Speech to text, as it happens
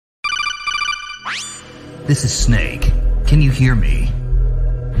This is Snake. Can you hear me?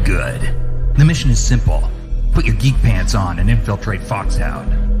 Good. The mission is simple. Put your geek pants on and infiltrate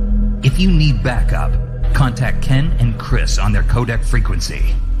Foxhound. If you need backup, contact Ken and Chris on their codec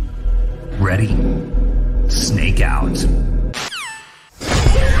frequency. Ready? Snake out.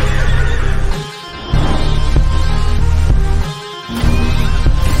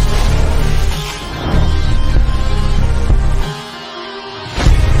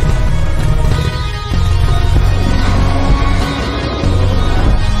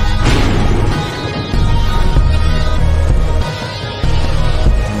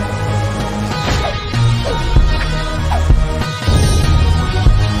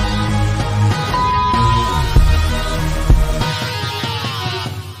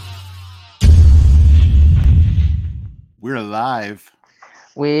 Live.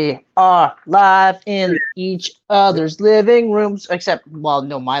 We are live in each other's living rooms, except, well,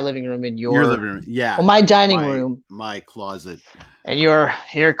 no, my living room and your living room. Yeah. Well, my dining room. My closet. And your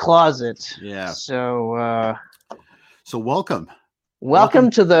closet. Yeah. So welcome. Welcome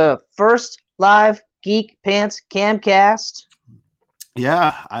to the first live Geek Pants Camcast.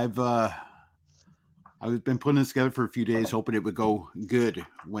 Yeah, I've been putting this together for a few days, hoping it would go good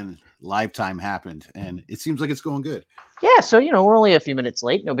when live time happened, and it seems like it's going good. Yeah, so we're only a few minutes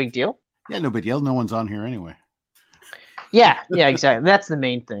late, no big deal. Yeah, no big deal. No one's on here anyway. Yeah, exactly. That's the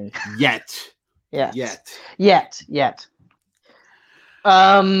main thing. Yet. Yeah. Yet. Yeah.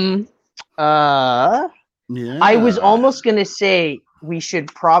 I was almost gonna say we should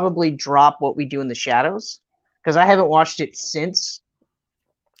probably drop What We Do in the Shadows, because I haven't watched it since.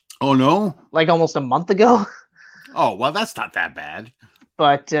 Oh no? Like almost a month ago. Oh, well, that's not that bad.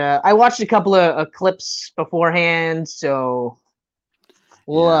 But I watched a couple of clips beforehand, so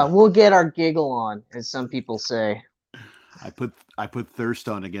we'll get our giggle on, as some people say. I put Thirst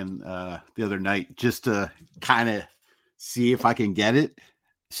on again the other night just to kind of see if I can get it.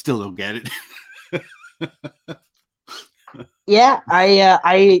 Still don't get it. Yeah,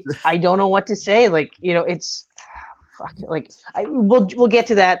 I don't know what to say. Like, it's like we'll get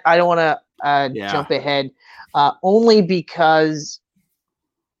to that. I don't want to jump ahead, only because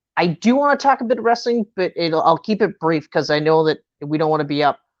I do want to talk a bit of wrestling, but I'll keep it brief because I know that we don't want to be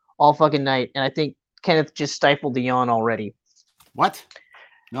up all fucking night, and I think Kenneth just stifled the yawn already. What?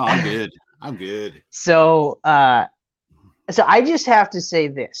 No, I'm good. I'm good. So I just have to say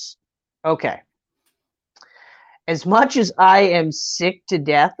this. Okay. As much as I am sick to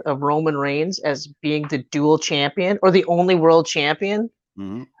death of Roman Reigns as being the dual champion or the only world champion,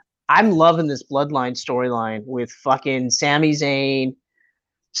 I'm loving this Bloodline storyline with fucking Sami Zayn,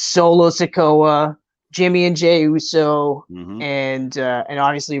 Solo Sikoa, Jimmy and Jey Uso, and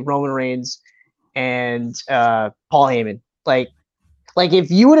obviously Roman Reigns and Paul Heyman. Like if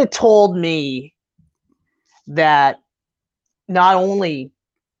you would have told me that not only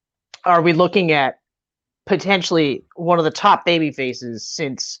are we looking at potentially one of the top baby faces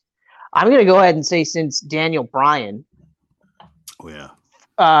since, I'm going to go ahead and say since Daniel Bryan. Oh yeah.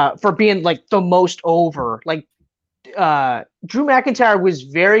 For being like the most over, like Drew McIntyre was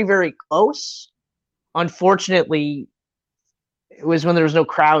very, very close. Unfortunately, it was when there was no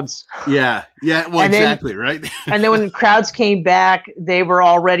crowds. Yeah. Well, exactly, right? And then when the crowds came back, they were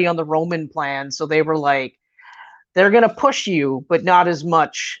already on the Roman plan. So they were like, they're going to push you, but not as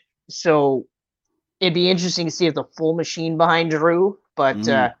much. So it'd be interesting to see if the full machine behind Drew, but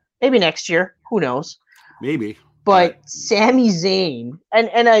maybe next year. Who knows? Maybe. But Sami Zayn,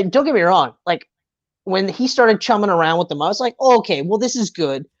 and don't get me wrong, like when he started chumming around with them, I was like, oh, okay, well, this is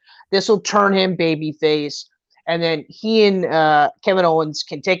good. This will turn him babyface. And then he and Kevin Owens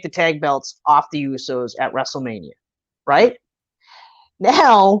can take the tag belts off the Usos at WrestleMania, right?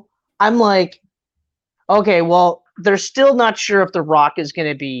 Now, I'm like, okay, well, they're still not sure if The Rock is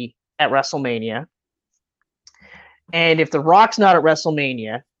going to be at WrestleMania. And if The Rock's not at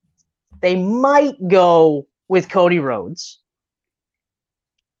WrestleMania, they might go with Cody Rhodes.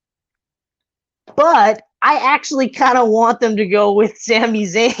 But I actually kind of want them to go with Sami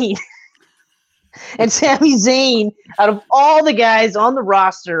Zayn. And Sami Zayn, out of all the guys on the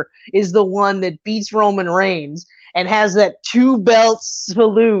roster, is the one that beats Roman Reigns and has that 2-belt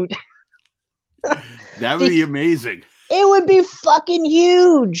salute. That would be amazing. It would be fucking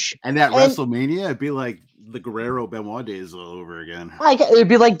huge. And at WrestleMania, it'd be like the Guerrero Benoit days all over again. Like it'd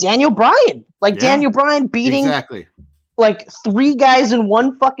be like Daniel Bryan. Daniel Bryan beating like 3 guys in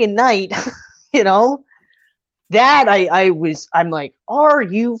one fucking night. That I'm like, are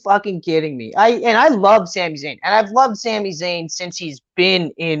you fucking kidding me? I love Sami Zayn, and I've loved Sami Zayn since he's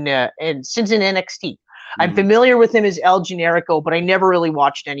been in NXT. I'm familiar with him as El Generico, but I never really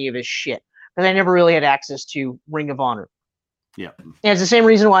watched any of his shit. because I never really had access to Ring of Honor. Yeah. And it's the same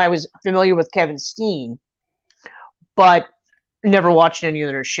reason why I was familiar with Kevin Steen, but never watched any of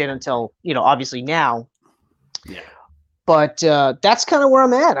their shit until, obviously now. Yeah. But that's kind of where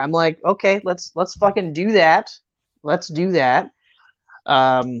I'm at. I'm like, okay, let's fucking do that. Let's do that.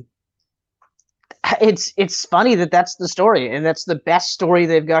 It's funny that's the story, and that's the best story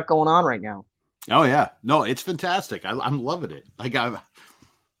they've got going on right now. Oh yeah, no, it's fantastic. I'm loving it. Like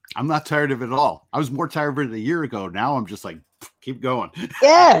I'm not tired of it at all. I was more tired of it a year ago. Now I'm just like, keep going.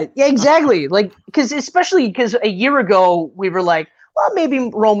 Yeah, exactly. Like, especially because a year ago we were like, well,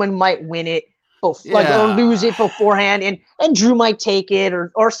 maybe Roman might win it, or lose it beforehand, and Drew might take it,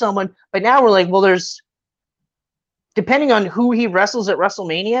 or someone. But now we're like, well, depending on who he wrestles at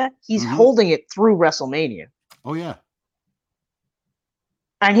WrestleMania, he's holding it through WrestleMania. Oh yeah.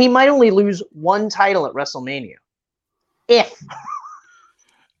 And he might only lose one title at WrestleMania. If.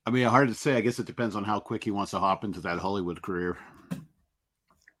 I mean, hard to say. I guess it depends on how quick he wants to hop into that Hollywood career.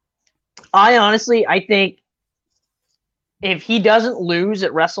 I think if he doesn't lose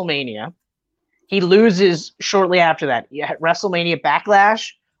at WrestleMania, he loses shortly after that. Yeah, WrestleMania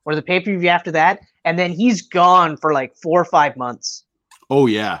Backlash or the pay-per-view after that, and then he's gone for like 4 or 5 months. Oh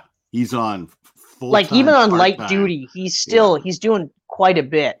yeah, he's on full like even on light duty. He's doing quite a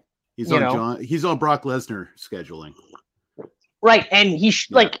bit. He's on Brock Lesnar scheduling. Right, and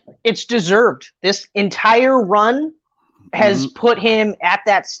it's deserved. This entire run has put him at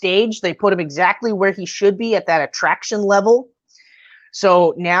that stage. They put him exactly where he should be at that attraction level.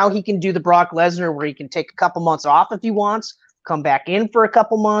 So now he can do the Brock Lesnar where he can take a couple months off if he wants, come back in for a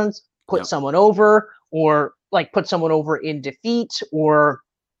couple months, put someone over, or like put someone over in defeat or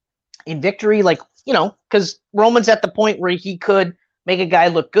in victory. Like, because Roman's at the point where he could make a guy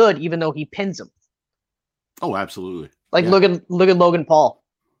look good even though he pins him. Oh, absolutely. Like, look at Logan Paul.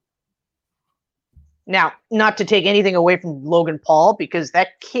 Now, not to take anything away from Logan Paul, because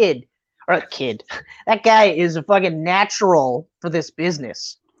that guy is a fucking natural for this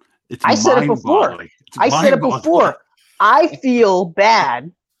business. I said it before. I feel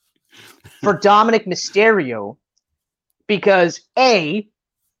bad for Dominic Mysterio because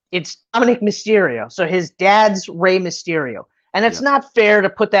it's Dominic Mysterio. So his dad's Rey Mysterio. And it's not fair to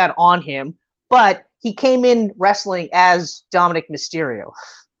put that on him, but he came in wrestling as Dominic Mysterio.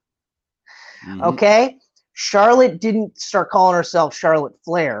 Okay? Charlotte didn't start calling herself Charlotte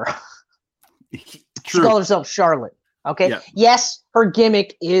Flair. She called herself Charlotte. Okay? Yeah. Yes, her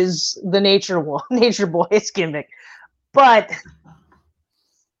gimmick is the Nature Boy's gimmick. But,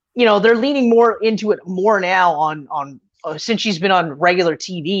 they're leaning more into it more now on since she's been on regular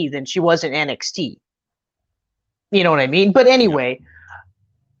TV than she was in NXT. You know what I mean? But anyway,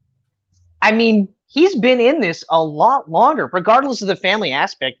 I mean, he's been in this a lot longer, regardless of the family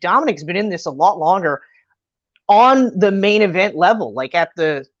aspect. Dominic's been in this a lot longer on the main event level, like at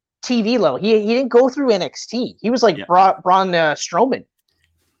the TV level. He didn't go through NXT. He was like Braun Strowman.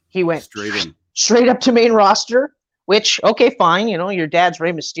 He went straight up to main roster, which, okay, fine. Your dad's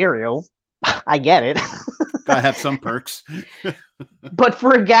Rey Mysterio. I get it. Gotta have some perks. But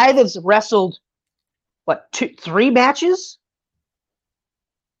for a guy that's wrestled, 3 matches?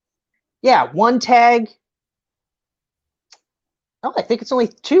 Yeah, 1 tag. Oh, I think it's only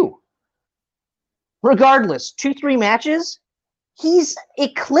 2. Regardless, 2-3 matches, he's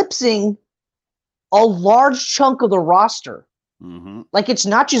eclipsing a large chunk of the roster. Like, it's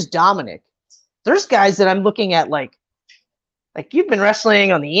not just Dominic. There's guys that I'm looking at like you've been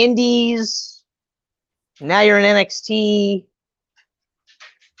wrestling on the indies, now you're in NXT,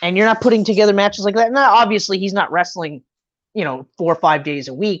 and you're not putting together matches like that. Now, obviously, he's not wrestling 4 or 5 days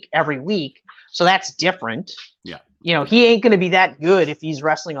a week, every week. So that's different. Yeah. He ain't going to be that good if he's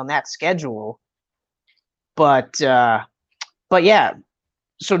wrestling on that schedule. But yeah,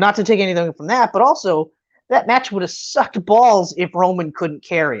 so not to take anything from that, but also that match would have sucked balls if Roman couldn't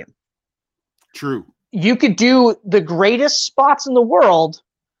carry him. True. You could do the greatest spots in the world,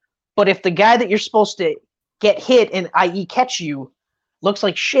 but if the guy that you're supposed to get hit and i.e. catch you looks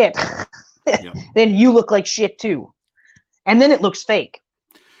like shit, then you look like shit too. And then it looks fake.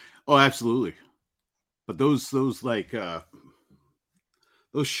 Oh, absolutely. But those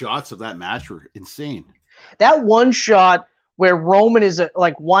shots of that match were insane. That one shot where Roman is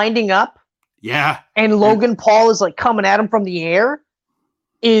like winding up. Yeah. And Logan Paul is like coming at him from the air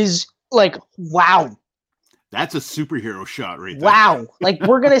is like, wow. That's a superhero shot right there. Wow. Like,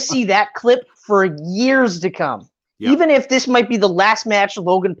 we're going to see that clip for years to come. Yep. Even if this might be the last match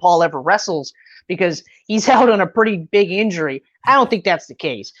Logan Paul ever wrestles, because he's out on a pretty big injury. I don't think that's the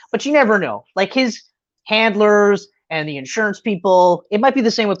case, but you never know. Like, his handlers and the insurance people. It might be the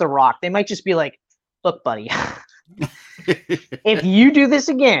same with The Rock. They might just be like, look, buddy, if you do this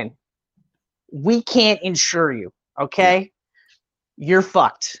again, we can't insure you. Okay. You're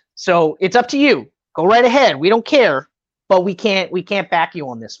fucked. So it's up to you. Go right ahead. We don't care, but we can't back you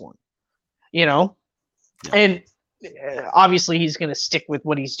on this one, you know? Yeah. And obviously he's going to stick with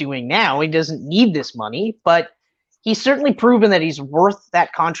what he's doing now. He doesn't need this money, but he's certainly proven that he's worth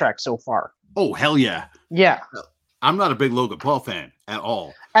that contract so far. Oh, hell yeah. Yeah. I'm not a big Logan Paul fan at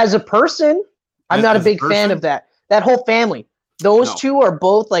all. As a person, I'm not a big fan of that whole family. Those two are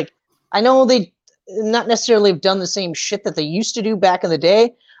both like, I know they not necessarily have done the same shit that they used to do back in the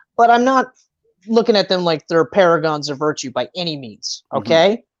day, but I'm not looking at them like they're paragons of virtue by any means.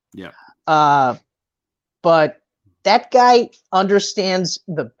 Okay. Yeah. But that guy understands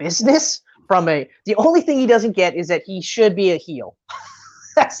the business the only thing he doesn't get is that he should be a heel.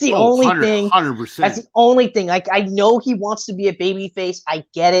 That's the only thing. 100%. That's the only thing. Like, I know he wants to be a baby face. I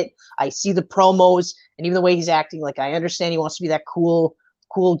get it. I see the promos and even the way he's acting. Like, I understand he wants to be that cool,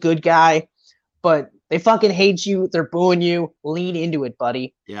 good guy, but they fucking hate you. They're booing you. Lean into it,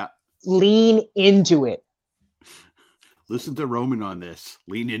 buddy. Yeah. Lean into it. Listen to Roman on this.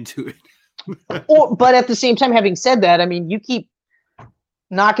 Lean into it. But at the same time, having said that, I mean, you keep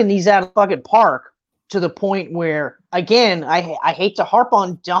knocking these out of the fucking park to the point where, again, I hate to harp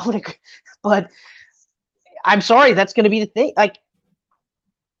on Dominic, but I'm sorry, that's going to be the thing. Like,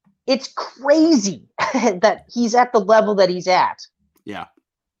 it's crazy that he's at the level that he's at. Yeah.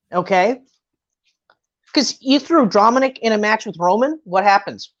 Okay? Because you threw Dominic in a match with Roman, what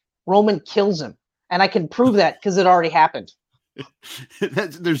happens? Roman kills him. And I can prove that because it already happened.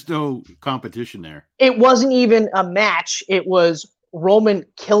 There's no competition there. It wasn't even a match. It was Roman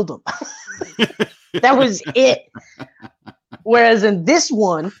killed him. That was it. Whereas in this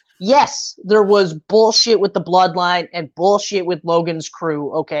one, yes, there was bullshit with the bloodline and bullshit with Logan's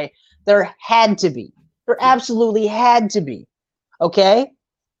crew. Okay. There had to be. There absolutely had to be. Okay.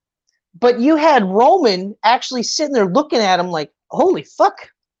 But you had Roman actually sitting there looking at him like, holy fuck,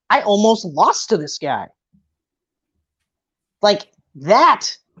 I almost lost to this guy. Like,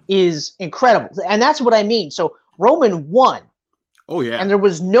 that is incredible. And that's what I mean. So Roman won. Oh, yeah. And there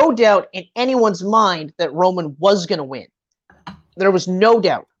was no doubt in anyone's mind that Roman was going to win. There was no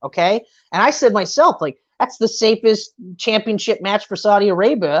doubt. Okay. And I said myself, like, that's the safest championship match for Saudi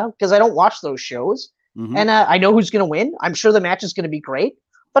Arabia because I don't watch those shows. Mm-hmm. And I know who's going to win. I'm sure the match is going to be great.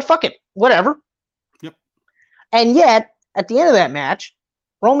 But fuck it. Whatever. Yep. And yet, at the end of that match,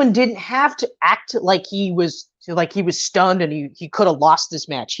 Roman didn't have to act like he was stunned and he could have lost this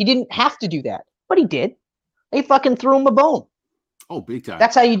match. He didn't have to do that, but he did. They fucking threw him a bone. Oh, big time.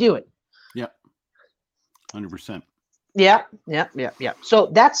 That's how you do it. Yep. 100%. Yeah. So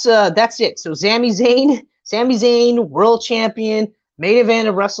that's it. So Sami Zayn, world champion, main event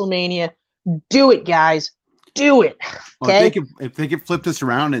of WrestleMania. Do it, guys. Do it. Okay. Well, if they could flip this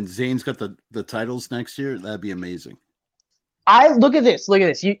around and Zayn's got the titles next year, that'd be amazing. Look at this.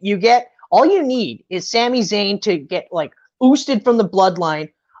 You get all you need is Sami Zayn to get like ousted from the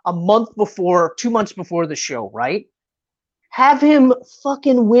bloodline a month before, 2 months before the show, right? Have him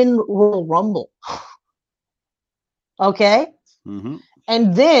fucking win Royal Rumble. Okay? Mm-hmm.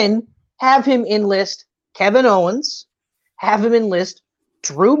 And then have him enlist Kevin Owens, have him enlist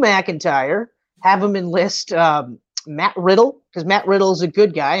Drew McIntyre, have him enlist Matt Riddle, because Matt Riddle is a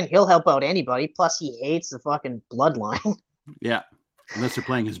good guy and he'll help out anybody. Plus, he hates the fucking bloodline. Yeah, unless they're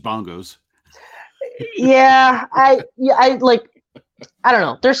playing his bongos. Yeah, I don't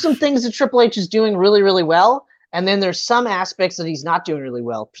know. There's some things that Triple H is doing really, really well, and then there's some aspects that he's not doing really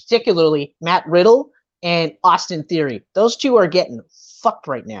well, particularly Matt Riddle and Austin Theory. Those two are getting fucked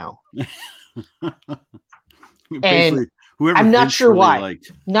right now. And I'm not sure why.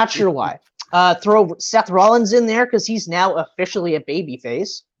 Not sure why. Throw Seth Rollins in there because he's now officially a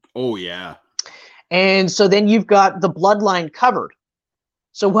babyface. Oh, yeah. And so then you've got the bloodline covered.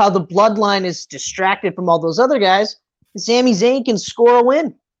 So while the bloodline is distracted from all those other guys, Sami Zayn can score a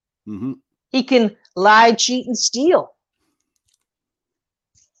win. Mm-hmm. He can lie, cheat, and steal.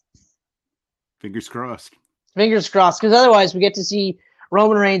 Fingers crossed. Fingers crossed, because otherwise we get to see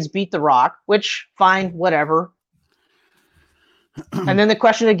Roman Reigns beat The Rock, which, fine, whatever. And then the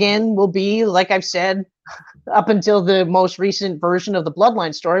question again will be, like I've said, up until the most recent version of the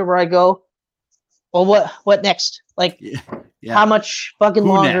Bloodline story, where I go, well, what next? Like, yeah. How much fucking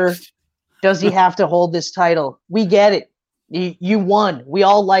longer does he have to hold this title? We get it. You won. We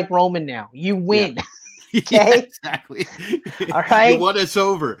all like Roman now. You win. Yeah. Okay? Yeah, exactly. All right. You won, it's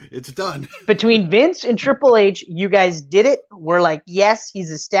over. It's done. Between Vince and Triple H, you guys did it. We're like, yes,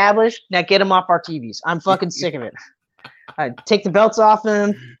 he's established. Now get him off our TVs. I'm fucking sick of it. Take the belts off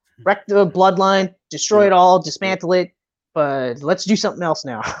him, wreck the bloodline, destroy it all, dismantle it. But let's do something else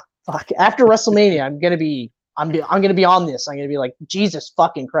now. Fuck. After WrestleMania, I'm gonna be on this. I'm gonna be like, Jesus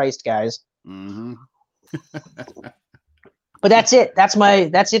fucking Christ, guys. Mm-hmm. But that's it. That's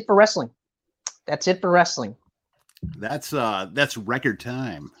it for wrestling. That's it for wrestling. That's record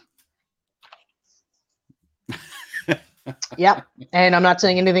time. Yep. And I'm not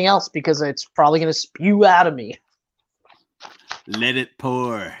saying anything else because it's probably gonna spew out of me. Let it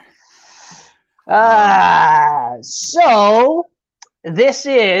pour. So this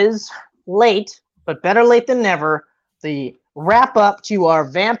is late, but better late than never. The wrap up to our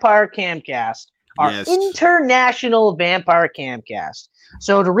Vampire Camcast, our international Vampire Camcast.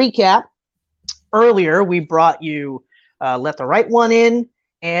 So to recap, earlier we brought you Let the Right One In,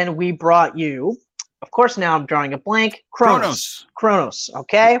 and we brought you, of course, now I'm drawing a blank, Kronos.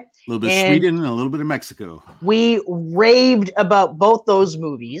 Okay. A little bit of Sweden and a little bit of Mexico. We raved about both those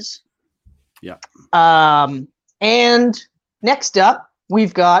movies. Yeah. And next up,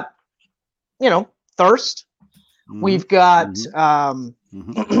 we've got, Thirst. Mm-hmm. We've got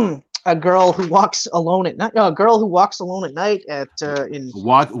a girl who walks alone at night. No, a girl who walks alone at night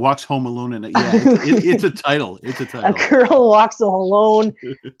walks home alone at night. Yeah, it's a title. It's a title. A girl walks home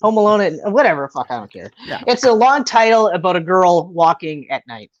alone at whatever. Fuck, I don't care. Yeah. It's a long title about a girl walking at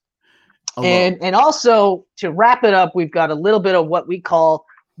night. Alone. And also to wrap it up, we've got a little bit of what we call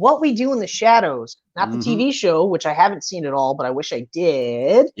What We Do in the Shadows. Not the TV show, which I haven't seen at all, but I wish I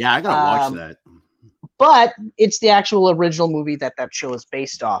did. Yeah, I gotta watch that. But it's the actual original movie that show is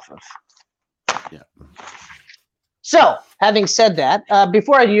based off of. Yeah. So, having said that,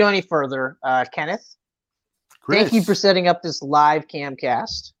 before I do any further, Kenneth, Chris, thank you for setting up this live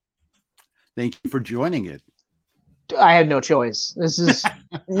camcast. Thank you for joining it. I had no choice. This is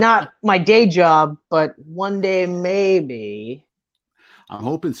not my day job, but one day maybe. I'm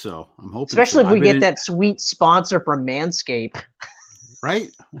hoping so. Especially if we get that sweet sponsor from Manscaped.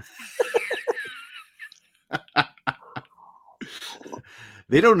 Right?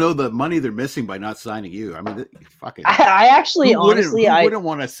 They don't know the money they're missing by not signing you. I mean, fucking. I actually, honestly, I wouldn't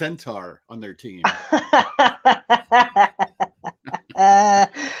want a centaur on their team.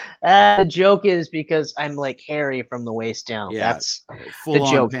 The joke is because I'm like hairy from the waist down. Yeah, that's full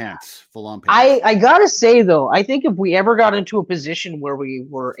the joke. Full on pants. I gotta say though, I think if we ever got into a position where we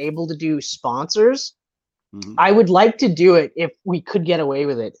were able to do sponsors, I would like to do it if we could get away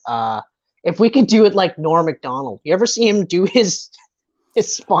with it. If we could do it like Norm Macdonald. You ever see him do his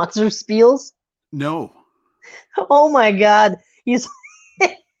sponsor spiels? No. Oh my God. He's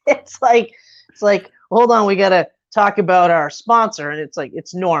it's like hold on, we gotta talk about our sponsor, and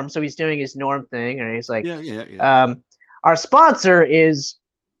it's Norm, so he's doing his Norm thing, and he's like, yeah. Our sponsor is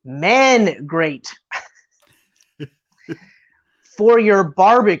Man Great. For your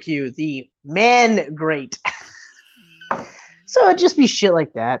barbecue, the Man Great. So it'd just be shit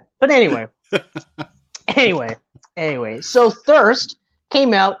like that. But anyway. Anyway, so Thirst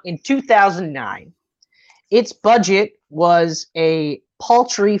came out in 2009. Its budget was a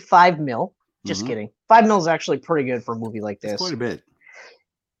paltry $5 million. Just kidding. $5 million is actually pretty good for a movie like this. It's quite a bit.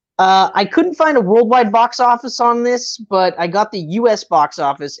 I couldn't find a worldwide box office on this, but I got the U.S. box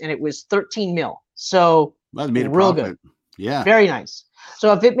office, and it was $13 million. So made real good. Yeah. Very nice.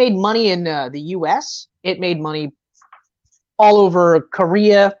 So if it made money in the U.S., it made money all over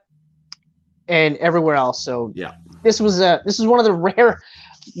Korea and everywhere else. So yeah, this is one of the rare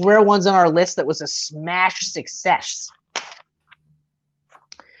ones on our list that was a smash success.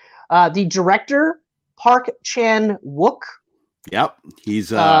 The director, Park Chan-wook. Yep,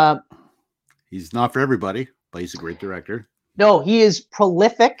 he's not for everybody, but he's a great director. No, he is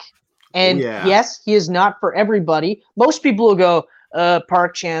prolific, and yes, he is not for everybody. Most people will go,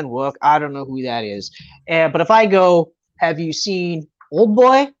 Park Chan-wook, I don't know who that is. But if I go, have you seen Old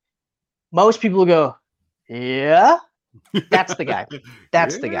Boy? Most people will go, yeah, that's the guy.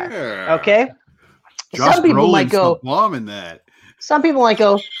 That's the guy. Okay. Josh some people might go, bomb in that. Some people might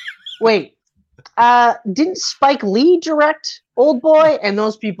go, wait, didn't Spike Lee direct Old Boy? And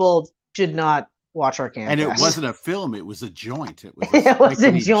those people should not watch our campus. And it wasn't a film; it was a joint. It was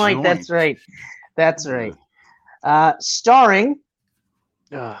a joint. That's right. That's right. Starring,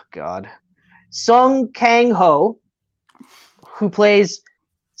 oh God, Song Kang-ho, who plays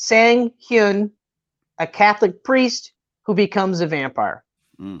Sang Hyun, a Catholic priest who becomes a vampire.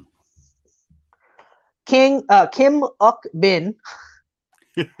 Kim Uk-bin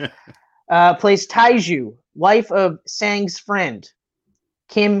plays Taiju, wife of Sang's friend.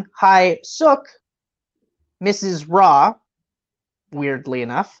 Kim Hae-suk, Mrs. Ra, weirdly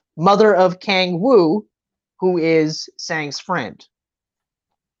enough, mother of Kang-woo, who is Sang's friend.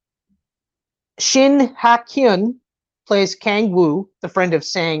 Shin Ha-kyun plays Kang Woo, the friend of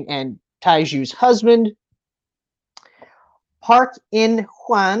Sang and Taiju's husband. Park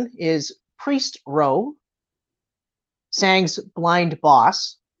In-hwan is Priest Ro, Sang's blind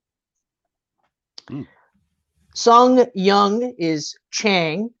boss. Song Young is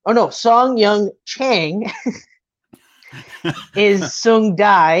Chang. Oh no, Song Young Chang is Sung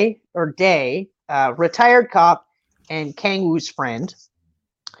Dai or Day, retired cop and Kang Woo's friend.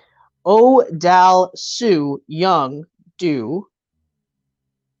 Oh Dal Soo Young Do.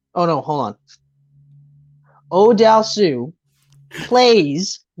 Oh no, hold on. Oh Dal Soo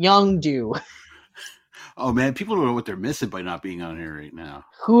plays Young Do. Oh man, people don't know what they're missing by not being on here right now.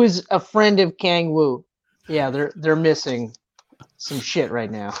 Who is a friend of Kang Woo. Yeah, they're missing some shit right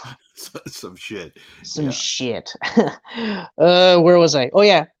now. Some shit. Shit. Where was I? Oh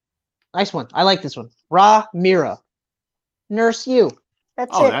yeah. Nice one. I like this one. Ra Mira. Nurse you.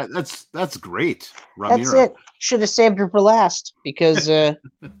 That's it. That's great. That's it. Should have saved her for last because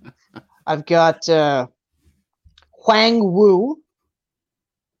I've got Huang Wu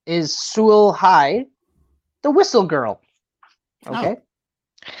is Suil Hai, the whistle girl. Okay.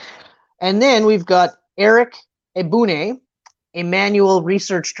 Oh. And then we've got Eric Ebune, Emmanuel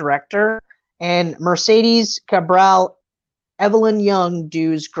research director, and Mercedes Cabral, Evelyn Young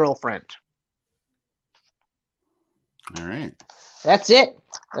Do's girlfriend. All right. That's it.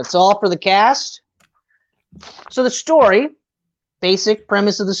 That's all for the cast. So the story, basic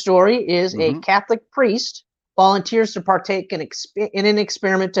premise of the story is a Catholic priest volunteers to partake in an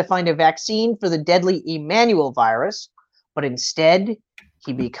experiment to find a vaccine for the deadly Emmanuel virus, but instead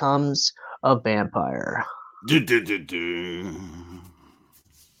he becomes a vampire.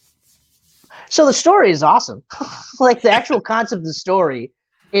 So the story is awesome. Like the actual concept of the story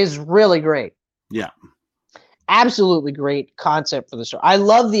is really great. Yeah. Absolutely great concept for the story. I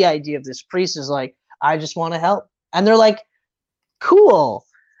love the idea of this priest is like, I just want to help. And they're like, cool.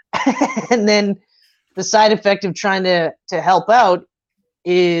 And then the side effect of trying to help out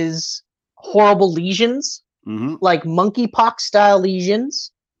is horrible lesions, like monkeypox style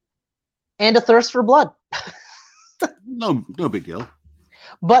lesions, and a thirst for blood. No big deal.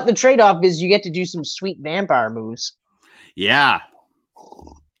 But the trade-off is you get to do some sweet vampire moves. Yeah.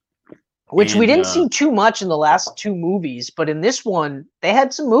 Which we didn't see too much in the last two movies, but in this one, they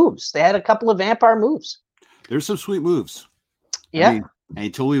had some moves. They had a couple of vampire moves. There's some sweet moves. Yeah. I mean, and he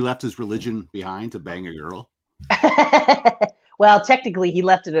totally left his religion behind to bang a girl. Well, technically, he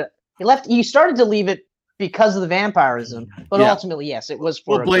started to leave it because of the vampirism, but ultimately, yes, it was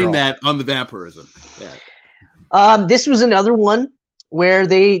for we'll blame that on the vampirism. Yeah. This was another one where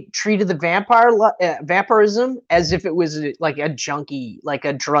they treated the vampirism as if it was like a junkie, like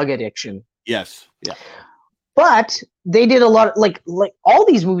a drug addiction. Yes. Yeah. But they did a lot of like all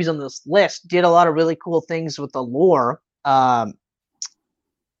these movies on this list did a lot of really cool things with the lore.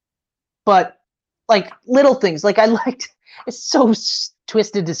 But like little things, like I liked, it's so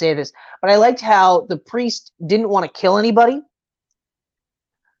twisted to say this, but I liked how the priest didn't want to kill anybody.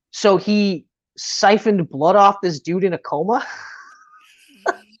 So he siphoned blood off this dude in a coma.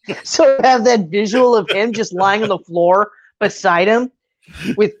 So I have that visual of him just lying on the floor beside him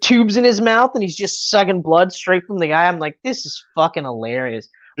with tubes in his mouth and he's just sucking blood straight from the guy. I'm like, this is fucking hilarious.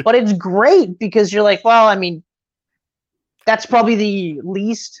 But it's great because you're like, well, I mean, that's probably the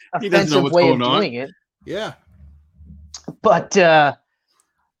least offensive way of doing it. Yeah. But so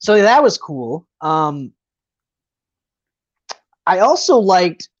that was cool. I also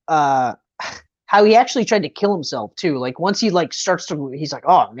liked how he actually tried to kill himself too. Like once he like starts to, he's like,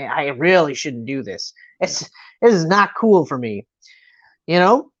 oh man, I really shouldn't do this. This is not cool for me. You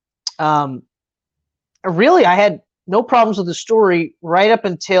know? Really, I had no problems with the story right up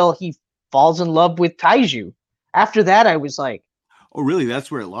until he falls in love with Taiju. After that, I was like, oh really?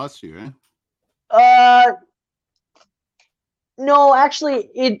 That's where it lost you, eh? No, actually,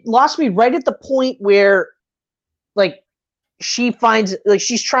 it lost me right at the point where, like, she finds, like,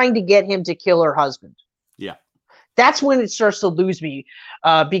 she's trying to get him to kill her husband. Yeah. That's when it starts to lose me,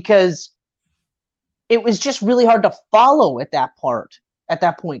 because it was just really hard to follow at that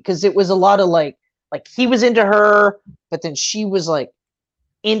point, because it was a lot of, like he was into her, but then she was, like,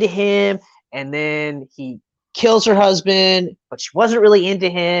 into him, and then he kills her husband, but she wasn't really into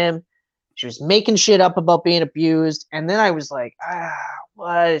him. She was making shit up about being abused, and then I was like,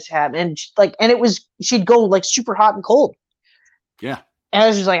 what is happening? And it was, she'd go like super hot and cold. Yeah. And I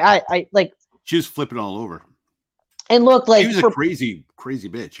was just like, I like. She was flipping all over. And look, like she was a crazy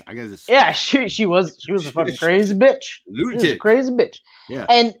bitch. I guess. Yeah, she was a fucking crazy bitch. Lunatic. Crazy bitch. Yeah.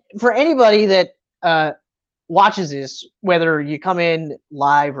 And for anybody that watches this, whether you come in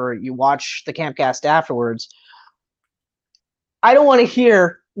live or you watch the Campcast afterwards, I don't want to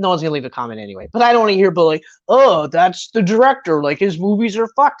hear. No one's gonna leave a comment anyway, but I don't want to hear, but like, oh, that's the director. Like his movies are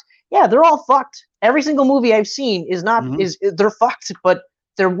fucked. Yeah, they're all fucked. Every single movie I've seen is not they're fucked, but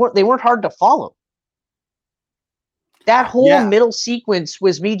they weren't hard to follow. That whole middle sequence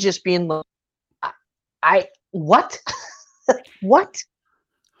was me just being like, what? What?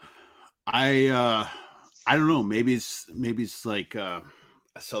 I don't know. Maybe it's like a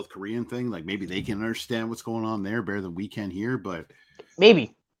South Korean thing. Like maybe they can understand what's going on there better than we can here. But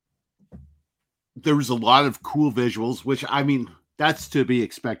maybe there was a lot of cool visuals, which I mean, that's to be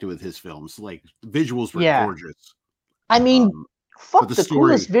expected with his films. Like the visuals were gorgeous. I mean, fuck the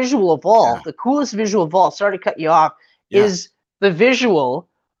coolest visual of all. Yeah. The coolest visual of all. Sorry to cut you off. Is the visual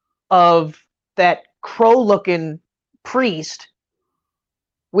of that crow-looking priest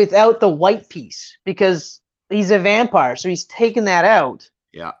without the white piece, because he's a vampire, so he's taken that out.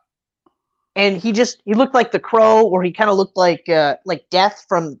 Yeah. And he looked like the Crow, or he kind of looked like Death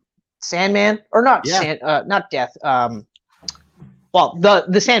from Sandman, or not not Death. Well,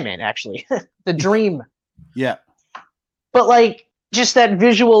 the Sandman actually, the Dream. Yeah. But like just that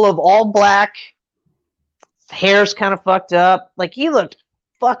visual of all black, hair's kind of fucked up. Like he looked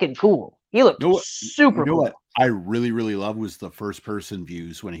fucking cool. He looked super cool. What I really, really love was the first person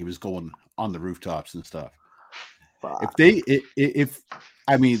views when he was going on the rooftops and stuff. Fuck. If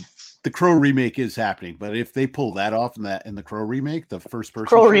I mean, the Crow remake is happening, but if they pull that off in the Crow remake, the first person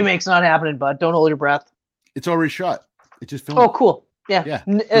Crow remake's not happening, bud. Don't hold your breath. It's already shot. It just filmed. Oh, cool. Yeah.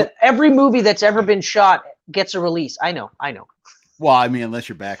 Every movie that's ever been shot gets a release. I know. Well, I mean, unless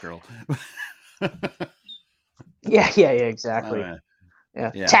you're Batgirl. Yeah, exactly.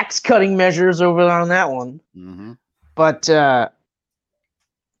 Yeah. Tax cutting measures over on that one. Mm-hmm. But I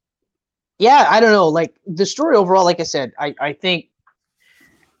don't know. Like the story overall, like I said, I think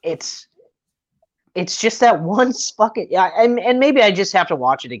it's just that one fucking and maybe I just have to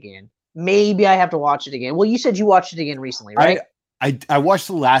watch it again. Maybe I have to watch it again. Well, you said you watched it again recently, right? I watched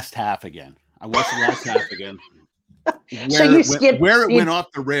the last half again. So you skipped where it went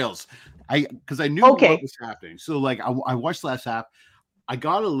off the rails. Because I knew what was happening. So like I watched the last half. I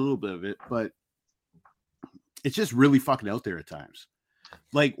got a little bit of it, but it's just really fucking out there at times.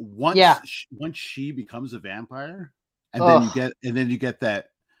 Like once she becomes a vampire, and then you get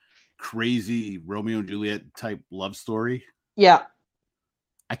that crazy Romeo and Juliet type love story. Yeah.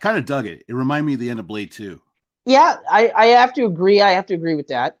 I kind of dug it. It reminded me of the end of Blade 2. Yeah, I have to agree. I have to agree with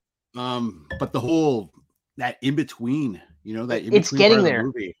that. But the whole that in between, that in it's getting there.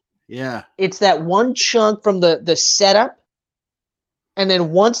 Movie, yeah, it's that one chunk from the setup, and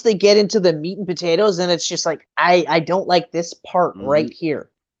then once they get into the meat and potatoes, then it's just like I don't like this part right here,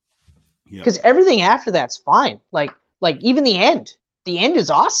 because everything after that's fine. Like even the end. The end is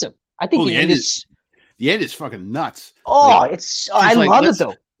awesome. I think the end is fucking nuts. Oh, like, I love it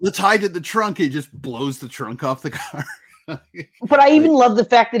though. Let's hide in the trunk. He just blows the trunk off the car. But I even love the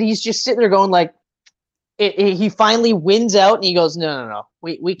fact that he's just sitting there going like, he finally wins out and he goes, no,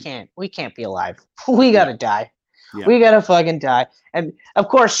 we can't be alive. We gotta die. Yeah. We gotta fucking die. And of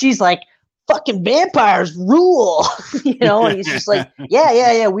course she's like, fucking vampires rule, and he's just like,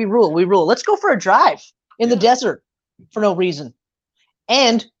 yeah, we rule. Let's go for a drive in the desert for no reason.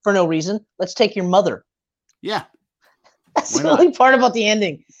 And for no reason, let's take your mother. Yeah. That's the only part about the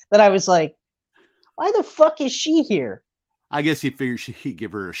ending that I was like, why the fuck is she here? I guess he figured he'd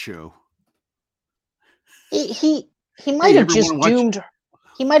give her a show. He might have just doomed her.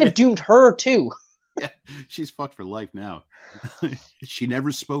 He might have doomed her too. Yeah, she's fucked for life now. She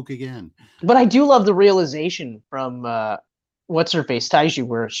never spoke again. But I do love the realization from what's her face, Taiju,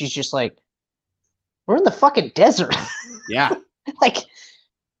 where she's just like, we're in the fucking desert. Yeah. Like,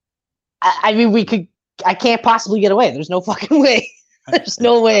 I mean, I can't possibly get away. There's no fucking way. There's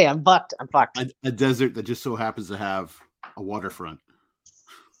no way. I'm fucked. A desert that just so happens to have a waterfront.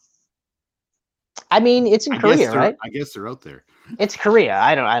 I mean, it's in Korea, right? I guess they're out there. It's Korea.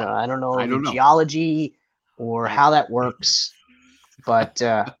 I don't know geology or how that works. But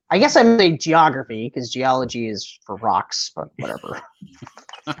I guess I'm saying geography because geology is for rocks, but whatever.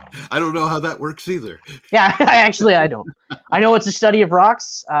 I don't know how that works either. Yeah, I don't. I know it's a study of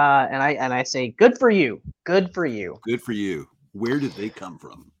rocks, and I say good for you. Good for you. Good for you. Where did they come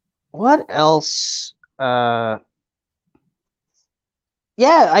from? What else? Yeah,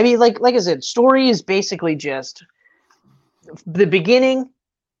 I mean, like I said, story is basically just the beginning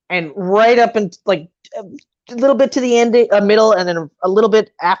and right up and like a little bit to the end, middle, and then a little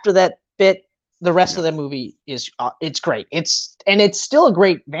bit after that bit. The rest of the movie is it's great. It's still a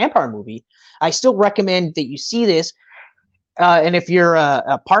great vampire movie. I still recommend that you see this. And if you're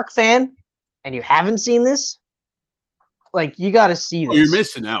a Park fan and you haven't seen this, like, you got to see this. You're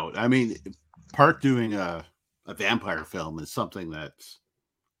missing out. I mean, Park doing a vampire film is something that's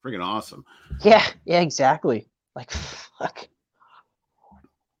freaking awesome. Yeah, exactly. Like, fuck.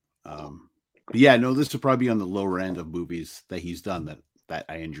 Yeah, no, this would probably be on the lower end of movies that he's done that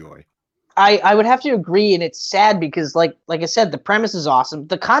I enjoy. I would have to agree, and it's sad because, like I said, the premise is awesome.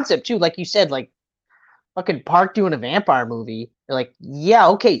 The concept too, like you said, like fucking Park doing a vampire movie. You're like, yeah,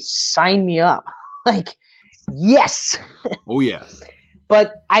 okay, sign me up. Like, yes. Oh yeah.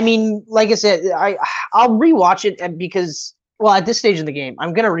 But I mean, like I said, I'll rewatch it because, well, at this stage in the game,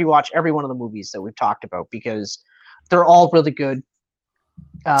 I'm gonna rewatch every one of the movies that we've talked about because they're all really good.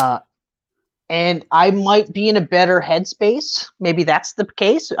 And I might be in a better headspace. Maybe that's the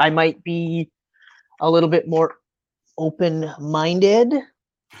case. I might be a little bit more open-minded.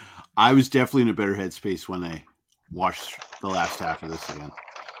 I was definitely in a better headspace when I watched the last half of this again.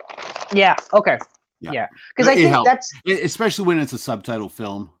 Yeah. Okay. Yeah. Because I think helps. that's especially when it's a subtitle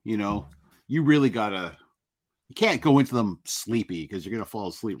film. You know, you really you can't go into them sleepy because you're gonna fall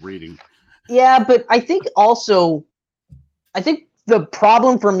asleep reading. Yeah, but I think the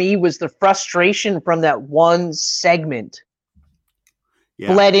problem for me was the frustration from that one segment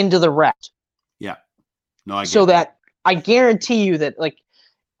bled into the rest. Yeah. No, I get so that I guarantee you that, like,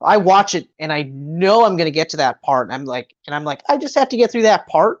 I watch it and I know I'm going to get to that part. And I'm like, I just have to get through that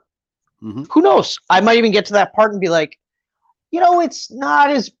part. Mm-hmm. Who knows? I might even get to that part and be like, it's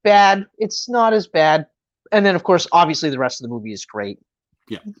not as bad. It's not as bad. And then, of course, obviously the rest of the movie is great.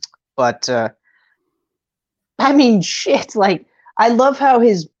 Yeah. But, I mean, shit, like, I love how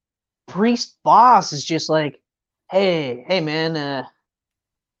his priest boss is just like, hey, man,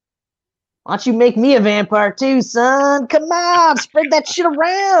 why don't you make me a vampire too, son? Come on, spread that shit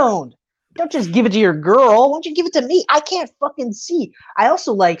around. Don't just give it to your girl. Why don't you give it to me? I can't fucking see. I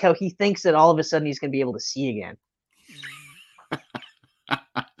also like how he thinks that all of a sudden he's going to be able to see again.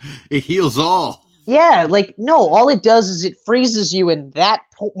 It heals all. Yeah, like, no, all it does is it freezes you in that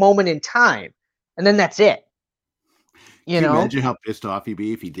moment in time. And then that's it. Can you imagine how pissed off he'd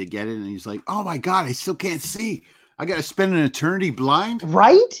be if he did get it and he's like, oh my God, I still can't see. I got to spend an eternity blind.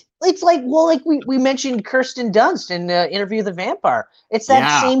 Right? It's like, well, like we mentioned Kirsten Dunst in Interview with the Vampire. It's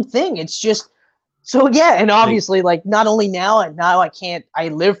that same thing. It's just, so yeah. And obviously, like, not only now I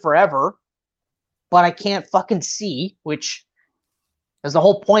live forever, but I can't fucking see, which is the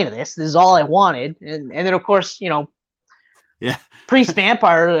whole point of this. This is all I wanted. And then, of course, yeah, Priest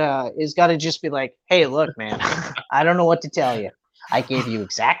Vampire is got to just be like, hey, look, man, I don't know what to tell you. I gave you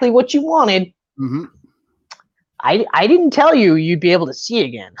exactly what you wanted. Mm-hmm. I didn't tell you you'd be able to see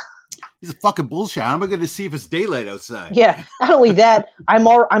again. He's a fucking bullshit. How am I going to see if it's daylight outside? Yeah. Not only that, I'm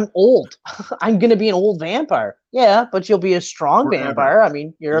old. I'm going to be an old vampire. Yeah, but you'll be a strong vampire. I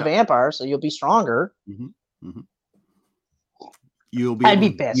mean, you're a vampire, so you'll be stronger. Mm-hmm. Mm-hmm. I'd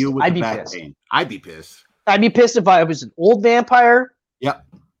be pissed. I'd be pissed. I'd be pissed. I'd be pissed if I was an old vampire. Yep.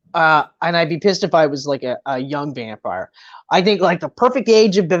 And I'd be pissed if I was like a young vampire. I think like the perfect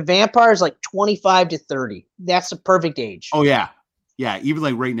age of the vampire is like 25 to 30. That's the perfect age. Oh yeah. Yeah. Even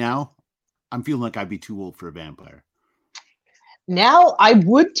like right now, I'm feeling like I'd be too old for a vampire. Now I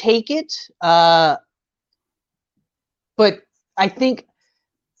would take it. But I think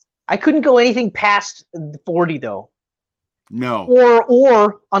I couldn't go anything past 40 though. No.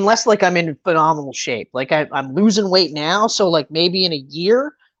 Or unless like I'm in phenomenal shape. Like I'm losing weight now. So like maybe in a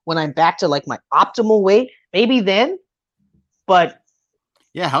year when I'm back to like my optimal weight, maybe then. But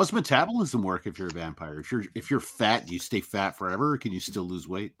yeah, how's metabolism work if you're a vampire? If you're fat, do you stay fat forever, or can you still lose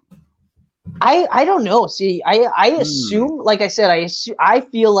weight? I don't know. See, I assume, like I said, I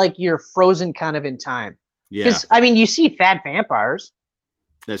feel like you're frozen kind of in time. Yeah. Because I mean, you see fat vampires.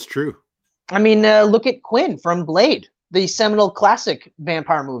 That's true. I mean, look at Quinn from Blade, the seminal classic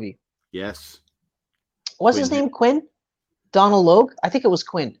vampire movie. Yes. What's his name? Quinn? Donald Logue? I think it was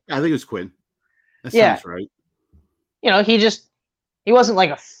Quinn. I think it was Quinn. That sounds right. He wasn't like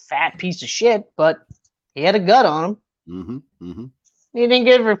a fat piece of shit, but he had a gut on him. Mm-hmm. Mm-hmm. He didn't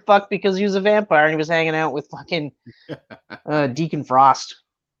give a fuck because he was a vampire and he was hanging out with fucking Deacon Frost.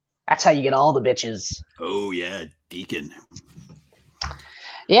 That's how you get all the bitches. Oh yeah, Deacon.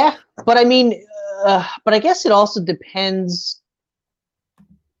 Yeah, but I mean, but I guess it also depends.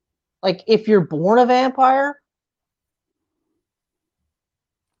 Like, if you're born a vampire.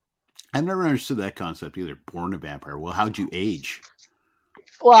 I've never understood that concept either. Born a vampire. Well, how'd you age?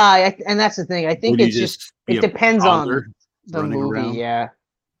 Well, and that's the thing. I think it's just it depends on the movie. Around? Yeah.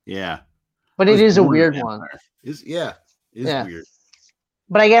 Yeah. But it is a weird one. It's weird.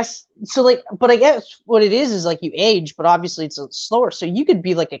 But I guess so. Like, but I guess what it is like you age, but obviously it's slower. So you could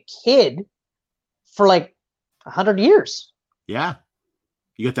be like a kid for like 100 years. Yeah,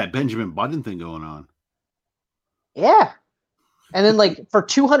 you got that Benjamin Button thing going on. Yeah, and then like for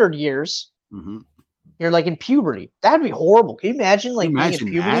 200 years, you're like in puberty. That'd be horrible. Can you imagine like being in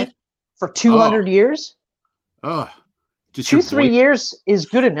puberty that? For 200 years? Oh, just 2-3 years is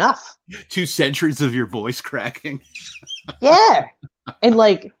good enough. 2 centuries of your voice cracking. Yeah. And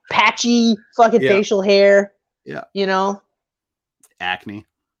like patchy fucking facial hair. Yeah. You know? Acne.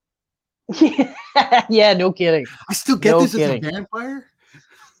 Yeah, no kidding. I still get this as a vampire?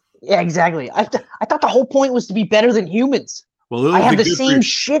 Yeah, exactly. I thought the whole point was to be better than humans. Well, I have the same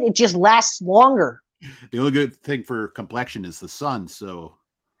shit. It just lasts longer. The only good thing for complexion is the sun, so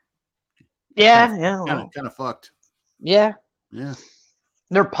yeah, kind of fucked. Yeah. Yeah.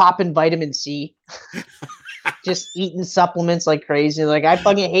 They're popping vitamin C. Just eating supplements like crazy. Like I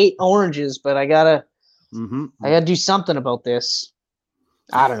fucking hate oranges, but I gotta do something about this.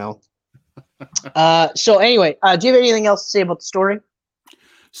 I don't know. So anyway, do you have anything else to say about the story?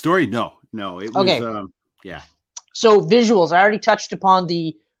 Story? No. It was yeah. So visuals, I already touched upon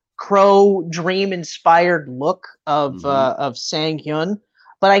the Crow dream inspired look of Sang-hyun,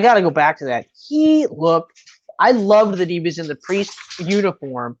 but I got to go back to that. I loved that he was in the priest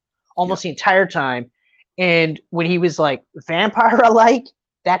uniform almost the entire time. And when he was like vampire-like,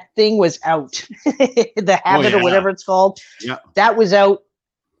 that thing was out. The habit or whatever it's called. Yeah. That was out.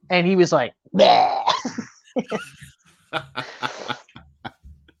 And he was like, bah.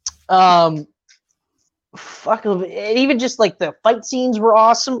 Fuck, and even just like the fight scenes were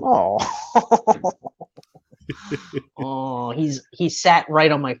awesome. Oh, he sat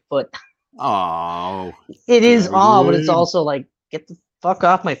right on my foot. Oh, it is awe, but it's also like, get the fuck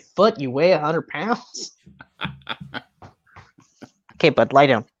off my foot. You weigh 100 pounds. Okay, bud, lie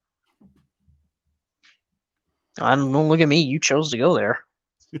down. I don't know. Look at me. You chose to go there.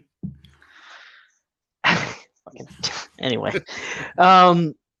 Anyway,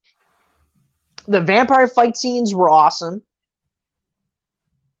 the vampire fight scenes were awesome.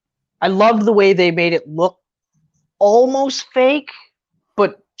 I loved the way they made it look almost fake,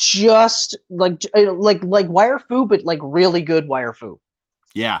 but just like wire fu, but like really good wire fu.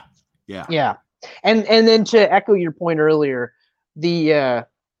 Yeah. And then to echo your point earlier, the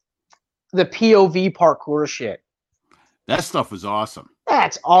POV parkour shit. That stuff was awesome.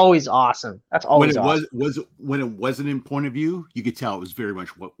 That's always awesome. That's always awesome. When it wasn't in point of view, you could tell it was very much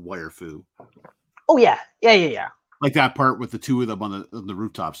wire fu. Oh yeah. Like that part with the two of them on the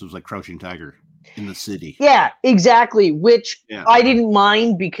rooftops. It was like Crouching Tiger in the city. Yeah, exactly. Which I didn't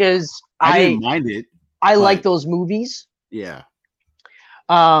mind because I didn't mind it. I like those movies. Yeah.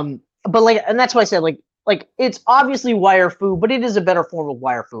 But like, and that's why I said like it's obviously wire fu, but it is a better form of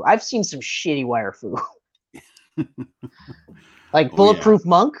wire fu. I've seen some shitty wire fu. Like Bulletproof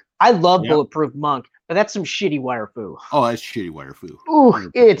Monk. I love Bulletproof Monk, but that's some shitty wire fu. Oh, that's shitty wire fu. Ooh,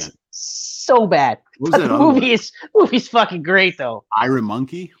 100%. It's so bad. But the movie's fucking great though. Iron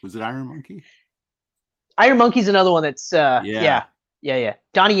Monkey? Was it Iron Monkey? Iron Monkey's another one that's yeah.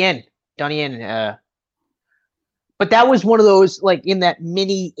 Donnie Yen. But that was one of those like in that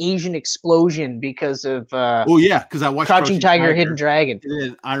mini Asian explosion because of because I watched Crouching Tiger, Hidden Dragon. And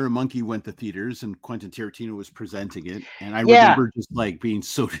then Iron Monkey went to theaters and Quentin Tarantino was presenting it, and I remember just like being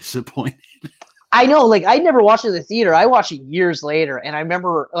so disappointed. I know, like I never watched it in the theater. I watched it years later, and I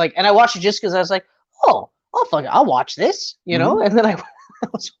remember like, and I watched it just because I was like, oh, I'll watch this, you know. And then I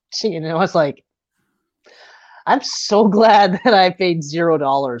was watching it, and I was like, I'm so glad that I paid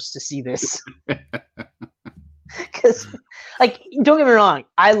 $0 to see this. Because, like, don't get me wrong,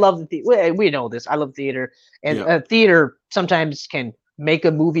 I love the theater. We know this. I love theater, and theater sometimes can make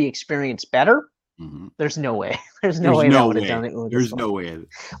a movie experience better. Mm-hmm. There's no way. There's no way that would have done it. There's no way.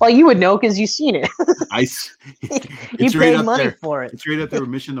 Well, you would know because you've seen it. You paid money for it. It's right up there with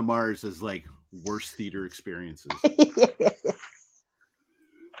Mission to Mars as like worst theater experiences.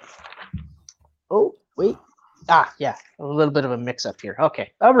 Oh wait. Yeah, a little bit of a mix-up here.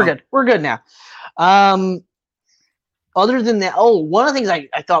 Okay, we're good. We're good now. Other than that, one of the things I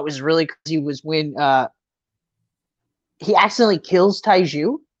thought was really crazy was when he accidentally kills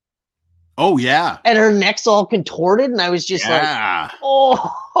Taiju. Oh yeah, and her neck's all contorted, and I was just like,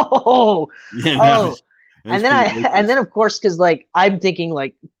 and then of course, because like I'm thinking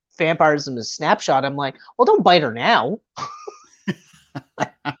like vampirism is snapshot. I'm like, well, don't bite her now.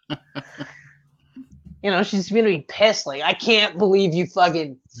 You know, she's gonna be pissed. Like, I can't believe you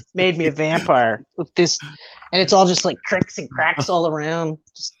fucking made me a vampire with this, and it's all just like cricks and cracks all around.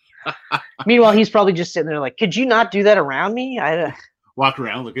 Meanwhile, he's probably just sitting there like, could you not do that around me? walk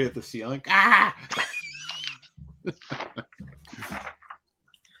around looking at the ceiling. Ah! But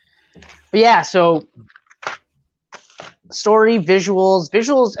yeah, so story,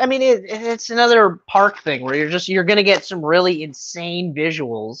 visuals. I mean, it's another park thing where you're going to get some really insane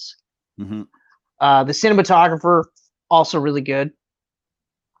visuals. Mm-hmm. The cinematographer also really good.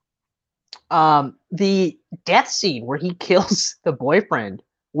 The death scene where he kills the boyfriend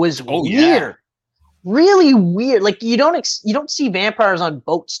was weird, really weird. Like you don't see vampires on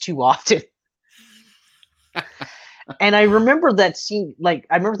boats too often. And I remember that scene. Like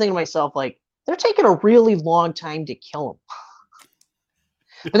I remember thinking to myself, like they're taking a really long time to kill him.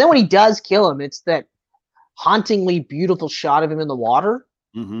 But then when he does kill him, it's that hauntingly beautiful shot of him in the water.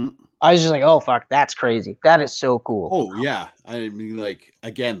 Mm-hmm. I was just like, oh, fuck, that's crazy. That is so cool. Oh, yeah. I mean, like,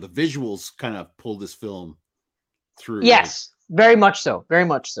 again, the visuals kind of pull this film through. Yes, very much so. Very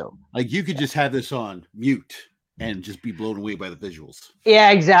much so. Like, you could just have this on mute and just be blown away by the visuals.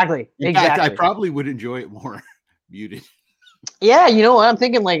 Yeah, exactly. In fact, I probably would enjoy it more muted. Yeah, you know what? I'm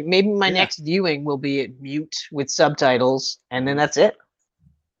thinking, like, maybe my next viewing will be at mute with subtitles, and then that's it.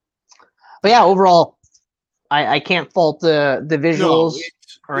 But yeah, overall, I can't fault the visuals. No,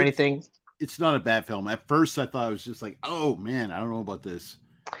 or anything. It's not a bad film. At first, I thought it was just like, oh man, I don't know about this,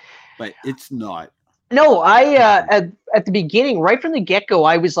 but it's not. No, at the beginning, right from the get-go,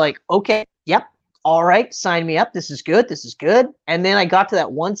 I was like, okay, yep, all right, sign me up. This is good. This is good. And then I got to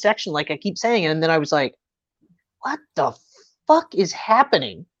that one section, like I keep saying, and then I was like, what the fuck is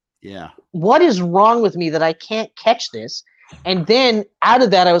happening? Yeah. What is wrong with me that I can't catch this? And then out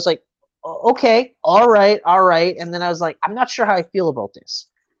of that, I was like, okay, all right. And then I was like, I'm not sure how I feel about this.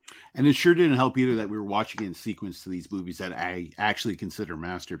 And it sure didn't help either that we were watching in sequence to these movies that I actually consider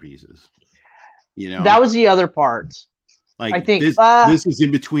masterpieces. You know, that was the other part. Like I think this is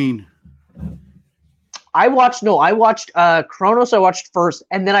in between. I watched Chronos. I watched first,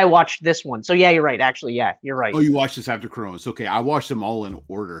 and then I watched this one. So yeah, you're right. Actually, yeah, you're right. Oh, you watched this after Chronos? Okay, I watched them all in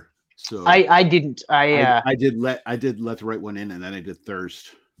order. So I didn't. I did let the right one in, and then I did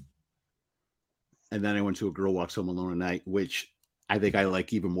Thirst, and then I went to A Girl Walks Home Alone at Night, which I think I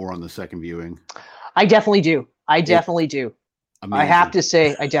like even more on the second viewing. I definitely do. Amazing. I have to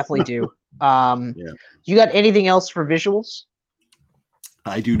say, I definitely do. Yeah. You got anything else for visuals?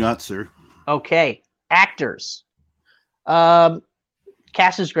 I do not, sir. Okay. Actors.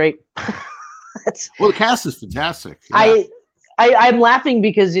 Cast is great. Well, the cast is fantastic. Yeah. I'm laughing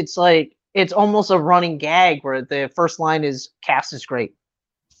because it's like it's almost a running gag where the first line is cast is great.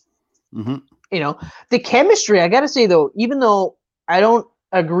 Mm-hmm. You know, the chemistry, I gotta say though, even though I don't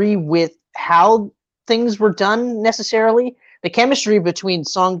agree with how things were done necessarily, the chemistry between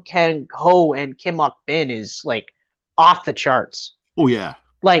Song Kang-ho and Kim Mok-bin is like off the charts. Oh yeah.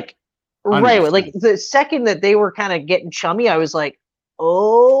 Like right away. Like the second that they were kind of getting chummy, I was like,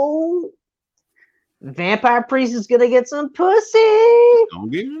 oh, Vampire Priest is gonna get some pussy. Don't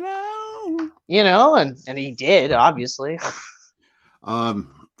get it out. You know, and he did, obviously.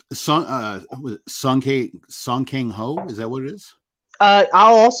 Song Kang-ho, is that what it is?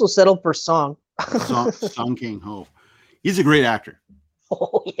 I'll also settle for Song. Song Kang-ho. He's a great actor.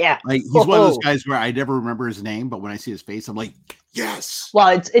 Oh yeah. Like he's one of those guys where I never remember his name, but when I see his face, I'm like, yes.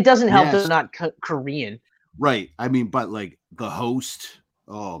 Well, it doesn't help that they're not Korean. Right. I mean, but like The Host.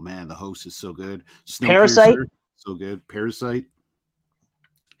 Oh man, The Host is so good. Parasite, so good. Parasite.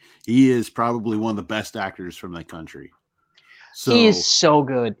 He is probably one of the best actors from that country. So, he is so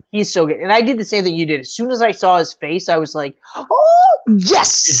good. He's so good. And I did the same thing you did. As soon as I saw his face, I was like, oh,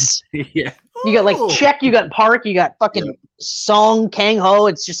 yes. Yeah. You got like Check, you got Park, you got fucking Song Kang-ho.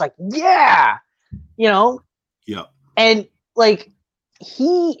 It's just like, yeah. You know? Yeah. And like,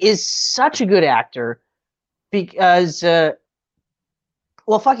 he is such a good actor because, well,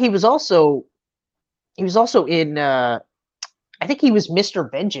 fuck, he was also in, I think he was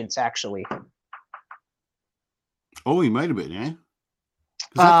Mr. Vengeance, actually. Oh, he might have been, eh?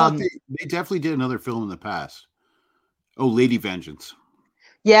 Because I thought they definitely did another film in the past. Oh, Lady Vengeance.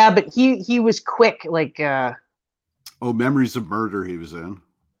 Yeah, but he was quick, like Oh, Memories of Murder he was in.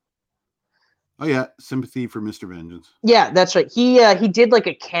 Oh yeah, Sympathy for Mr. Vengeance. Yeah, that's right. He did like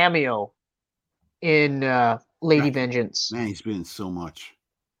a cameo in Lady Vengeance. Man, he's been in so much.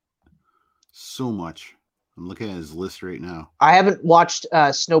 So much. I'm looking at his list right now. I haven't watched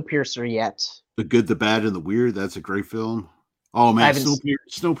Snowpiercer yet. The Good, the Bad, and the Weird. That's a great film. Oh man,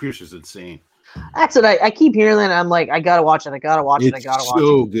 Snowpiercer's insane. That's what I keep hearing that. I'm like, I gotta watch it. I gotta watch it. It's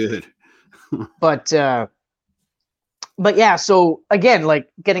so good. But yeah. So again, like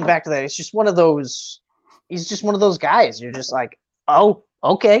getting back to that, it's just one of those. He's just one of those guys. You're just like, oh,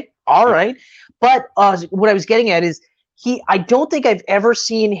 okay, all right. But what I was getting at is I don't think I've ever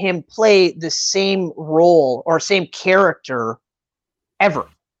seen him play the same role or same character ever.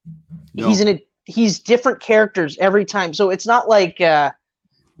 No. He's different characters every time. So it's not like Seth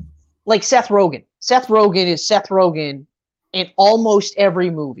Rogen. Seth Rogen is Seth Rogen in almost every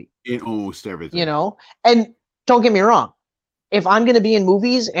movie. In almost everything. You know? And don't get me wrong. If I'm going to be in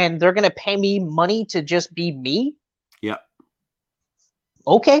movies and they're going to pay me money to just be me. Yeah.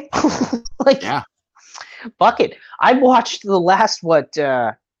 Okay. yeah. Fuck it. I've watched the last,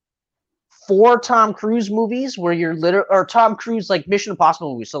 4 Tom Cruise movies where you're or Tom Cruise, like Mission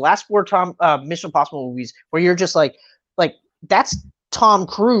Impossible movies. So the last 4 Mission Impossible movies where you're just like that's Tom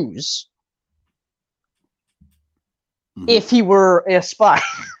Cruise. Mm-hmm. If he were a spy.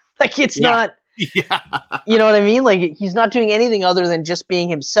 It's not, yeah. You know what I mean? Like he's not doing anything other than just being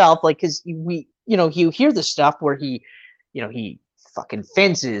himself. Like, cause you hear the stuff where he fucking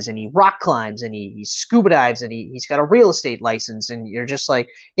fences and he rock climbs and he scuba dives and he's got a real estate license and you're just like,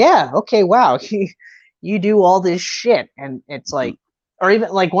 yeah, okay, wow, you do all this shit. And it's like, or even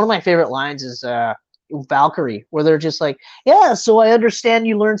like one of my favorite lines is Valkyrie, where they're just like, yeah, so I understand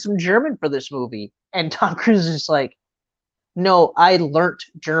you learned some German for this movie. And Tom Cruise is like, no, I learnt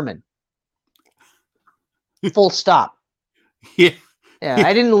German. Full stop. Yeah.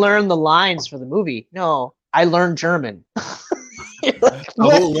 I didn't learn the lines for the movie. No, I learned German. The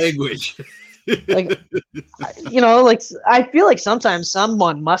whole language. I feel like sometimes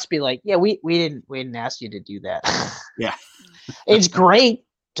someone must be like, yeah, we didn't ask you to do that. Yeah. It's great.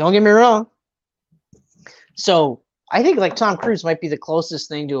 Don't get me wrong. So I think like Tom Cruise might be the closest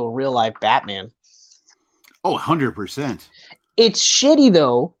thing to a real life Batman. Oh, 100%. It's shitty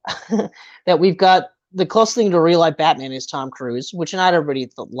though that we've got the closest thing to a real life Batman is Tom Cruise, which not everybody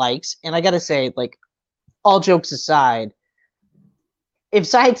likes. And I got to say, like, all jokes aside, if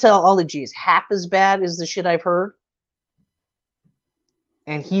Scientology is half as bad as the shit I've heard,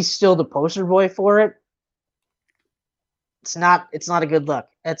 and he's still the poster boy for it, it's not a good look.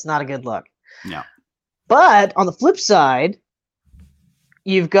 It's not a good look. No. But on the flip side,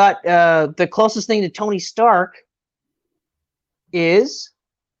 you've got the closest thing to Tony Stark is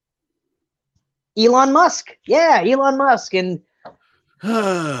Elon Musk. Yeah, Elon Musk. And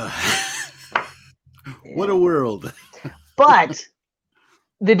what a world. But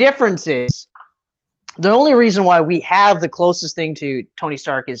the difference is the only reason why we have the closest thing to Tony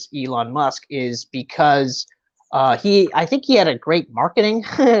Stark is Elon Musk is because I think he had a great marketing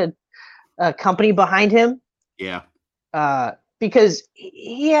company behind him. Yeah. Because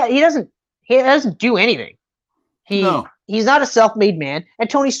he doesn't do anything. He's not a self-made man, and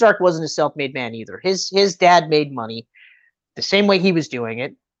Tony Stark wasn't a self-made man either. His dad made money the same way he was doing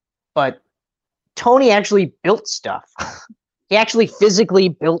it, but Tony actually built stuff. He actually physically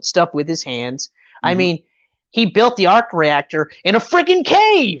built stuff with his hands. Mm-hmm. I mean, he built the arc reactor in a freaking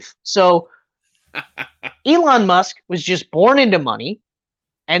cave. So Elon Musk was just born into money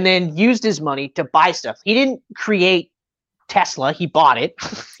and then used his money to buy stuff. He didn't create Tesla. He bought it.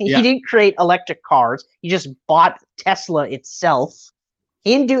 He didn't create electric cars. He just bought Tesla itself.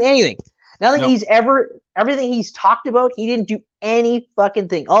 He didn't do anything. Everything he's talked about, he didn't do any fucking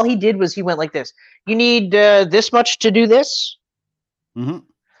thing. All he did was he went like this. You need this much to do this? Mm-hmm.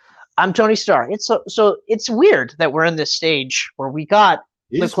 I'm Tony Stark. So it's weird that we're in this stage where we got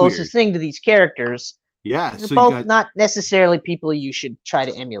the closest thing to these characters. Yeah. They're both not necessarily people you should try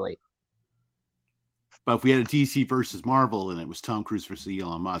to emulate. But if we had a DC versus Marvel and it was Tom Cruise versus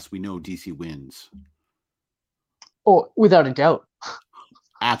Elon Musk, we know DC wins. Oh, without a doubt.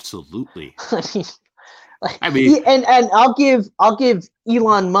 Absolutely. I mean, and I'll give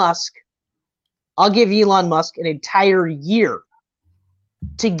Elon Musk an entire year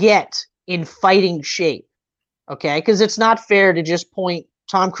to get in fighting shape. Okay? Because it's not fair to just point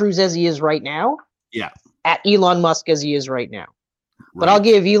Tom Cruise as he is right now. Yeah. At Elon Musk as he is right now. Right. But I'll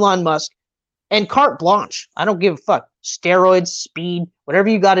give Elon Musk and carte blanche. I don't give a fuck. Steroids, speed, whatever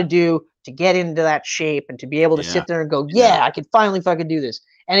you got to do to get into that shape and to be able to sit there and go, I can finally fucking do this.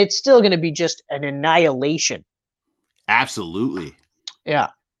 And it's still going to be just an annihilation. Absolutely. Yeah.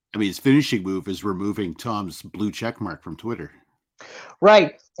 I mean, his finishing move is removing Tom's blue check mark from Twitter.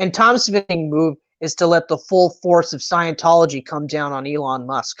 Right. And Tom's finishing move is to let the full force of Scientology come down on Elon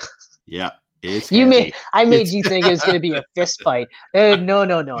Musk. Yeah. I made you think it was going to be a fist fight. No.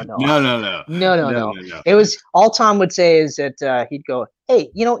 No. It was all Tom would say is that he'd go,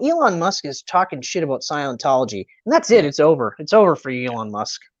 "Hey, Elon Musk is talking shit about Scientology," and that's it. It's over. It's over for Elon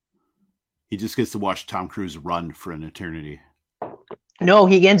Musk. He just gets to watch Tom Cruise run for an eternity. No,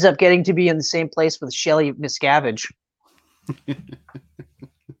 he ends up getting to be in the same place with Shelley Miscavige,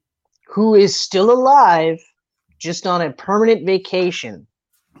 who is still alive just on a permanent vacation.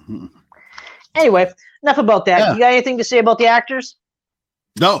 Anyway, enough about that. Yeah. You got anything to say about the actors?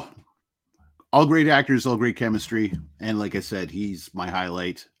 No. All great actors, all great chemistry. And like I said, he's my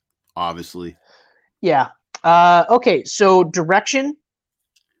highlight, obviously. Yeah. Okay, so direction.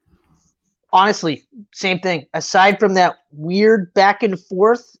 Honestly, same thing. Aside from that weird back and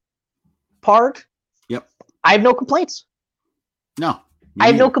forth part, yep, I have no complaints. No. I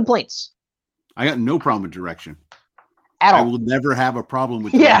have no complaints. I got no problem with direction. At all. I will never have a problem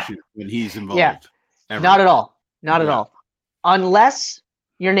with direction when he's involved. Yeah. Ever. Not at all. Not at all. Unless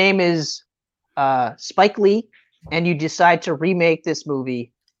your name is Spike Lee and you decide to remake this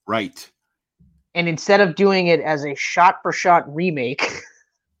movie. Right. And instead of doing it as a shot-for-shot remake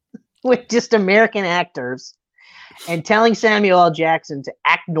with just American actors and telling Samuel L. Jackson to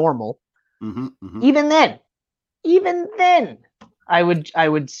act normal, even then, I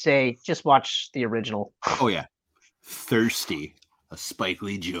would say just watch the original. Oh, yeah. Thirsty. A Spike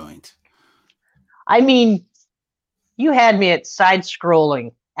Lee joint. I mean, you had me at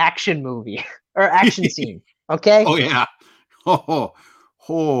side-scrolling action movie or action scene, okay? Oh, yeah. Oh.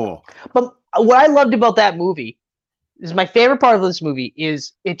 But what I loved about that movie is my favorite part of this movie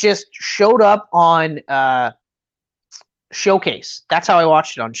is it just showed up on Showcase. That's how I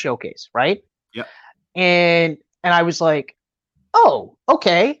watched it on Showcase, right? Yep. And I was like, oh,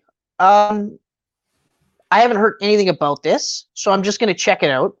 okay. I haven't heard anything about this, so I'm just going to check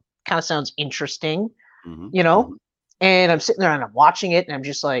it out. Kind of sounds interesting, you know? And I'm sitting there and I'm watching it and I'm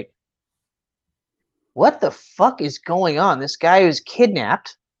just like, what the fuck is going on? This guy who's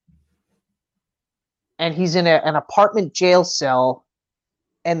kidnapped and he's in an apartment jail cell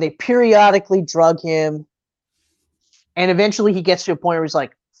and they periodically drug him. And eventually he gets to a point where he's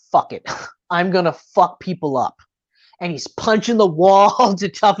like, fuck it. I'm going to fuck people up. And he's punching the wall to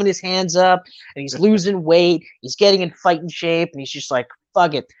toughen his hands up. And he's losing weight. He's getting in fighting shape. And he's just like,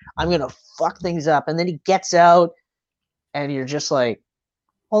 fuck it. I'm going to fuck things up. And then he gets out. And you're just like,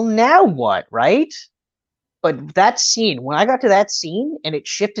 well, now what, right? But that scene, when I got to that scene and it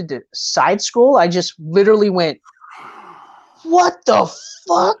shifted to side scroll, I just literally went, what the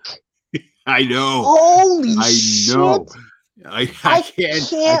fuck? I know. Holy shit. I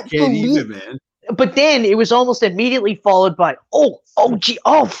can't believe it, man. But then it was almost immediately followed by, fuck.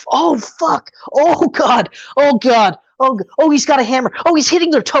 Oh, God. Oh, he's got a hammer. Oh, he's hitting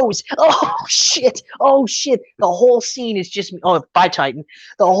their toes. Oh, shit. The whole scene is just, bye, Titan.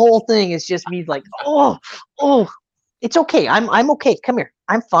 The whole thing is just me like, oh, it's okay. I'm okay. Come here.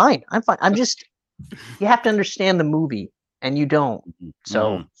 I'm fine. I'm just, you have to understand the movie and you don't.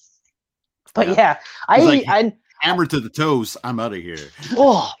 So, but yeah, I hammer to the toes. I'm out of here.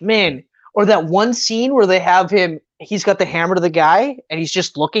 Oh, man. Or that one scene where they have him, he's got the hammer to the guy and he's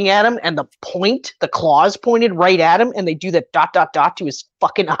just looking at him and the claws pointed right at him and they do that ... to his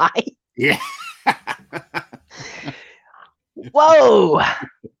fucking eye. Yeah. Whoa.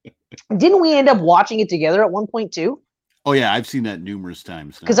 Didn't we end up watching it together at one point too? Oh yeah, I've seen that numerous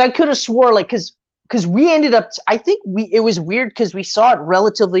times. Because I could have swore because we ended up, I think it was weird because we saw it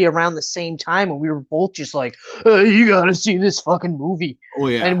relatively around the same time and we were both just like, you gotta see this fucking movie. Oh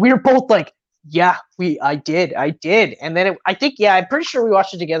yeah. And we were both like, yeah, I did. And then I'm pretty sure we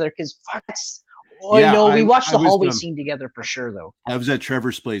watched it together because we watched the hallway scene together for sure though. I was at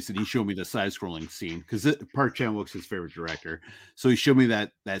Trevor's place and he showed me the side-scrolling scene because Park Chan-wook's his favorite director. So he showed me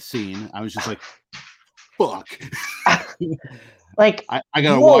that scene. I was just like, fuck. Like I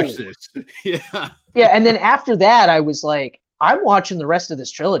gotta watch this. Yeah. Yeah, and then after that, I was like, I'm watching the rest of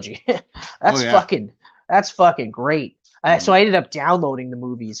this trilogy. That's fucking great. So I ended up downloading the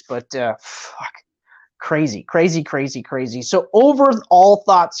movies, but fuck, crazy. So overall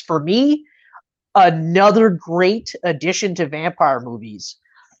thoughts for me, another great addition to vampire movies.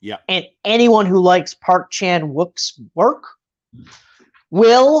 Yeah. And anyone who likes Park Chan-wook's work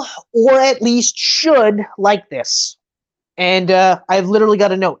will, or at least should, like this. And I've literally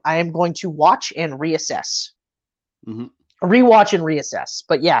got a note. I am going to watch and reassess. Rewatch and reassess.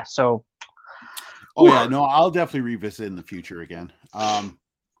 But yeah, so. Oh, yeah. No, I'll definitely revisit in the future again.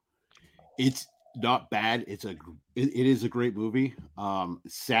 It's not bad. It is a great movie.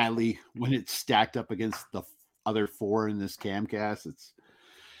 Sadly, when it's stacked up against the other four in this Camcast, it's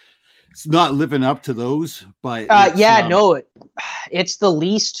not living up to those. But it's the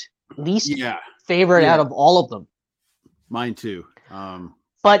least favorite out of all of them. Mine too.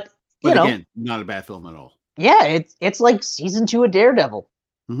 But again, not a bad film at all. Yeah, it's like season 2 of Daredevil.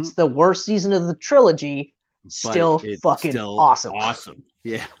 It's the worst season of the trilogy. Still awesome. Awesome.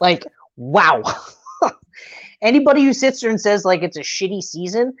 Yeah. Like, wow. Anybody who sits there and says like it's a shitty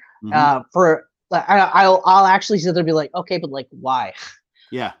season, for like I'll actually sit there and be like, okay, but like why?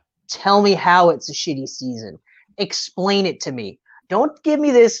 Yeah. Tell me how it's a shitty season. Explain it to me. Don't give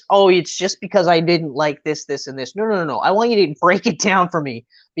me this, oh, it's just because I didn't like this, this, and this. No. I want you to break it down for me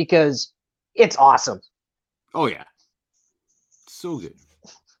because it's awesome. Oh, yeah. So good.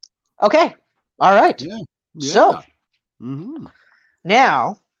 Okay. All right. Yeah. So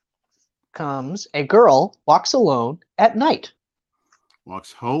now comes a girl walks alone at night.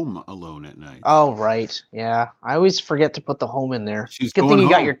 Walks home alone at night. Oh, right. Yeah. I always forget to put the home in there. She's Good going thing you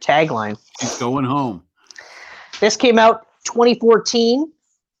got home. your tagline. She's going home. This came out 2014.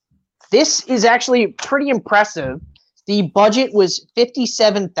 This is actually pretty impressive. The budget was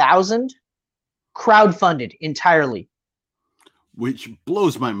 $57,000, crowdfunded entirely. Which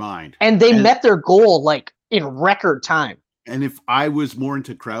blows my mind. And they met their goal like in record time. And if I was more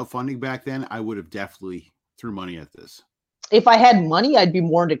into crowdfunding back then, I would have definitely threw money at this. If I had money, I'd be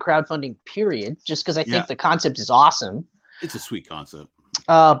more into crowdfunding, period, just because I think the concept is awesome. It's a sweet concept.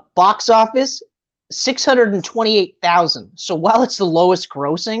 Box office, 628,000. So while it's the lowest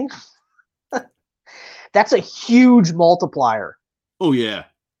grossing, that's a huge multiplier. Oh, yeah.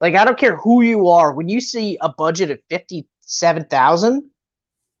 Like, I don't care who you are. When you see a budget of 57,000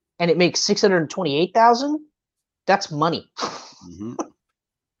 and it makes 628,000, that's money.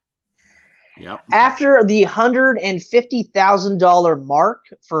 Yep. After the $150,000 mark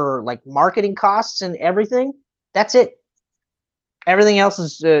for like marketing costs and everything, that's it. Everything else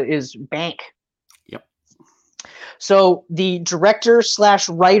is bank. Yep. So the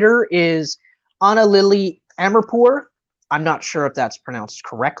director/writer is Anna Lily Amirpour. I'm not sure if that's pronounced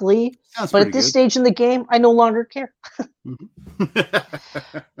correctly, but at this stage in the game, I no longer care.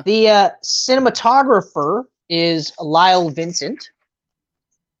 The cinematographer is Lyle Vincent.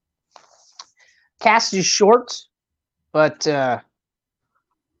 Cast is short, but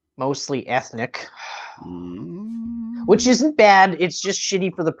mostly ethnic, which isn't bad. It's just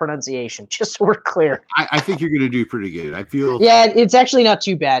shitty for the pronunciation, just so we're clear. I think you're going to do pretty good. I feel. Yeah, it's actually not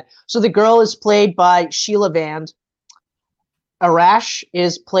too bad. So the girl is played by Sheila Vand. Arash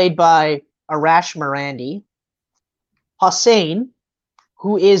is played by Arash Marandi. Hossein,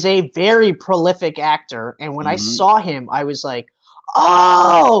 who is a very prolific actor, and when I saw him, I was like,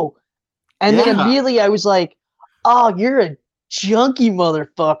 oh! And then immediately I was like, oh, you're a junky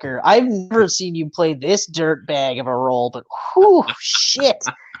motherfucker. I've never seen you play this dirtbag of a role, but whew, shit.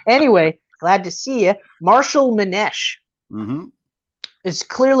 Anyway, glad to see you. Marshall Manesh. It's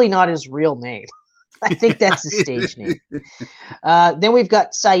clearly not his real name. I think that's the stage name. Then we've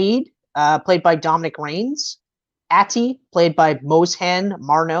got Saeed, played by Dominic Raines. Atty, played by Moshen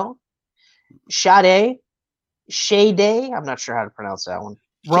Marno. Shade, I'm not sure how to pronounce that one.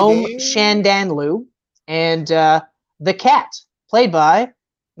 Rome Shandanlu, and the cat, played by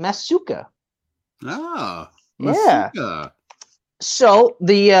Masuka. Ah, Masuka. Yeah. So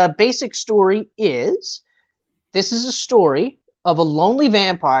the basic story is, this is a story of a lonely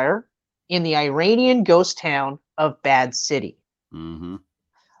vampire in the Iranian ghost town of Bad City.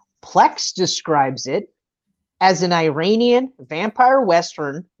 Plex describes it as an Iranian vampire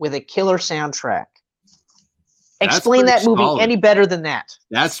western with a killer soundtrack. Explain that movie any better than that.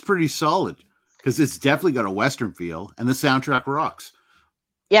 That's pretty solid, because it's definitely got a Western feel, and the soundtrack rocks.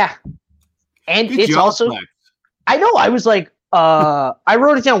 Yeah. And good it's also, Plex. I know, I was like, I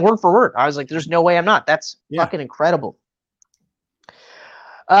wrote it down word for word. I was like, there's no way I'm not. That's fucking incredible.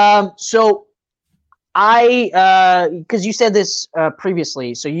 So because you said this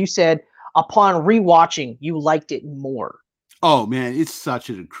previously, so you said upon rewatching, you liked it more. Oh, man, it's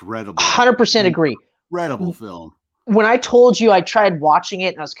such an incredible. 100% agree. Incredible film. When I told you I tried watching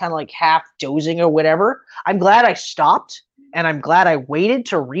it and I was kind of like half dozing or whatever, I'm glad I stopped and I'm glad I waited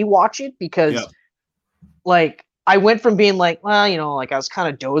to rewatch it because like I went from being like, well, you know, like I was kind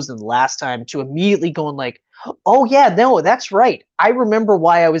of dozing the last time to immediately going like, oh yeah, no, that's right. I remember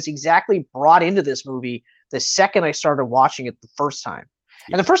why I was exactly brought into this movie the second I started watching it the first time.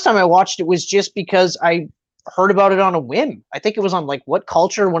 And the first time I watched it was just because I heard about it on a whim. I think it was on like What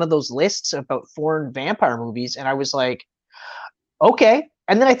Culture, one of those lists about foreign vampire movies, and I was like, okay.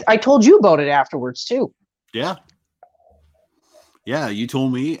 And then I told you about it afterwards too. Yeah, you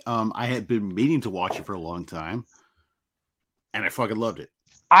told me. I had been meaning to watch it for a long time, and I fucking loved it.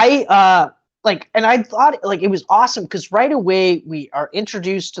 And I thought like it was awesome because right away we are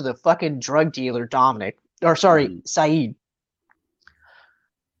introduced to the fucking drug dealer Saeed,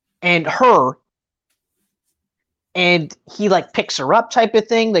 and her. And he like picks her up type of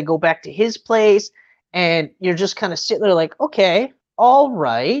thing. They go back to his place and you're just kind of sitting there like, okay, all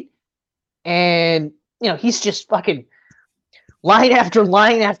right. And, you know, he's just fucking line after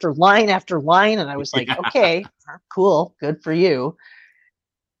line after line after line, and I was like, okay, cool, good for you.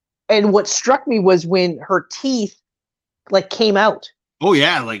 And what struck me was when her teeth like came out. Oh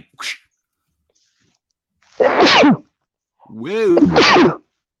yeah, like whoa.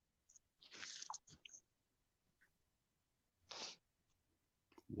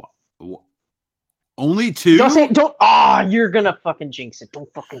 Only 2? Don't say don't. You're gonna fucking jinx it.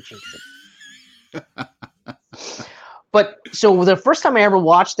 Don't fucking jinx it. But so the first time I ever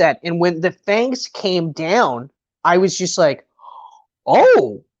watched that, and when the fangs came down, I was just like,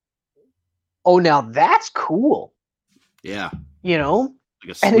 oh, now that's cool. Yeah. You know?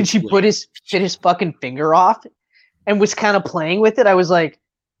 Like and then she bit his fucking finger off and was kind of playing with it. I was like,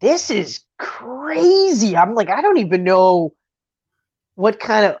 this is crazy. I'm like, I don't even know what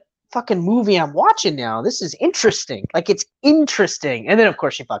kind of fucking movie I'm watching now. This is interesting. Like, it's interesting. And then, of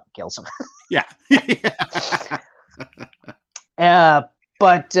course, she fucking kills him. Yeah.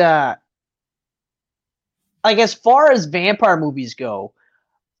 But like, as far as vampire movies go,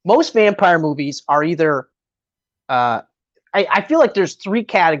 most vampire movies are either I feel like there's 3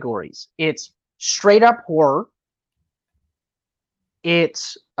 categories. It's straight up horror,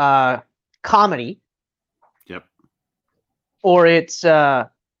 it's comedy, yep, or it's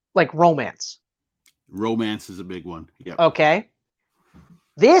like romance. Romance is a big one. Yep. Okay.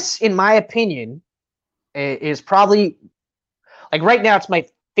 This, in my opinion, is probably, like, right now it's my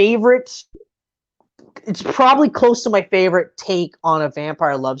favorite. It's probably close to my favorite take on a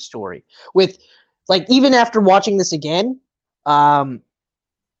vampire love story. With, like, even after watching this again, like,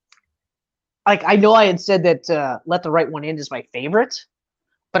 I know I had said that Let the Right One In is my favorite,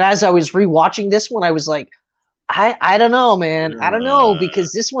 but as I was rewatching this one, I was like, I don't know, man. I don't know,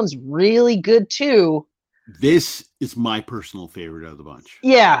 because this one's really good too. This is my personal favorite of the bunch.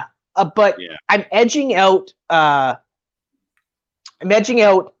 Yeah, but yeah. I'm edging out the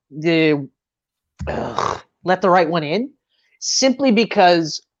Let the Right One In, simply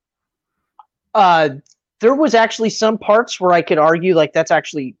because there was actually some parts where I could argue like that's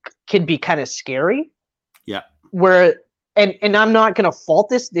actually could be kind of scary. Yeah. Where and I'm not gonna fault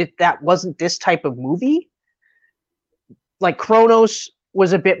this if that wasn't this type of movie. Like, Chronos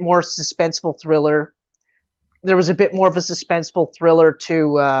was a bit more suspenseful thriller. There was a bit more of a suspenseful thriller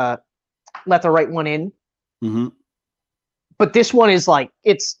to Let the Right One In. Mm-hmm. But this one is like,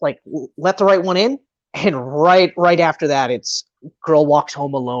 it's like Let the Right One In, and right after that, it's Girl Walks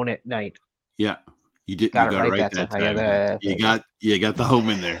Home Alone at Night. Yeah, you did. Got it right that time. You got the home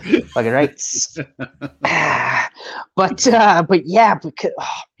in there. Fucking right. But yeah, because,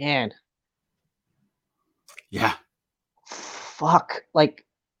 oh man. Yeah. Fuck. Like,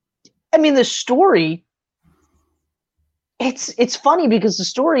 I mean, the story. It's funny because the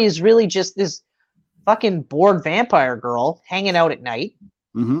story is really just this fucking bored vampire girl hanging out at night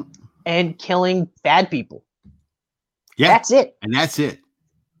and killing bad people. Yeah, that's it. And that's it.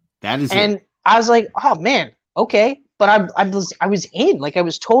 That is and it. I was like, oh man, okay. But I was in. Like, I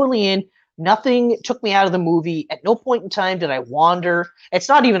was totally in. Nothing took me out of the movie. At no point in time did I wander. It's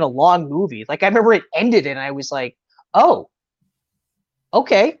not even a long movie. Like, I remember it ended and I was like, oh,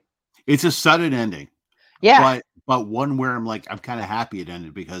 okay. It's a sudden ending. Yeah. But one where I'm like, I'm kind of happy it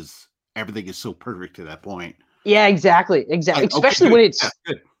ended because everything is so perfect to that point. Yeah, exactly. Like, especially when it's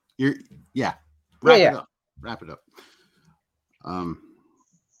good. Wrap it up. I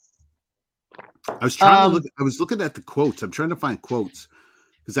was trying to look. I was looking at the quotes. I'm trying to find quotes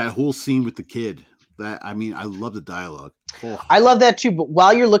because that whole scene with the kid. I love the dialogue. Oh. I love that too. But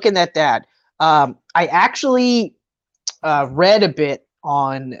while you're looking at that, I actually read a bit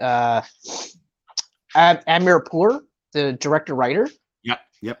on Amir Kapoor, the director-writer.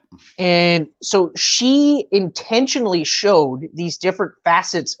 Yep. And so she intentionally showed these different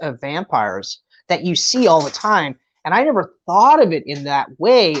facets of vampires that you see all the time. And I never thought of it in that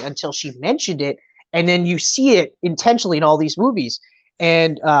way until she mentioned it. And then you see it intentionally in all these movies.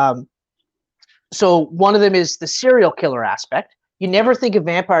 And so one of them is the serial killer aspect. You never think of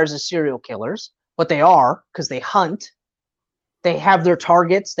vampires as serial killers, but they are, because they hunt. They have their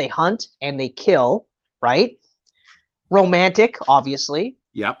targets, they hunt, and they kill, right? Romantic, obviously.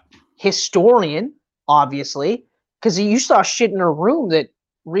 Yep. Historian, obviously, because you saw shit in her room that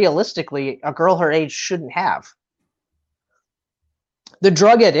realistically a girl her age shouldn't have. The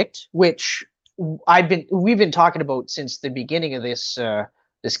drug addict, which we've been talking about since the beginning of this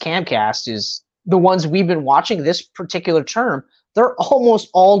Camcast, is the ones we've been watching this particular term. They're almost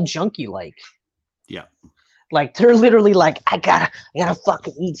all junkie-like. Yeah. Like, they're literally like, I gotta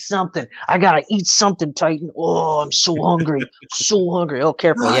fucking eat something. I gotta eat something, Titan. Oh, I'm so hungry. So hungry. Oh,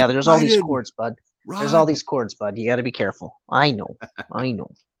 careful. Yeah, there's all these cords, bud. Run. There's all these cords, bud. You got to be careful. I know. I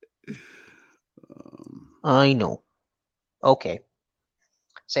know. I know. Okay.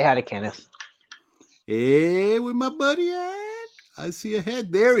 Say hi to Kenneth. Hey, where my buddy at? I see a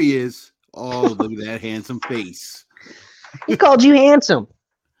head. There he is. Oh, look at that handsome face. He called you handsome.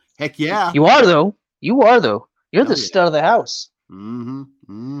 Heck yeah. You are, though. You are, though. You're the stud of the house.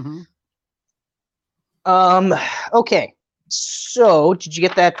 Mm-hmm. Okay. So, did you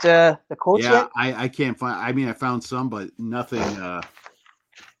get that the quotes yet? Yeah, I can't find. I mean, I found some, but nothing.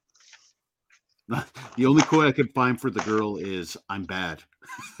 The only quote I could find for the girl is "I'm bad."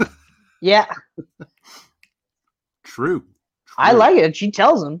 Yeah. True. I like it. She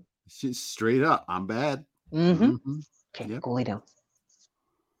tells him. She's straight up, "I'm bad." Mm-hmm. Okay, go lay down.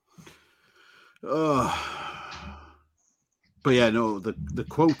 But yeah, no, the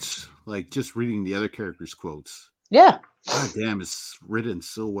quotes, like just reading the other characters' quotes. Yeah. God damn, it's written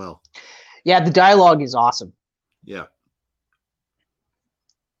so well. Yeah, the dialogue is awesome. Yeah.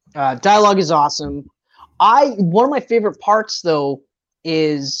 Dialogue is awesome. One of my favorite parts though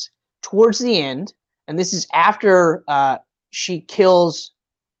is towards the end, and this is after she kills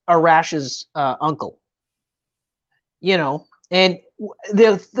Arash's uncle. You know, and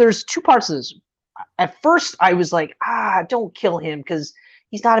there's two parts of this. At first, I was like, don't kill him because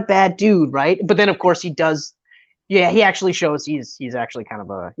he's not a bad dude, right? But then, of course, he does. Yeah, he actually shows he's actually kind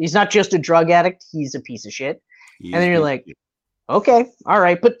of he's not just a drug addict. He's a piece of shit. And then you're like, okay, all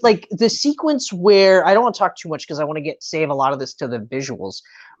right. But like the sequence where I don't want to talk too much because I want to save a lot of this to the visuals.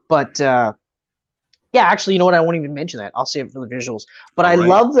 But yeah, actually, you know what? I won't even mention that. I'll save it for the visuals. But I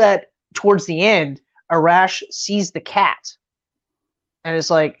love that towards the end, Arash sees the cat. And it's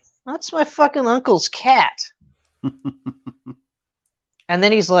like, that's my fucking uncle's cat. And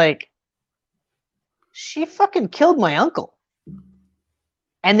then he's like, she fucking killed my uncle.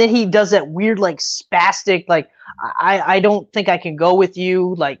 And then he does that weird, like, spastic, like, I don't think I can go with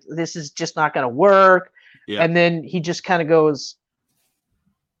you. Like, this is just not going to work. Yeah. And then he just kind of goes,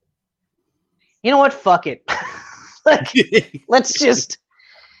 you know what? Fuck it. Like, let's just.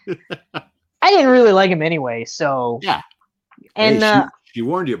 I didn't really like him anyway, so. Yeah. And hey, she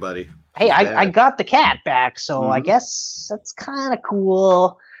warned you, buddy. Hey, I got the cat back, so I guess that's kind of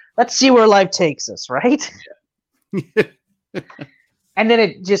cool. Let's see where life takes us, right? Yeah. And then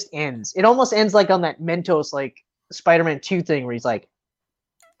it just ends. It almost ends like on that Mentos, like Spider-Man 2 thing where he's like.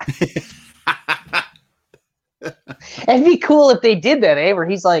 It'd be cool if they did that, eh? Where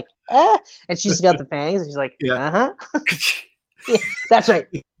he's like, and she's got the fangs, and she's like, yeah, that's right.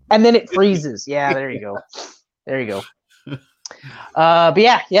 And then it freezes. Yeah, there you go. There you go. But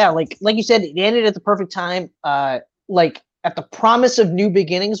yeah, like you said, it ended at the perfect time. Like at the promise of new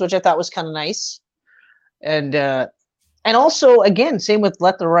beginnings, which I thought was kind of nice. And also, again, same with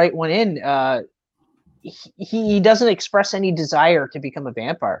Let the Right One In. He doesn't express any desire to become a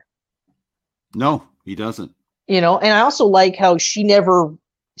vampire. No, he doesn't. You know, and I also like how she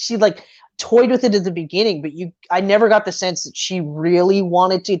like toyed with it at the beginning, but I never got the sense that she really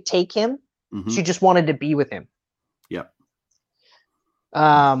wanted to take him. Mm-hmm. She just wanted to be with him. Yep.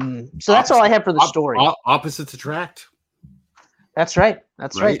 So that's all I have for the story. Opposites attract. That's right.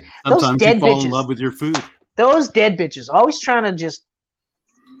 That's right. Sometimes those dead you fall in love with your food. Those dead bitches always trying to just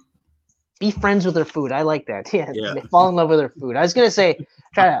be friends with their food. I like that. Yeah. They fall in love with their food. I was gonna say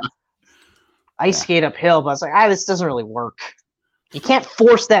try to ice skate uphill, but I was like, this doesn't really work. You can't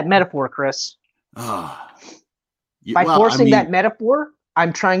force that metaphor, Chris. By forcing that metaphor,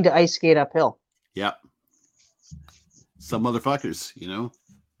 I'm trying to ice skate uphill. Yeah. Some motherfuckers, you know,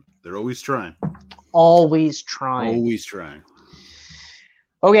 they're always trying. Always trying. Always trying.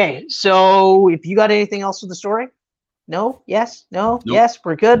 Okay, so if you got anything else with the story? No? Yes? No? Nope. Yes?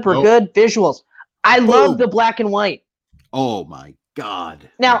 We're good? We're good? Visuals. I love the black and white. Oh, my God.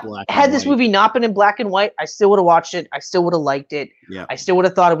 Now, had this movie not been in black and white, I still would have watched it. I still would have liked it. Yeah. I still would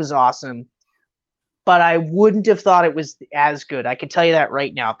have thought it was awesome. But I wouldn't have thought it was as good. I can tell you that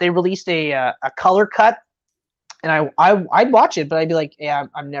right now. If they released a color cut, and I'd watch it, but I'd be like, yeah,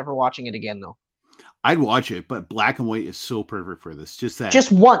 I'm never watching it again, though. I'd watch it, but black and white is so perfect for this.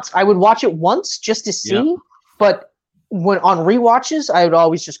 Just once. I would watch it once just to see, but when on rewatches, I would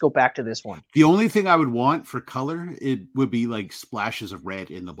always just go back to this one. The only thing I would want for color, it would be like splashes of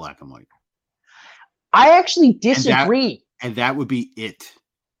red in the black and white. I actually disagree. And that would be it.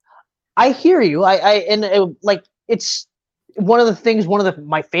 I hear you. Like it's one of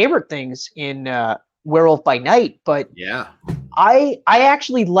my favorite things in Werewolf by Night, but yeah, I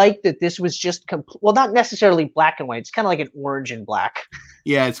actually like that this was just well, not necessarily black and white. It's kind of like an orange and black.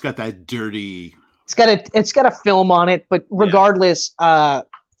 Yeah, it's got that dirty. It's got a film on it, but regardless,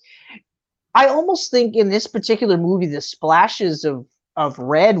 I almost think in this particular movie, the splashes of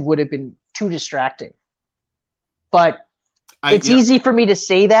red would have been too distracting. But it's easy for me to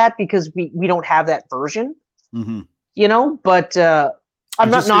say that because we don't have that version, you know. But I'm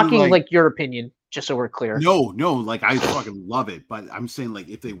not knocking like your opinion, just so we're clear. No, like I fucking love it, but I'm saying like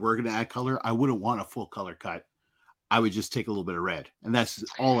if they were gonna add color, I wouldn't want a full color cut. I would just take a little bit of red, and that's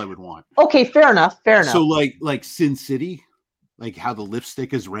all I would want. Okay, fair enough. So like Sin City, like how the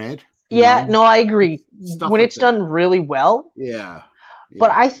lipstick is red. Yeah, no, I agree. When it's done really well. Yeah.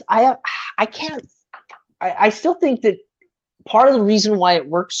 But I can't. I still think that part of the reason why it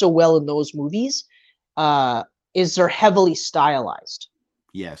works so well in those movies is they're heavily stylized.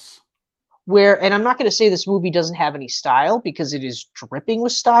 Yes. And I'm not going to say this movie doesn't have any style because it is dripping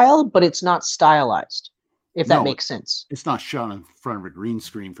with style, but it's not stylized, if that makes sense. It's not shot in front of a green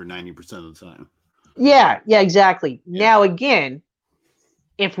screen for 90% of the time. Yeah, exactly. Yeah. Now, again,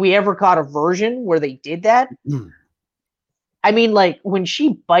 if we ever caught a version where they did that, I mean, like when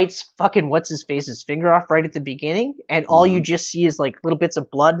she bites fucking what's-his-face's finger off right at the beginning, and all you just see is like little bits of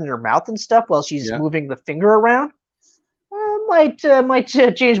blood in her mouth and stuff while she's moving the finger around, might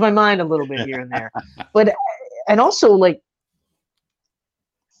change my mind a little bit here and there. But and also like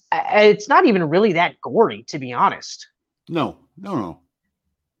it's not even really that gory, to be honest. No.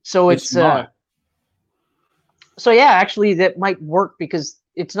 So it's not. So yeah, actually that might work because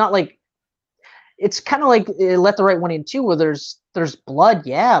it's not like. It's kind of like Let the Right One In too, where there's blood,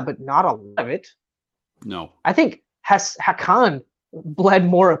 yeah, but not a lot of it. No. I think Hakan bled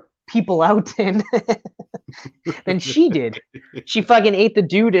more people out than she did. She fucking ate the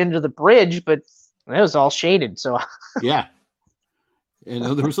dude into the bridge, but it was all shaded. So yeah, and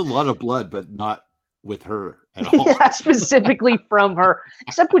there was a lot of blood, but not with her at all. Yeah, specifically from her,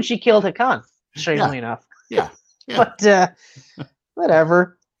 except when she killed Hakan. Strangely enough. Yeah. But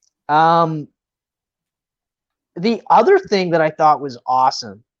whatever. The other thing that I thought was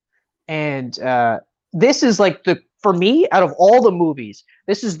awesome, and this is like for me, out of all the movies,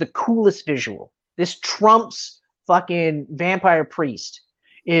 this is the coolest visual. This trumps fucking Vampire Priest,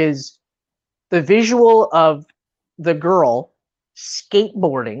 is the visual of the girl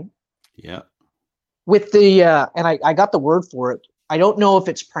skateboarding. Yeah. With the, and I got the word for it. I don't know if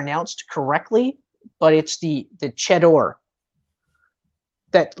it's pronounced correctly, but it's the chador.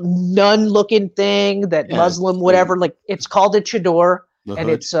 That nun-looking thing, that Muslim, whatever, like it's called a chador, and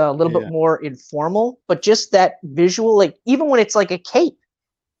it's a little bit more informal. But just that visual, like even when it's like a cape,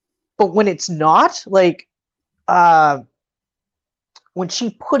 but when it's not, like when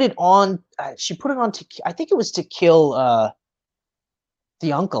she put it on to, I think it was to kill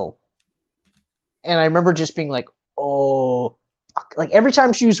the uncle, and I remember just being like, oh, like every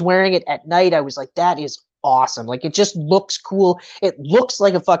time she was wearing it at night, I was like, that is awesome. Like it just looks cool. It looks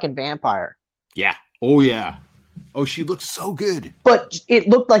like a fucking vampire. Yeah. Oh yeah. Oh, she looks so good. But it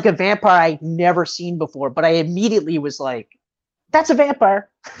looked like a vampire I'd never seen before. But I immediately was like, that's a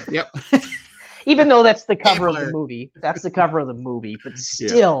vampire. Yep. Even though that's the cover of the movie. That's the cover of the movie. But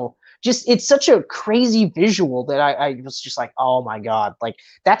still, just it's such a crazy visual that I was just like, oh my God. Like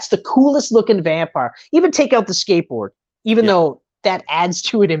that's the coolest looking vampire. Even take out the skateboard. Even though that adds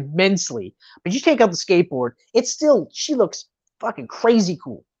to it immensely. But you take out the skateboard, it's still, she looks fucking crazy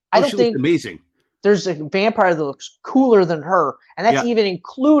cool. I don't think amazing. There's a vampire that looks cooler than her, and that's even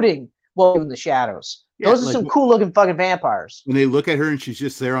including Welcome in the Shadows. Those are some cool looking fucking vampires. When they look at her and she's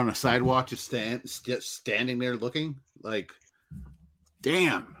just there on a sidewalk, just standing there looking, like,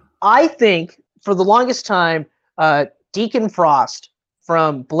 damn. I think for the longest time, Deacon Frost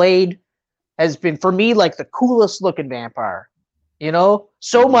from Blade has been, for me, like the coolest looking vampire. You know,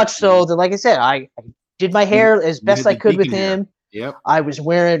 so much so that, like I said, I did my hair as best I could with him. Yep. I was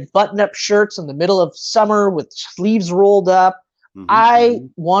wearing button-up shirts in the middle of summer with sleeves rolled up. I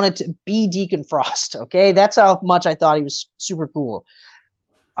wanted to be Deacon Frost. Okay, that's how much I thought he was super cool.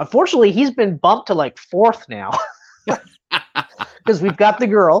 Unfortunately, he's been bumped to like 4th now because we've got the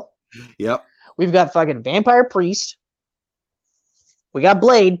girl. Yep. We've got fucking Vampire Priest. We got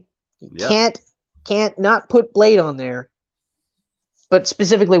Blade. Can't not put Blade on there. But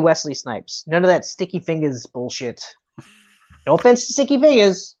specifically Wesley Snipes. None of that sticky fingers bullshit. No offense to sticky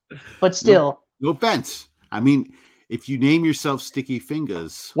fingers, but still. No offense. I mean, if you name yourself Sticky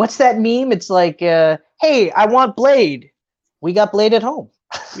Fingers. What's that meme? It's like, hey, I want Blade. We got Blade at home.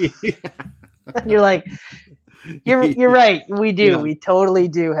 You're like, you're right. We do. Yeah. We totally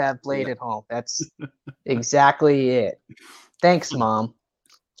do have Blade at home. That's exactly it. Thanks, Mom.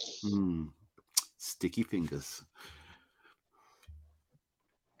 Sticky Fingers.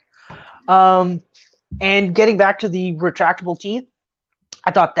 And getting back to the retractable teeth,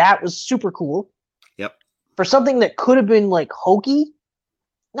 I thought that was super cool. Yep. For something that could have been like hokey,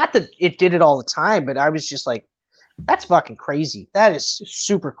 not that it did it all the time, but I was just like, that's fucking crazy. That is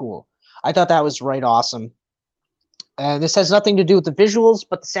super cool. I thought that was right awesome. And this has nothing to do with the visuals,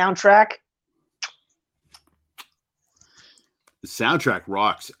 but the soundtrack. The soundtrack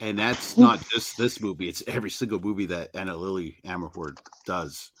rocks, and that's not just this movie. It's every single movie that Anna Lily Amerford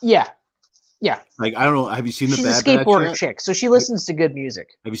does. Yeah. Like, I don't know. Have you seen the She's Bad a skateboarder Batch chick, so she listens to good music.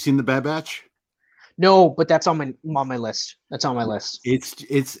 Have you seen the Bad Batch? No, but that's on my list. That's on my list. It's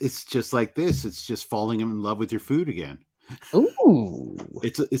just like this. It's just falling in love with your food again. Ooh.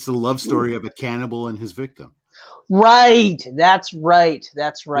 It's a love story of a cannibal and his victim. Right. That's right.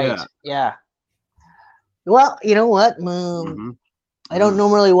 Yeah. Well, you know what? I don't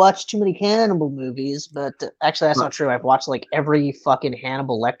normally watch too many cannibal movies, but actually, that's not true. I've watched like every fucking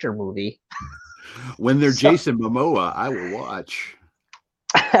Hannibal Lecter movie. When they're Jason Momoa, I will watch.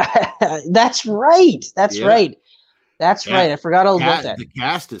 That's right. That's right. I forgot all about that. The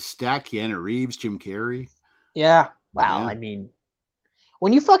cast is stacked. Keanu Reeves, Jim Carrey. Yeah. Wow. Yeah. I mean,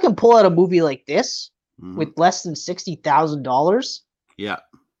 when you fucking pull out a movie like this with less than $60,000. Yeah.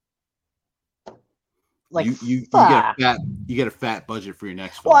 Like you get a fat budget for your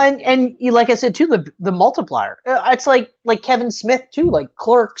next film. Well, and you, like I said too, the multiplier. It's like Kevin Smith too. Like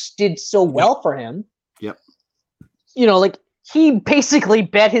Clerks did so well for him. Yep. You know, like he basically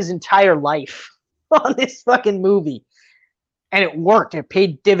bet his entire life on this fucking movie, and it worked. It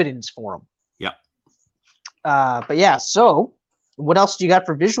paid dividends for him. Yep. But yeah. So, what else do you got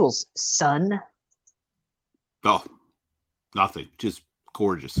for visuals, son? Oh, nothing. Just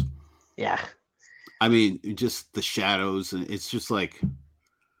gorgeous. Yeah. I mean, just the shadows, and it's just like,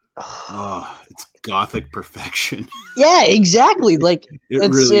 it's gothic perfection. Yeah, exactly. Like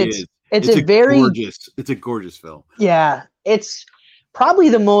it really is. It's a very gorgeous. It's a gorgeous film. Yeah, it's probably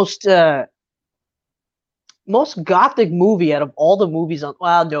the most gothic movie out of all the movies on.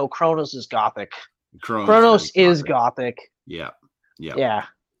 Well, no, Kronos is gothic. Kronos is gothic. Yeah.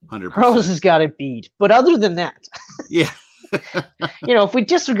 100%. Kronos has got it beat. But other than that, yeah. You know, if we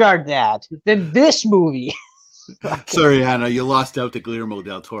disregard that, then this movie. Sorry, Anna, you lost out to Guillermo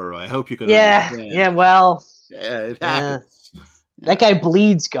del Toro. I hope you can understand. Yeah, well. Yeah, it happens. That guy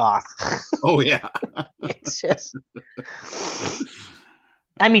bleeds goth. Oh, yeah. It's just.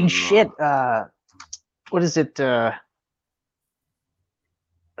 I mean, shit. What is it?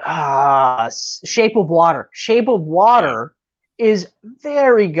 Shape of Water. Shape of Water is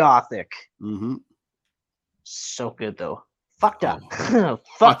very gothic. Mm-hmm. So good, though. Fucked up.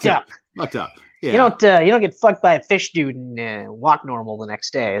 Fucked up. Yeah. You don't get fucked by a fish dude and walk normal the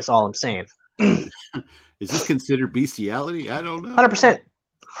next day. That's all I'm saying. Is this considered bestiality? I don't know. 100%.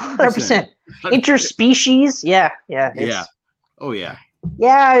 100%. Interspecies? Yeah. Yeah. Oh yeah.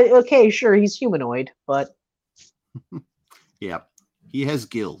 Yeah. Okay. Sure. He's humanoid, but. Yeah. He has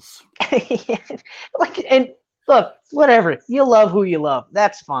gills. And look, whatever. You love who you love.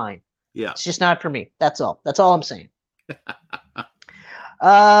 That's fine. Yeah. It's just not for me. That's all. That's all I'm saying.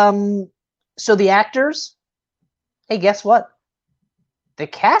 So the actors, hey, guess what? The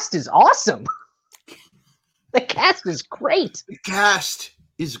cast is awesome. The cast is great. The cast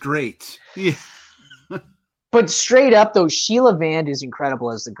is great. Yeah. But straight up though, Sheila Vand is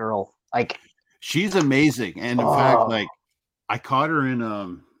incredible as the girl. Like she's amazing. And in fact, like I caught her in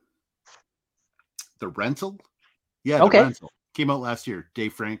The Rental. Yeah, The Rental. Came out last year.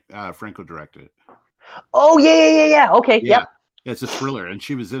 Dave Franco directed it. Oh, yeah. Okay, yep. Yeah, it's a thriller, and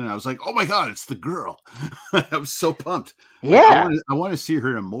she was in it. I was like, oh my God, it's the girl. I was so pumped. Yeah. I want to see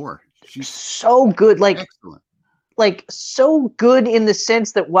her in more. She's so good. Like, excellent. Like, so good in the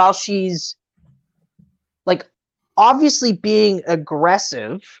sense that while she's, like, obviously being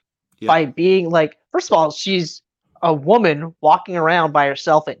aggressive by being, like, first of all, she's a woman walking around by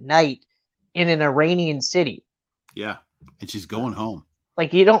herself at night in an Iranian city. Yeah. And she's going home.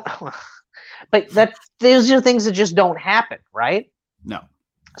 Like, you don't, but those are things that just don't happen, right? No.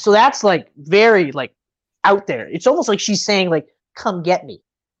 So that's like very like out there. It's almost like she's saying like, come get me.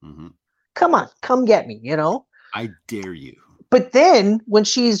 Mm-hmm. Come on, come get me, you know? I dare you. But then when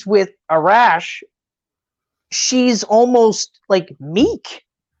she's with Arash, she's almost like meek.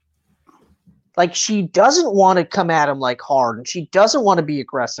 Like she doesn't want to come at him like hard, and she doesn't want to be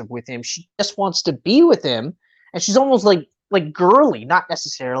aggressive with him. She just wants to be with him. And she's almost like girly, not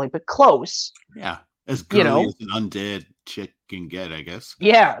necessarily, but close. Yeah, as girly as an undead chick can get, I guess.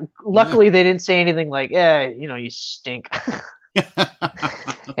 Yeah, luckily they didn't say anything like, you stink.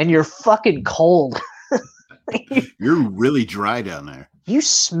 And you're fucking cold. You're really dry down there. You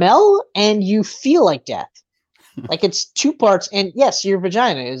smell and you feel like death. Like it's 2 parts, and yes, your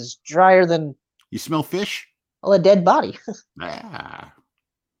vagina is drier than. You smell fish? Well, a dead body. Ah.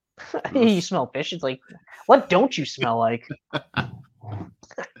 You smell fish. It's like, what don't you smell like?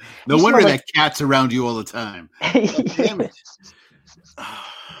 No wonder that cat's around you all the time. Damn it.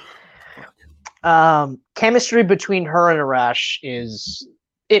 Chemistry between her and Arash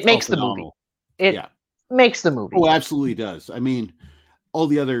makes the movie. It makes the movie. Oh, absolutely does. I mean, all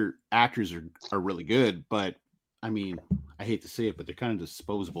the other actors are really good, but I mean, I hate to say it, but they're kind of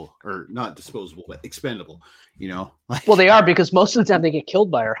disposable, or not disposable, but expendable. You know, well, they are, because most of the time they get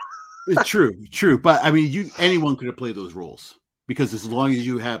killed by her. True. But I mean, anyone could have played those roles, because as long as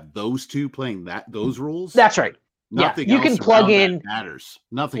you have those two playing those roles, that's right. Nothing you can plug in matters.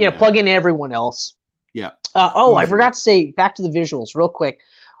 Nothing. Yeah, plug in everyone else. Yeah. I forgot to say, back to the visuals real quick.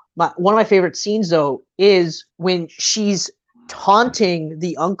 One of my favorite scenes, though, is when she's taunting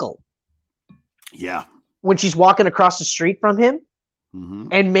the uncle. Yeah. When she's walking across the street from him,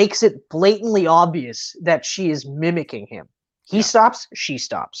 and makes it blatantly obvious that she is mimicking him. He stops, she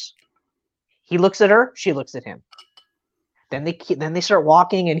stops. He looks at her, she looks at him. Then they start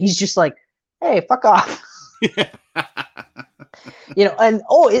walking, and he's just like, "Hey, fuck off." And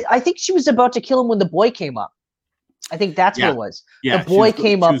I think she was about to kill him when the boy came up. I think that's what it was. The boy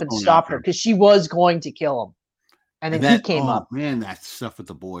came up and stopped her because she was going to kill him. And then he came up. Man, that stuff with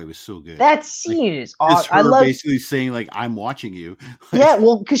the boy was so good. That scene is awesome. I love basically saying, like, I'm watching you. Yeah,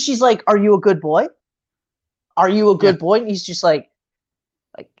 well, because she's like, "Are you a good boy? Are you a good boy?" And he's just like,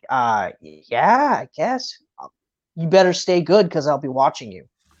 yeah, I guess. You better stay good, because I'll be watching you.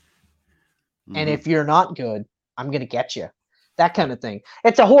 And if you're not good, I'm going to get you. That kind of thing.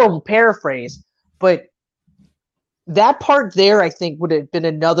 It's a horrible paraphrase, but that part there, I think, would have been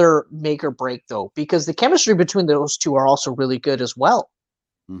another make or break, though, because the chemistry between those two are also really good as well.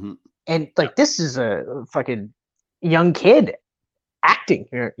 And like, this is a fucking young kid acting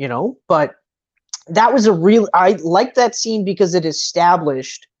here, but that was I like that scene because it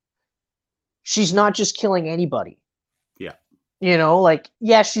established she's not just killing anybody.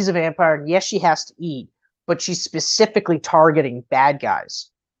 Yeah. She's a vampire, and yes, she has to eat, but she's specifically targeting bad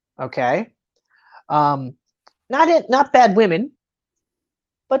guys. Okay. Not bad women,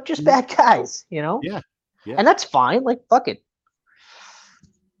 but just bad guys, Yeah. And that's fine. Like, fuck it.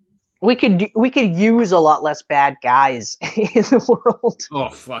 We could use a lot less bad guys in the world. Oh,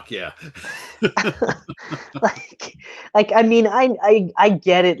 fuck yeah. I mean, I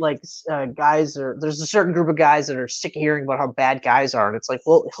get it. Like, there's a certain group of guys that are sick of hearing about how bad guys are. And it's like,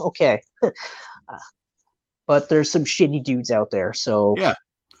 well, okay. But there's some shitty dudes out there. So yeah.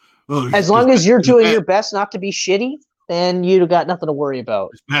 Well, as long as you're doing your best not to be shitty, then you got nothing to worry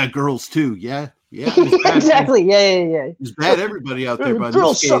about. There's bad girls too. Yeah. Exactly. Yeah. There's bad everybody out there, but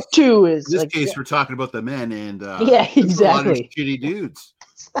girls suck too. In this case, we're talking about the men, and exactly. A lot of shitty dudes.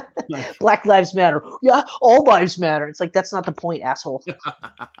 Black lives matter. Yeah, all lives matter. It's like, that's not the point, asshole.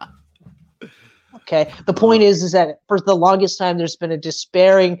 Okay. The point is that for the longest time, there's been a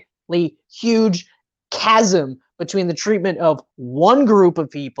despairingly huge chasm between the treatment of one group of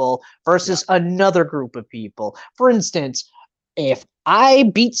people versus another group of people. For instance, if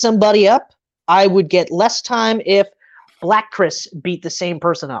I beat somebody up, I would get less time if Black Chris beat the same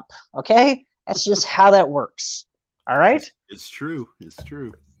person up. Okay? That's just how that works. All right? It's true.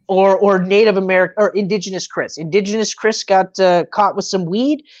 Or Native American or Indigenous Chris. Indigenous Chris got caught with some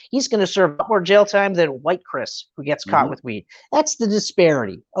weed. He's going to serve more jail time than White Chris, who gets caught with weed. That's the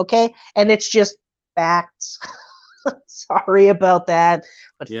disparity. Okay? And it's just facts. Sorry about that,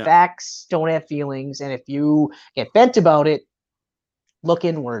 but facts don't have feelings, and if you get bent about it, look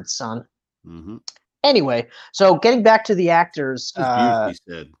inwards, son. Anyway, so getting back to the actors,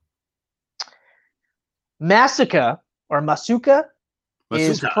 Masuka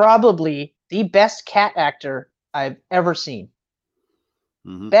is probably the best cat actor I've ever seen.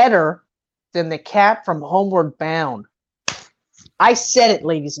 Better than the cat from Homeward Bound. I said it,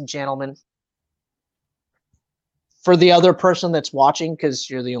 ladies and gentlemen. For the other person that's watching, because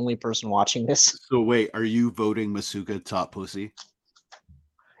you're the only person watching this. So wait, are you voting Masuka top pussy?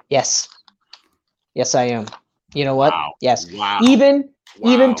 Yes. Yes, I am. You know what? Wow. Yes. Wow.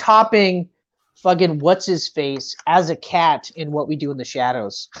 Even topping fucking what's his face as a cat in What We Do in the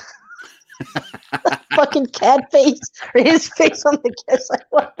Shadows. Fucking cat face, or his face on the kiss. Like,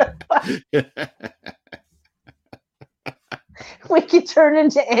 what the fuck? We can turn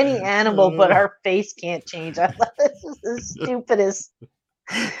into any animal, but our face can't change. I thought this is the stupidest.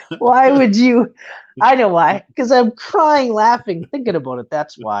 Why would you? I know why. Because I'm crying, laughing, thinking about it.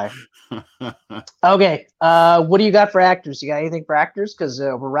 That's why. Okay. What do you got for actors? You got anything for actors? Because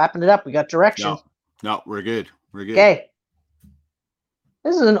we're wrapping it up. We got direction. No, we're good. We're good. Okay.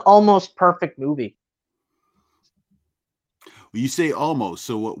 This is an almost perfect movie. You say almost.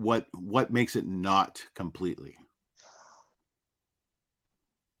 So what makes it not completely?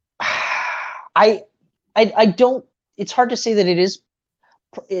 I don't. It's hard to say that it is.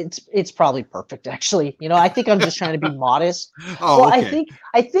 It's probably perfect, actually. I think I'm just trying to be modest. Oh, well, okay.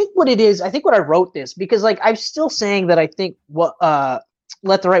 I think what it is. I think what I wrote this because like I'm still saying that I think what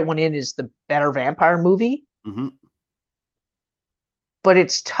Let the Right One In is the better vampire movie. Mm-hmm. But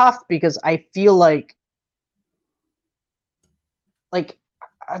it's tough because I feel like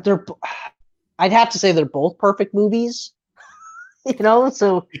they're. I'd have to say they're both perfect movies.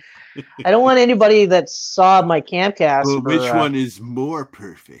 So I don't want anybody that saw my Camcast. Well, which one is more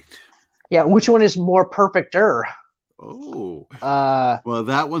perfect? Yeah, which one is more perfecter? Oh, well,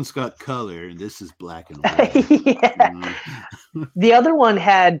 that one's got color, and this is black and white. Yeah. The other one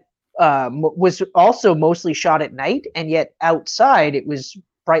had was also mostly shot at night, and yet outside it was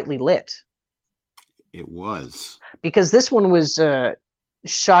brightly lit. It was because this one was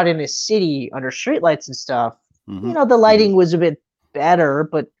shot in a city under streetlights and stuff. Mm-hmm. The lighting was a bit better,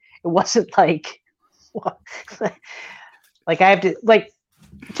 but it wasn't like I have to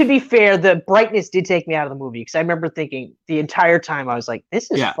to be fair, the brightness did take me out of the movie because I remember thinking the entire time I was like, this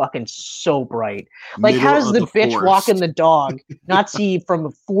is fucking so bright. Like, how does the bitch walking the dog not see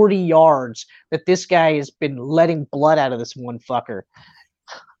from 40 yards that this guy has been letting blood out of this one fucker?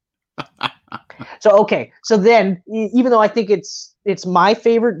 So then, even though I think it's my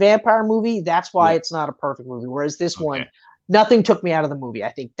favorite vampire movie, that's why it's not a perfect movie. Whereas this one, nothing took me out of the movie.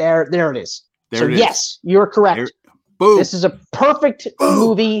 I think there it is. Yes, you're correct. Boom. This is a perfect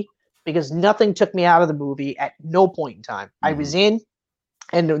movie because nothing took me out of the movie at no point in time. I was in,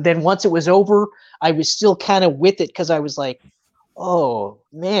 and then once it was over, I was still kind of with it because I was like, oh,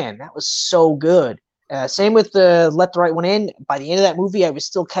 man, that was so good. Same with Let the Right One In. By the end of that movie, I was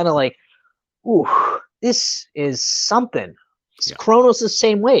still kind of like, ooh, this is something. Chronos is the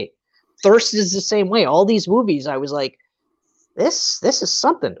same way. Thirst is the same way. All these movies, I was like, this is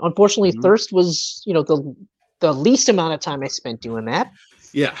something. Unfortunately, Thirst was, the least amount of time I spent doing that.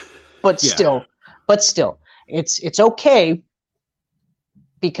 Yeah. But still, it's okay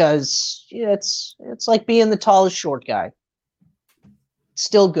because it's like being the tallest short guy.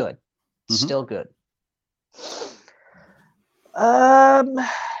 Still good. Still good. Oh,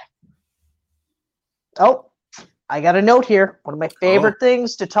 I got a note here. One of my favorite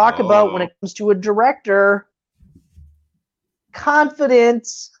things to talk about when it comes to a director.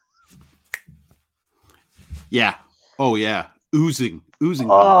 Confidence. Yeah. Oh, yeah. Oozing.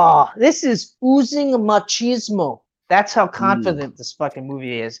 Oh, this is oozing machismo. That's how confident this fucking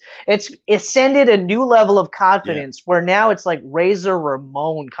movie is. It's ascended a new level of confidence where now it's like Razor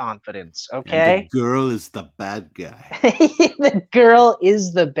Ramon confidence, okay? And the girl is the bad guy. The girl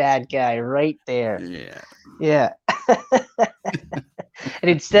is the bad guy right there. Yeah.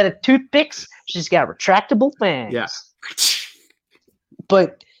 And instead of toothpicks, she's got retractable fangs. Yeah.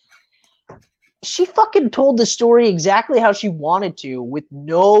 But she fucking told the story exactly how she wanted to with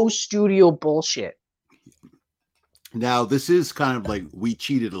no studio bullshit. Now, this is kind of like we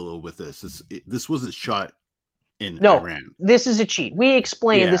cheated a little with this. This wasn't shot in Iran. This is a cheat. We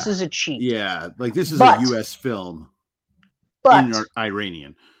explained this is a cheat. Yeah, like this is a U.S. film in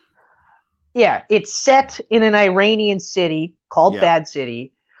Iranian. Yeah, it's set in an Iranian city called Bad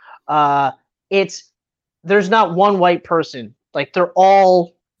City. There's not one white person. Like they're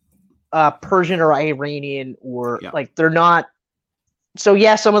all Persian or Iranian or like they're not. So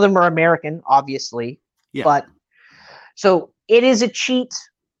some of them are American, obviously. Yeah. But so it is a cheat,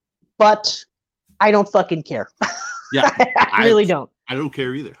 but I don't fucking care. Yeah, I really don't. I don't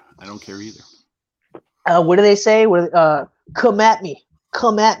care either. What do they say? Come at me.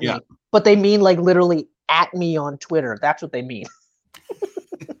 Come at me. But they mean like literally at me on Twitter. That's what they mean.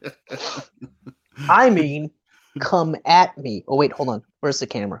 I mean, come at me. Oh, wait, hold on. Where's the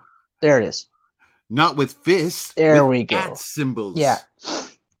camera? There it is. Not with fists. There we go. At symbols. Yeah.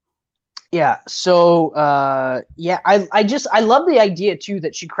 Yeah. So, I love the idea too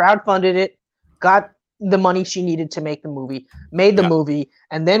that she crowdfunded it, got the money she needed to make the movie, made the movie,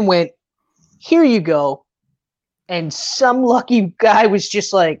 and then went, here you go. And some lucky guy was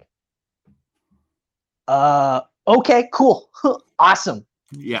just like, okay, cool. Awesome.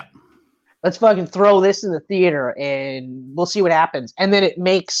 Yeah. Let's fucking throw this in the theater and we'll see what happens. And then it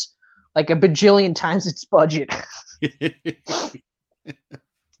makes like a bajillion times its budget.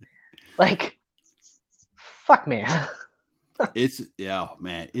 Like, fuck, man. It's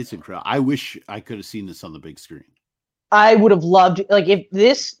incredible. I wish I could have seen this on the big screen. I would have loved, like, if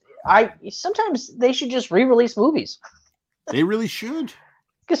this, sometimes they should just re-release movies. They really should.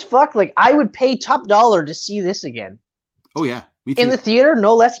 Because fuck, like I would pay top dollar to see this again. Oh yeah, me too. In the theater,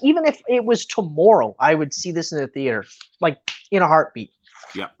 no less. Even if it was tomorrow, I would see this in the theater, like in a heartbeat.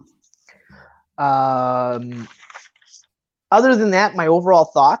 Yeah. Other than that, my overall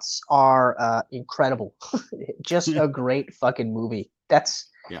thoughts are incredible. Just a great fucking movie. That's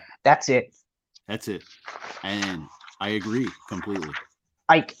it. That's it. And I agree completely.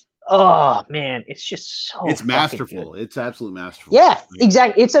 Oh man, it's just so. It's masterful. It's absolutely masterful. Yeah,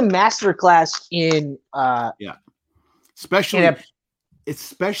 exactly. It's a masterclass in.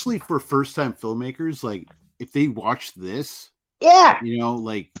 Especially for first-time filmmakers, like if they watch this,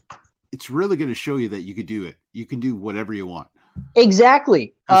 like it's really going to show you that you could do it. You can do whatever you want.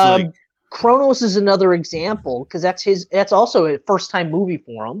 Exactly. Cronos is another example because that's also a first-time movie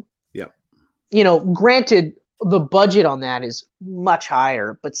for him. Yeah. Granted, the budget on that is much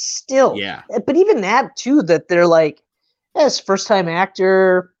higher, but still. Yeah. But even that too, that they're like, as first-time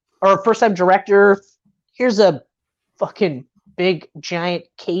actor or first-time director, here's a fucking big giant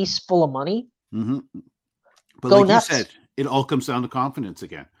case full of money. Mm-hmm. But Go like nuts. you said, it all comes down to confidence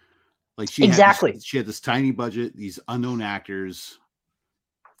again. Like she had this tiny budget, these unknown actors,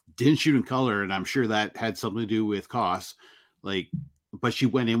 didn't shoot in color, and I'm sure that had something to do with costs. But she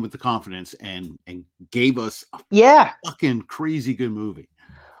went in with the confidence and gave us a fucking crazy good movie.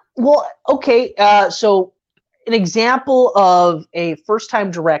 Well, okay, so an example of a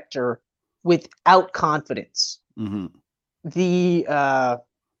first-time director without confidence. Mm-hmm.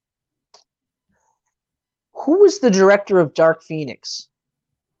 Who was the director of Dark Phoenix?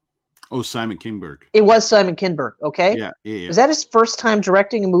 Oh, Simon Kinberg. It was Simon Kinberg, okay? Yeah. Was that his first time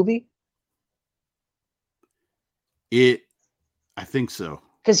directing a movie? I think so.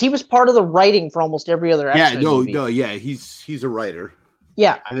 Because he was part of the writing for almost every other X-Men movie. He's a writer.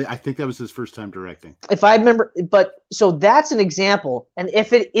 Yeah. I think that was his first time directing. If I remember, but so that's an example. And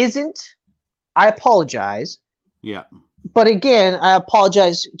if it isn't, I apologize. Yeah. But again, I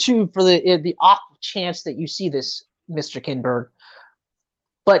apologize too for the off chance that you see this, Mr. Kinberg.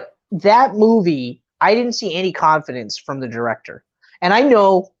 But that movie, I didn't see any confidence from the director. And I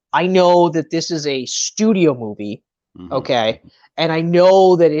know that this is a studio movie, okay? And I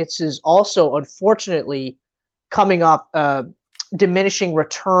know that it is also, unfortunately, coming up diminishing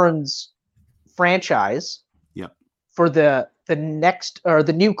returns franchise. Yep. For the next or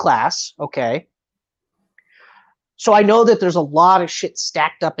the new class, okay? So I know that there's a lot of shit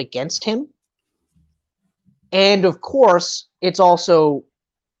stacked up against him. And of course, it's also,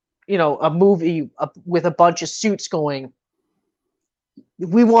 a movie with a bunch of suits going,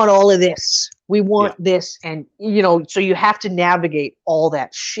 we want all of this. We want this. And, so you have to navigate all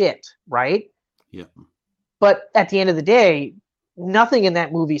that shit, right? Yeah. But at the end of the day, nothing in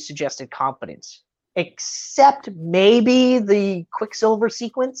that movie suggested competence, except maybe the Quicksilver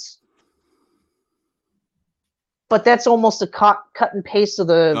sequence. But that's almost a cut and paste of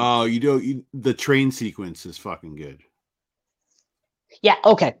the. Oh, the train sequence is fucking good. Yeah.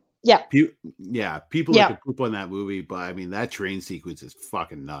 Okay. Yeah. People like to poop on that movie, but I mean that train sequence is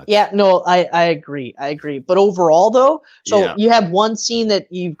fucking nuts. Yeah. No, I agree. But overall, though, so you have one scene that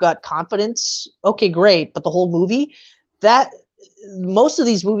you've got confidence. Okay, great. But the whole movie, most of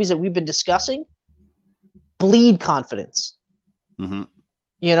these movies that we've been discussing, bleed confidence. Mm-hmm.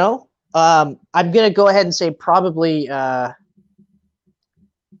 I'm gonna go ahead and say probably.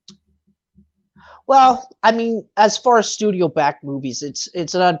 Well, I mean, as far as studio-backed movies,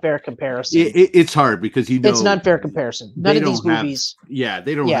 it's an unfair comparison. It's hard because it's an unfair comparison. None of these movies.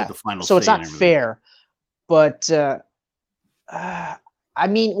 They don't have the final. So it's not fair. But I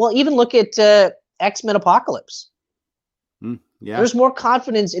mean, well, even look at X-Men Apocalypse. Yeah, there's more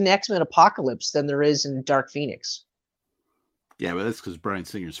confidence in X-Men Apocalypse than there is in Dark Phoenix. Yeah, but that's because Bryan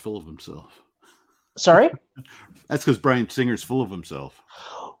Singer's full of himself. Sorry? That's because Bryan Singer's full of himself.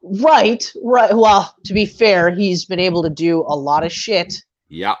 Right. Well, to be fair, he's been able to do a lot of shit.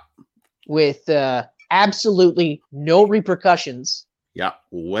 Yeah. With absolutely no repercussions. Yeah,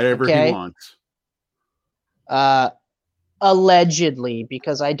 whatever he wants. Allegedly,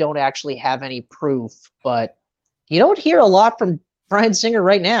 because I don't actually have any proof, but you don't hear a lot from Bryan Singer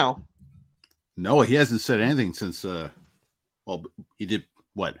right now. No, he hasn't said anything since he did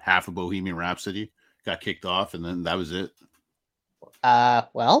half of Bohemian Rhapsody, got kicked off, and then that was it.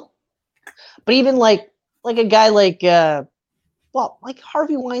 Well, but even like a guy like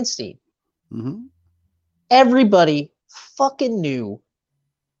Harvey Weinstein, everybody fucking knew.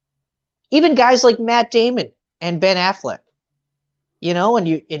 Even guys like Matt Damon and Ben Affleck, and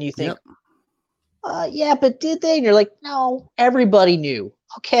you think, but did they? And you're like, no, everybody knew.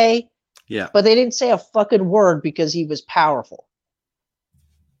 Okay. Yeah. But they didn't say a fucking word because he was powerful.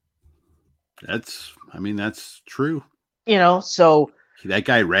 That's true. You know, so that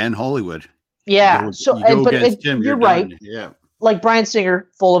guy ran Hollywood. Yeah. You're right. done. Yeah. Like Bryan Singer,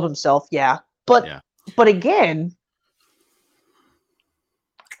 full of himself. Yeah. But again,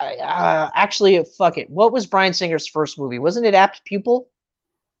 actually, fuck it. What was Bryan Singer's first movie? Wasn't it Apt Pupil?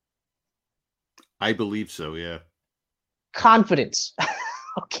 I believe so. Yeah. Confidence.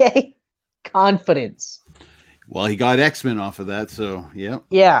 Okay. Confidence. Well, he got X-Men off of that, so yeah.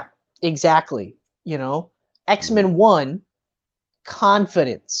 Yeah, exactly. You know, X-Men 1,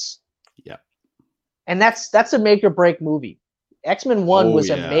 Confidence. Yeah. And that's a make or break movie. X-Men 1 was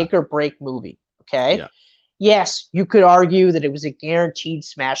a make or break movie. Okay. Yeah. Yes, you could argue that it was a guaranteed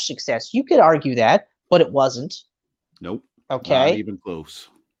smash success. You could argue that, but it wasn't. Nope. Okay. Not even close.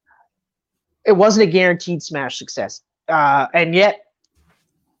 It wasn't a guaranteed smash success. And yet,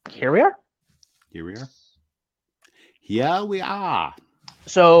 here we are. Here we are. Yeah, we are.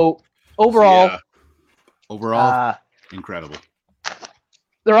 So overall, incredible.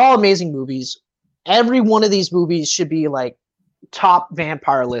 They're all amazing movies. Every one of these movies should be like top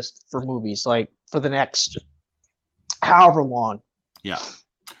vampire list for movies, like for the next however long. Yeah.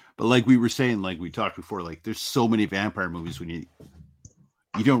 But like we were saying, like we talked before, like there's so many vampire movies when you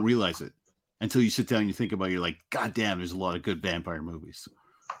don't realize it until you sit down and you think about it, you're like, God damn, there's a lot of good vampire movies.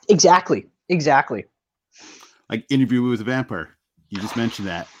 Exactly. Like Interview with a Vampire. You just mentioned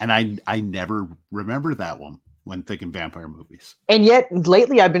that. And I never remember that one when thinking vampire movies. And yet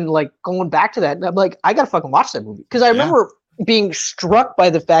lately I've been like going back to that and I'm like, I gotta fucking watch that movie. Because I remember being struck by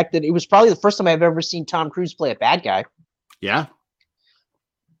the fact that it was probably the first time I've ever seen Tom Cruise play a bad guy. Yeah.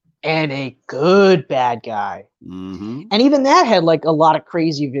 And a good bad guy. Mm-hmm. And even that had like a lot of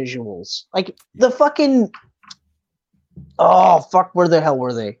crazy visuals. Like the fucking where the hell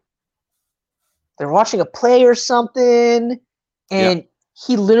were they? They're watching a play or something, and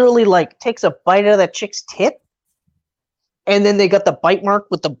he literally like takes a bite out of that chick's tit, and then they got the bite mark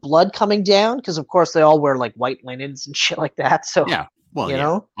with the blood coming down because, of course, they all wear like white linens and shit like that. So you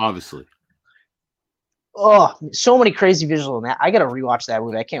know, obviously. Oh, so many crazy visuals in that. I gotta rewatch that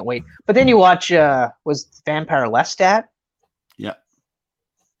movie. I can't wait. But then you watch was Vampire Lestat? Yeah.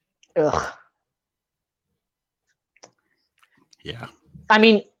 Ugh. Yeah. I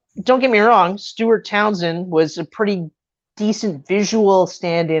mean, don't get me wrong, Stuart Townsend was a pretty decent visual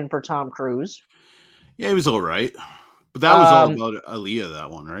stand-in for Tom Cruise. Yeah, he was all right. But that was all about Aaliyah, that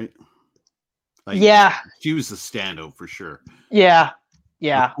one, right? Like, she was the standout for sure. Yeah.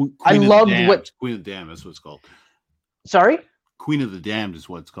 I loved what Queen of the Damned is what it's called. Sorry? Queen of the Damned is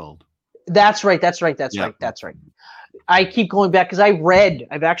what it's called. That's right. I keep going back because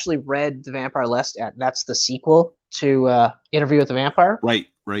I've actually read The Vampire Lestat. That's the sequel to Interview with the Vampire. Right.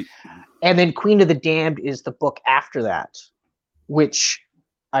 And then Queen of the Damned is the book after that, which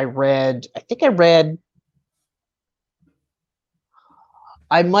I read.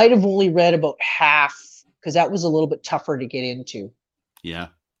 I might have only read about half because that was a little bit tougher to get into. Yeah.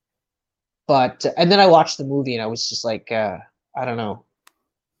 But and then I watched the movie and I was just like, I don't know.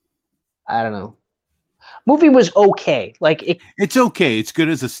 Movie was okay. Like it's okay. It's good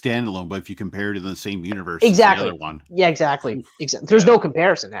as a standalone, but if you compare it to the same universe exactly. as the other one. Yeah, exactly. There's no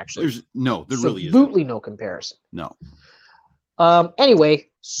comparison, actually. There really isn't. Absolutely no comparison. No. Anyway,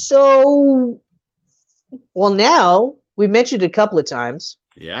 so now we mentioned it a couple of times.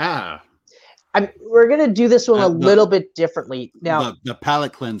 Yeah. We're gonna do this one a little bit differently. Now the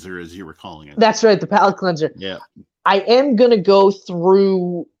palate cleanser, as you were calling it. That's right, the palate cleanser. Yeah. I am gonna go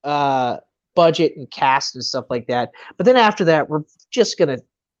through budget and cast and stuff like that. But then after that, we're just gonna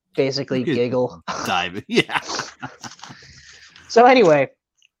basically giggle. Dive. Yeah. So anyway,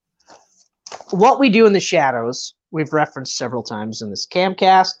 What We Do in the Shadows, we've referenced several times in this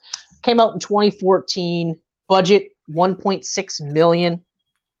Camcast, came out in 2014. Budget $1.6 million.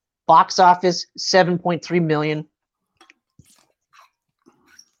 Box office $7.3 million.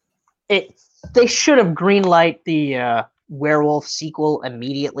 They should have greenlight the werewolf sequel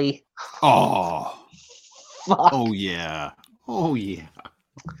immediately. Oh. Fuck. Oh yeah.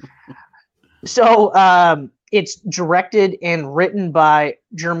 So it's directed and written by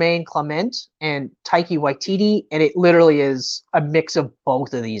Jermaine Clement and Taika Waititi, and it literally is a mix of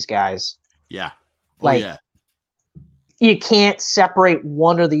both of these guys. Yeah. You can't separate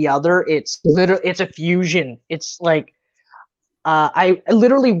one or the other. It's a fusion. It's like I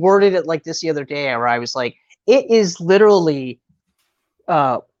literally worded it like this the other day, where I was like, it is literally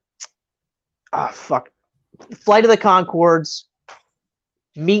Flight of the Conchords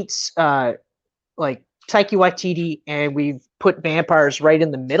meets like Taika Waititi, and we've put vampires right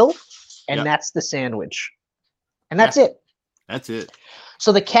in the middle, and that's the sandwich. And that's it. That's it.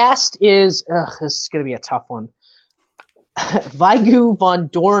 So the cast is, this is going to be a tough one. Viggo von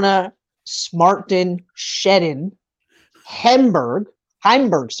Dorna, Smarten, Shedden, Heimberg,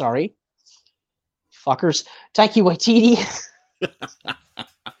 sorry. Fuckers. Taika Waititi.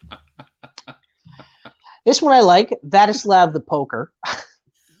 This one I like. Vladislav the Poker.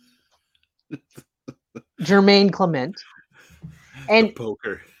 Jermaine Clement. And the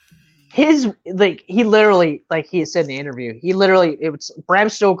Poker. His, like, he literally, like he said in the interview, it was Bram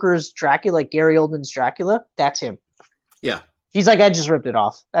Stoker's Dracula, like Gary Oldman's Dracula. That's him. Yeah. He's like, I just ripped it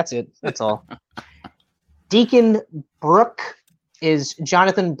off. That's it. That's all. Deacon Brooke is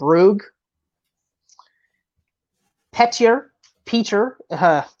Jonathan Brugh. Peter.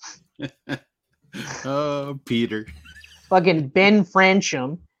 Oh, Peter. Fucking Ben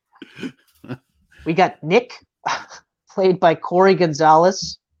Franchum. We got Nick, played by Corey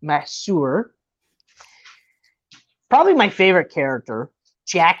Gonzalez Masur. Probably my favorite character,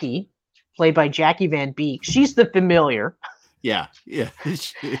 Jackie, played by Jackie Van Beek. She's the familiar. Yeah.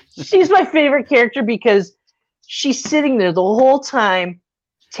 She's my favorite character because she's sitting there the whole time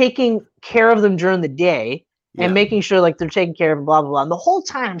taking care of them during the day and making sure like they're taking care of them, blah, blah, blah. And the whole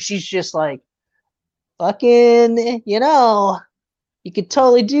time she's just like, fucking, you could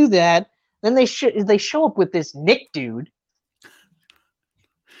totally do that. Then they show up with this Nick dude.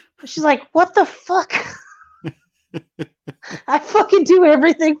 She's like, what the fuck? I fucking do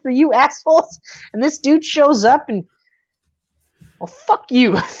everything for you assholes. And this dude shows up and, well, fuck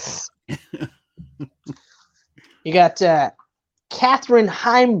you. You got Catherine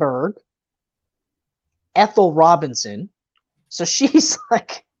Heimberg, Ethel Robinson. So she's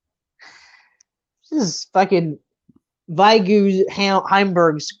like, this is fucking Viggo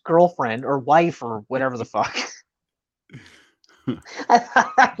Heimberg's girlfriend or wife or whatever the fuck.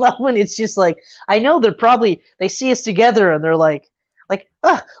 I love when it's just like, I know they see us together and they're like,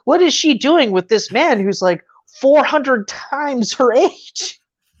 what is she doing with this man who's like 400 times her age?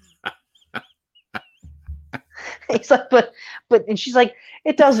 He's like, but, and she's like,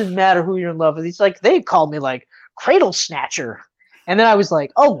 it doesn't matter who you're in love with. He's like, they call me like Cradle Snatcher. And then I was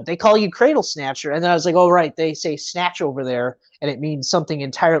like, oh, they call you Cradle Snatcher. And then I was like, oh, right, they say snatch over there. And it means something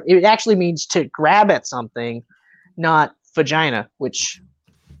entirely. It actually means to grab at something, not vagina, which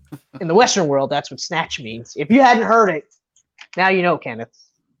in the Western world, that's what snatch means. If you hadn't heard it, now you know, Kenneth.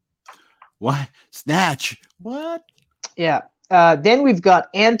 What? Snatch? What? Yeah. Then we've got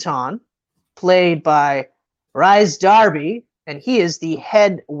Anton, played by Rhys Darby, and he is the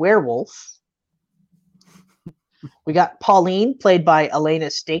head werewolf. We got Pauline, played by Elena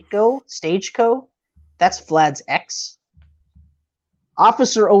Stageco. That's Vlad's ex.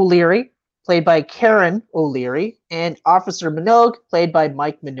 Officer O'Leary, played by Karen O'Leary. And Officer Minogue, played by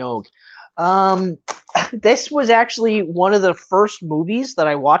Mike Minogue. This was actually one of the first movies that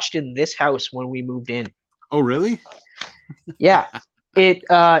I watched in this house when we moved in. Oh, really? Yeah.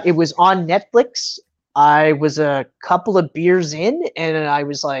 It was on Netflix. I was a couple of beers in, and I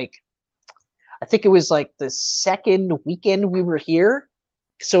was like, I think it was like the second weekend we were here.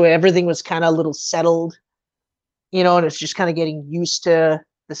 So everything was kind of a little settled, and it's just kind of getting used to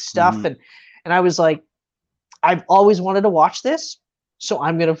the stuff. Mm-hmm. And I was like, I've always wanted to watch this, so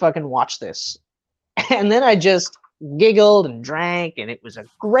I'm going to fucking watch this. And then I just giggled and drank, and it was a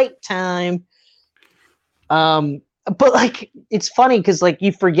great time. But like, it's funny because like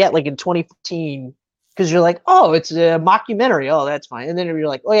you forget like in 2015, because you're like, oh, it's a mockumentary. Oh, that's fine. And then you're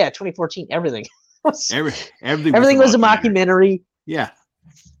like, oh yeah, 2014, everything. Everything was a mockumentary. Yeah.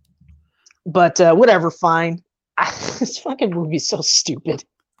 But whatever, fine. This fucking movie's so stupid.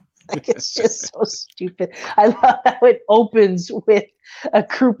 Like, it's just so stupid. I love how it opens with a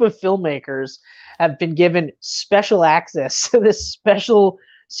group of filmmakers have been given special access to this special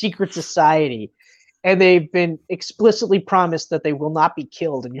secret society, and they've been explicitly promised that they will not be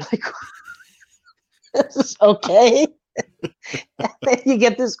killed. And you're like, this is okay. And then you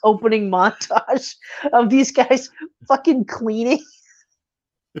get this opening montage of these guys fucking cleaning.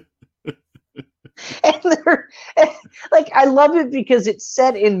 And they're like, I love it because it's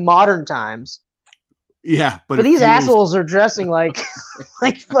set in modern times. Yeah, but these assholes are dressing like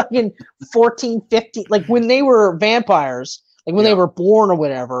fucking 14, 15, like when they were vampires, like when they were born or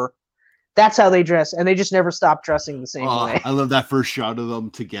whatever. That's how they dress, and they just never stop dressing the same way. I love that first shot of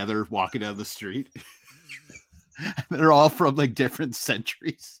them together walking down the street. They're all from like different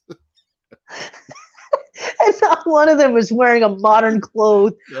centuries. And not one of them was wearing a modern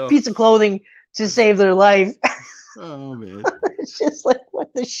piece of clothing to save their life. Oh man. It's just like,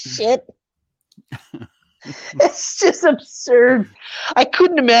 what the shit? It's just absurd. I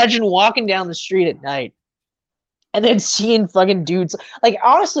couldn't imagine walking down the street at night and then seeing fucking dudes. Like,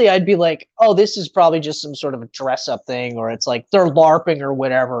 honestly, I'd be like, oh, this is probably just some sort of a dress-up thing, or it's like they're LARPing or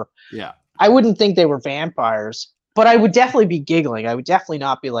whatever. Yeah. I wouldn't think they were vampires, but I would definitely be giggling. I would definitely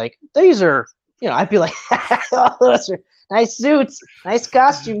not be like, these are, I'd be like, oh, those are nice suits, nice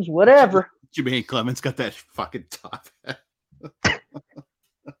costumes, whatever. Jermaine Clements got that fucking top hat.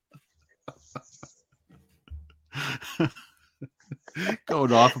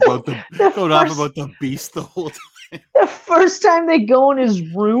 going off about the beast the whole time. The first time they go in his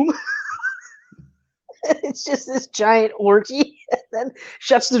room, it's just this giant orgy, and then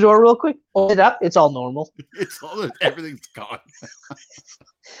shuts the door real quick, opens it up, it's all normal. Everything's gone.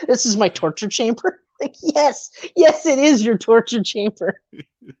 This is my torture chamber. Like, yes, it is your torture chamber.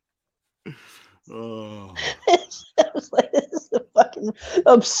 Oh. I was like, this is the fucking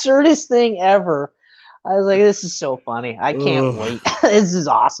absurdest thing ever. I was like, this is so funny. I can't wait. This is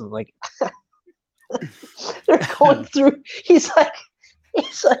awesome. Like, they're going through. He's like,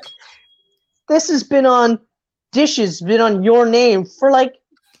 this has been on dishes, been on your name for like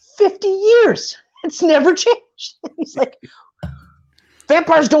 50 years. It's never changed. He's like,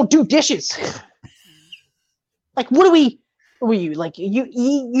 vampires don't do dishes. Like, what do we like? You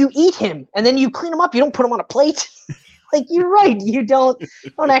eat him and then you clean him up. You don't put him on a plate. Like, you're right. You don't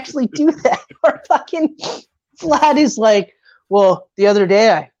actually do that. Or fucking Vlad is like, well, the other day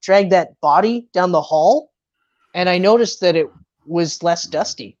I dragged that body down the hall and I noticed that it was less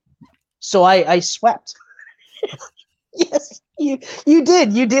dusty. So I swept. Yes, you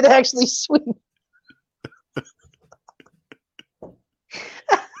did. You did actually sweep.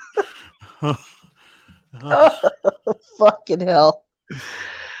 Oh, fucking hell.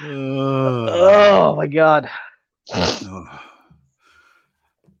 Oh my God.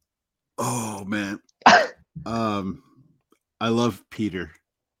 Oh man. I love Peter.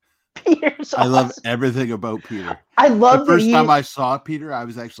 Peter's I love awesome. everything about Peter. I love the first time I saw Peter, I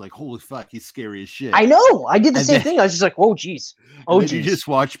was actually like, holy fuck, he's scary as shit. I know. I did the same thing. I was just like, oh geez. Oh geez. You just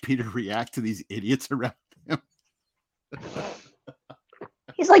watch Peter react to these idiots around him.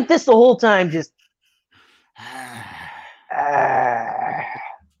 He's like this the whole time, just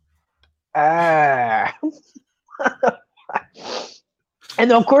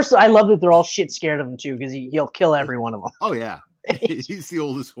And of course, I love that they're all shit scared of him too, because he'll kill every one of them. Oh yeah, he's the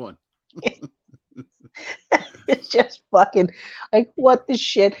oldest one. It's just fucking like, what the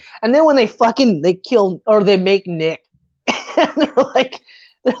shit. And then when they kill or they make Nick, and they're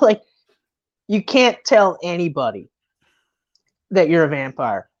like, you can't tell anybody that you're a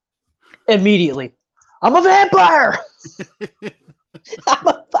vampire. Immediately, I'm a vampire. I'm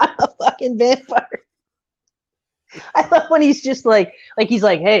a fucking vampire. I love when he's just like he's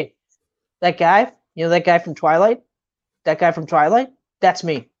like, hey, that guy, that guy from Twilight? That guy from Twilight? That's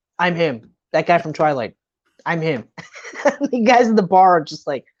me. I'm him. That guy from Twilight. I'm him. The guys in the bar are just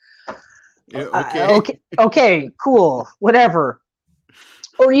like, okay, cool, whatever.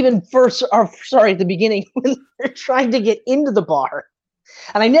 Or even at the beginning when they're trying to get into the bar.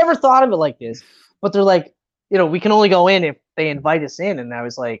 And I never thought of it like this, but they're like, we can only go in if they invite us in. And I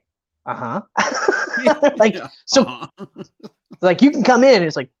was like, like, so like, you can come in. And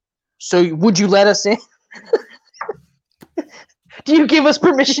it's like, so would you let us in? Do you give us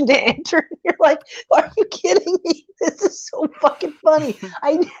permission to enter? You're like, are you kidding me? This is so fucking funny.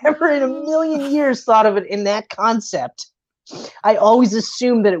 I never in a million years thought of it in that concept. I always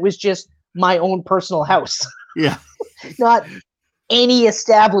assumed that it was just my own personal house. Yeah. Not any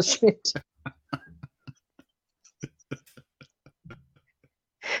establishment.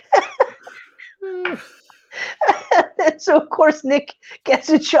 And so of course Nick gets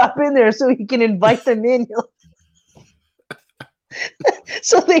to chop in there so he can invite them in.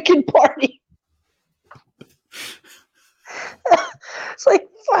 So they can party. It's like,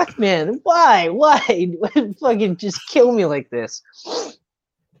 fuck, man. Why? Fucking just kill me like this.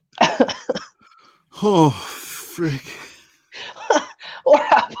 Oh, frick. Or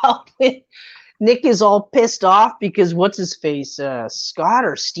how about when Nick is all pissed off because what's his face? Scott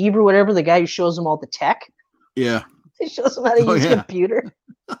or Steve or whatever, the guy who shows him all the tech. Yeah. He shows him how to use a computer.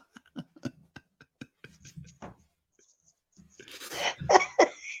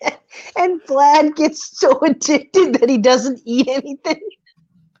 And Vlad gets so addicted that he doesn't eat anything.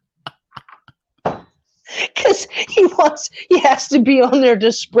 Because he has to be on there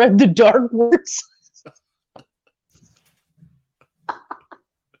to spread the dark words.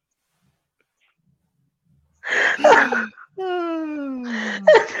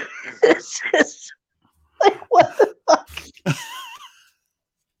 This is like, what the fuck?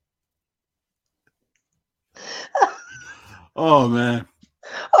 Oh man.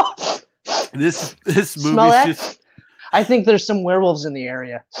 Oh. This movie is just. I think there's some werewolves in the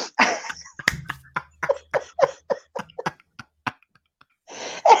area.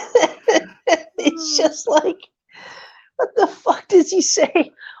 It's just like, what the fuck does he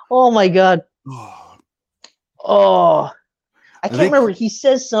say? Oh my god. Oh, I can't remember. He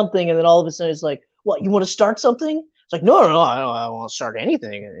says something, and then all of a sudden it's like, "What? You want to start something?" It's like, "No, I don't want to start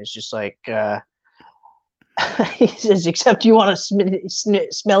anything." And it's just like, he says, "Except you want to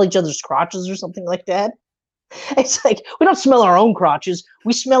smell each other's crotches or something like that." It's like, we don't smell our own crotches;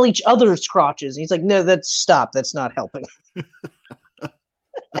 we smell each other's crotches. And he's like, "No, stop. That's not helping."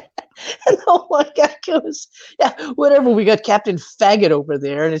 And the one guy goes, "Yeah, whatever. We got Captain Faggot over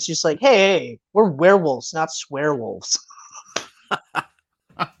there," and it's just like, "Hey, we're werewolves, not swearwolves."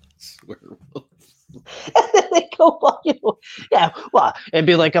 Swearwolves. And then they go, yeah, well, it'd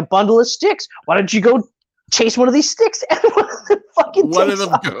be like a bundle of sticks. Why don't you go chase one of these sticks? And one of them fucking One of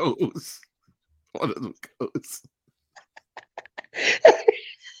them goes. One of them goes.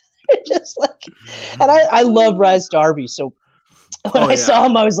 Just like, and I love Raz Darby, so. When I saw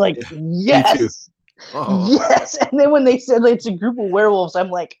him, I was like, yes, yes. And then when they said it's a group of werewolves, I'm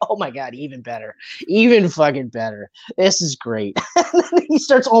like, oh my god, even better, even fucking better. This is great. And then he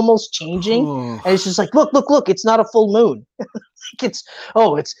starts almost changing, and it's just like, look, it's not a full moon. it's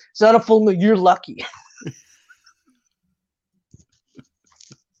not a full moon. You're lucky.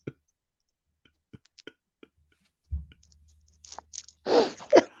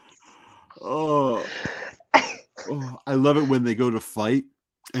 Oh, I love it when they go to fight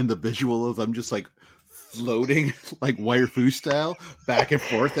and the visual of them just like floating like wire fu style back and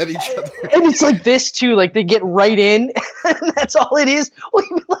forth at each other. And it's like this too, like they get right in and that's all it is. Like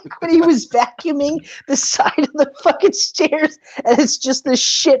when he was vacuuming the side of the fucking stairs and it's just this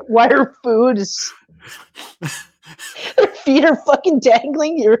shit wire food. Their feet are fucking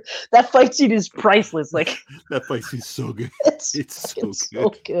dangling. That fight scene is priceless. Like that fight scene is so good. It's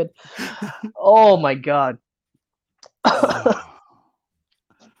so good. Oh my god.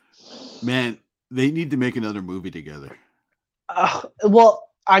 Man, they need to make another movie together. Well,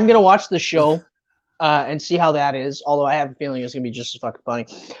 I'm gonna watch the show and see how that is. Although I have a feeling it's gonna be just as fucking funny.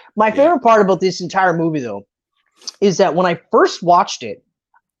 My favorite part about this entire movie, though, is that when I first watched it,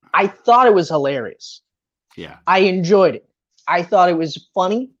 I thought it was hilarious. Yeah, I enjoyed it. I thought it was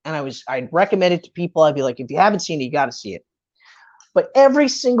funny, and I'd recommend it to people. I'd be like, if you haven't seen it, you got to see it. But every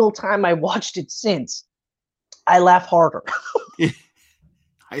single time I watched it since, I laugh harder.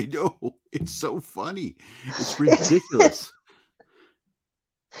 I know. It's so funny. It's ridiculous.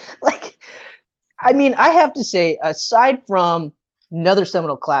 Like, I mean, I have to say, aside from another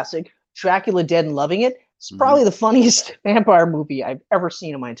seminal classic, Dracula Dead and Loving It, it's probably the funniest vampire movie I've ever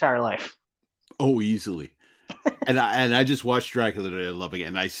seen in my entire life. Oh, easily. And I just watched Dracula Dead and Loving It,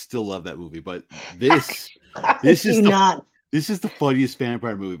 and I still love that movie. But this is the funniest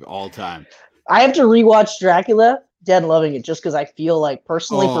vampire movie of all time. I have to rewatch Dracula Dead and Loving It just because I feel like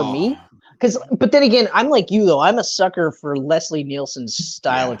personally for me. But then again, I'm like you though. I'm a sucker for Leslie Nielsen's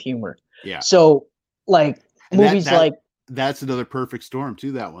style of humor. Yeah. So like movies like that's another perfect storm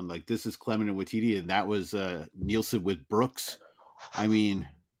too. That one, like this is Clement and Waititi, and that was Nielsen with Brooks. I mean,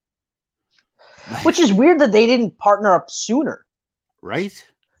 which is weird that they didn't partner up sooner, right?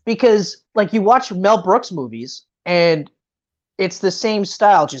 Because like you watch Mel Brooks movies and it's the same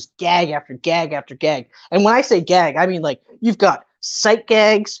style, just gag after gag after gag. And when I say gag, I mean like you've got sight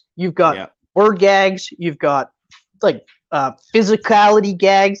gags, you've got word gags, you've got like physicality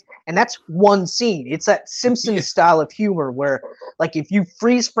gags, and that's one scene. It's that Simpsons style of humor where like if you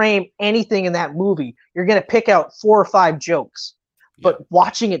freeze frame anything in that movie, you're gonna pick out 4 or 5 jokes. But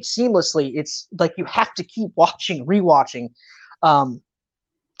watching it seamlessly, it's like you have to keep watching, rewatching.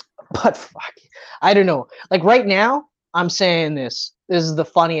 But fuck, I don't know. Like right now, I'm saying this is the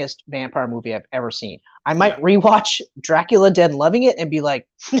funniest vampire movie I've ever seen. I might rewatch Dracula Dead and Loving It and be like,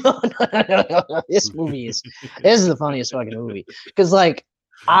 no. This is the funniest fucking movie. Because like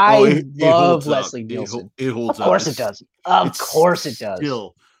I love Leslie Nielsen. It holds up. Of course it does. Of course it does.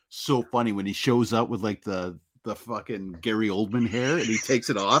 Still so funny when he shows up with like the fucking Gary Oldman hair and he takes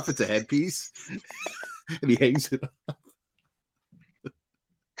it off. It's a headpiece. And he hangs it up.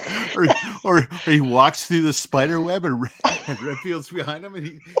 or he walks through the spider web and Redfield's behind him and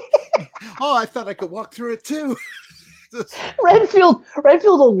he I thought I could walk through it too. Redfield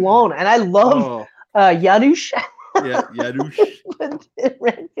alone, and I love Janusz. Yeah, Janusz. But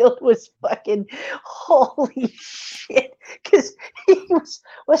Redfield was fucking holy shit because he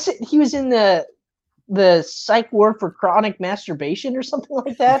was in the psych ward for chronic masturbation or something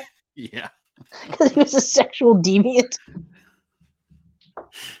like that. Yeah, because he was a sexual deviant.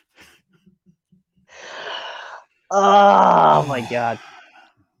 Oh my god!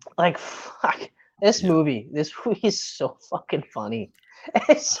 Like fuck this movie. This movie is so fucking funny.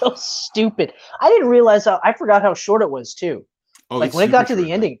 It's so stupid. I didn't realize I forgot how short it was too. Oh, like when it got to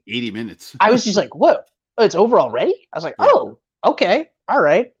the ending, 80 minutes. I was just like, "What? Oh, it's over already?" I was like, "Oh, okay, all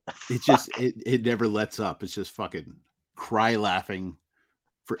right." It just it never lets up. It's just fucking cry laughing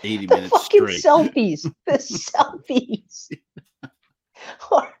for 80 minutes fucking straight. Selfies. The selfies.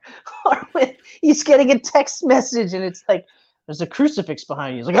 or when he's getting a text message and it's like, there's a crucifix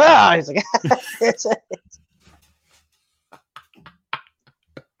behind you. He's like, ah! He's like,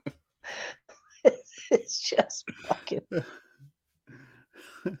 it's just fucking.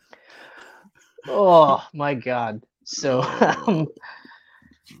 Oh my god! So,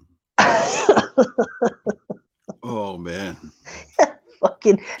 oh man.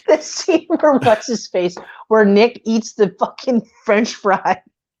 Fucking the scene where what's his face, where Nick eats the fucking French fry,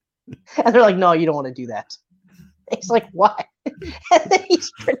 and they're like, "No, you don't want to do that." He's like, "Why?" And then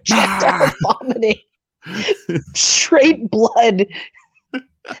he's projectile vomiting, straight blood,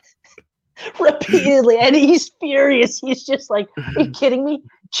 repeatedly, and he's furious. He's just like, "Are you kidding me?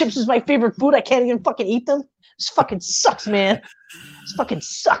 Chips is my favorite food. I can't even fucking eat them. This fucking sucks, man. This fucking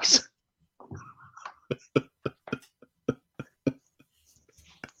sucks."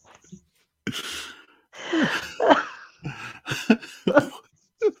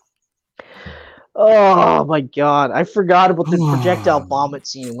 Oh my god, I forgot about the projectile vomit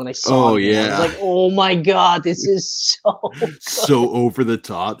scene when I saw it. Yeah. I was like, oh my god, this is so so over the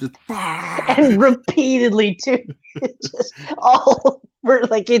top. And repeatedly too. It's just all over,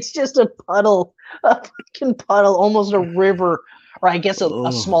 like it's just a puddle, a fucking puddle, almost a river, or I guess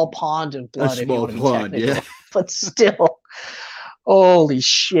a small pond of blood. A small pond, yeah. But still. Holy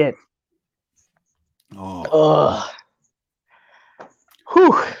shit. Oh.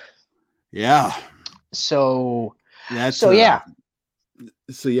 Whew. Yeah. So that's yeah.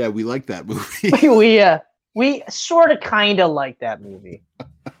 So yeah, we like that movie. we sort of kind of like that movie.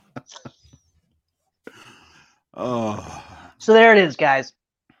 Oh. So there it is, guys.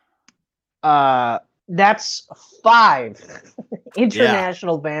 That's 5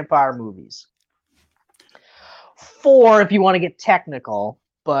 international vampire movies. 4 if you want to get technical,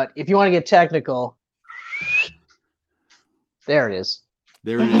 but if you want to get technical, there it is.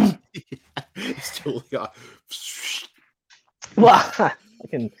 There it is. It's totally well, I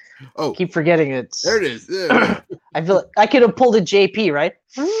can keep forgetting it. There it is. I feel like I could have pulled a JP, right?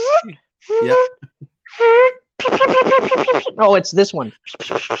 Yeah. Oh, it's this one.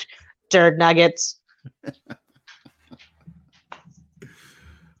 Turd nuggets.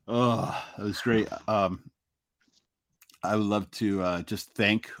 Oh, that was great. I would love to just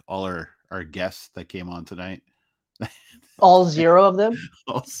thank all our guests that came on tonight. All 0 of them?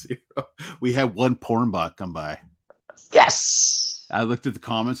 All 0. We had one porn bot come by. Yes. I looked at the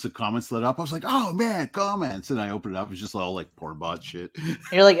comments lit up. I was like, oh man, comments. And I opened it up. It was just all like porn bot shit.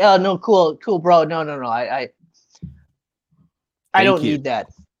 You're like, oh no, cool, bro. No. I don't need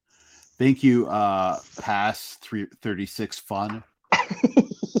that. Thank you, Pass 336 Fun.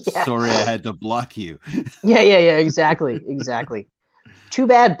 Yeah. Sorry I had to block you. Yeah, exactly. Too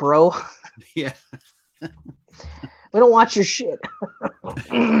bad, bro. Yeah. We don't watch your shit.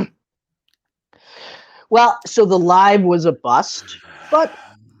 Well, so the live was a bust, but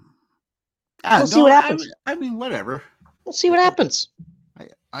we'll see what happens. I mean, whatever. We'll see what happens.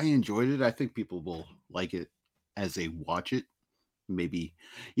 I enjoyed it. I think people will like it as they watch it. Maybe.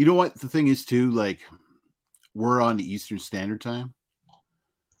 You know what the thing is too? Like, we're on the Eastern Standard Time.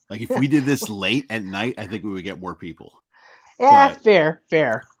 Like, if we did this late at night, I think we would get more people. Yeah, but, fair.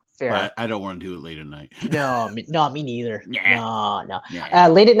 But I don't want to do it late at night. No, me neither. Yeah. No. Yeah.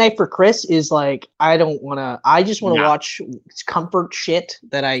 Late at night for Chris is like, I just want to watch comfort shit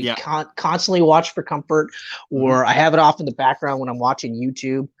that I constantly watch for comfort, or I have it off in the background when I'm watching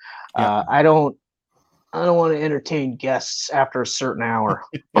YouTube. Yeah. I don't want to entertain guests after a certain hour.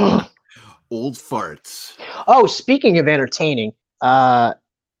 Old farts. Oh, speaking of entertaining, are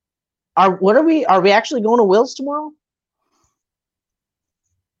we actually going to Will's tomorrow?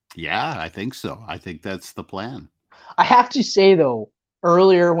 Yeah, I think so. I think that's the plan. I have to say though,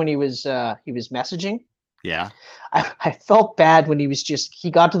 earlier when he was messaging, I felt bad when he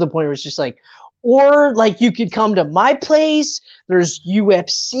got to the point where it's just like, or like you could come to my place. There's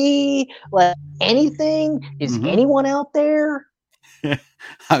UFC, like anything. Is anyone out there?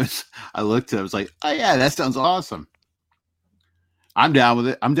 I looked at it, I was like, oh yeah, that sounds awesome. I'm down with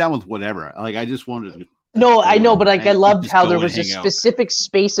it. I'm down with whatever. Like, I just wanted to No, I know, but like I loved how there was a hang out. specific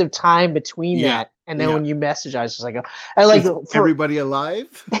space of time between Yeah, that, and then yeah. when you message, I was just like, I like Is everybody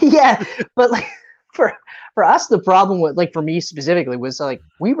alive? yeah, but like for us, the problem with like for me specifically was like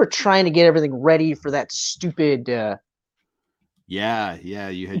we were trying to get everything ready for that stupid Yeah, you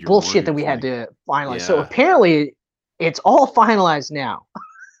had your bullshit that we had to finalize. So apparently, it's all finalized now.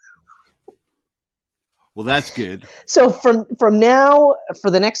 Well, that's good. So from now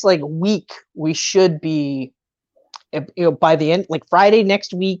for the next like week, we should be, you know, by the end, like Friday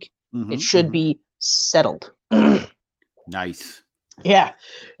next week, it should be settled. Nice. Yeah,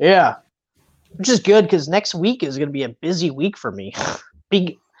 which is good because next week is going to be a busy week for me.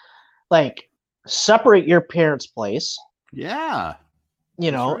 Big, like, supper at your parents' place. Yeah.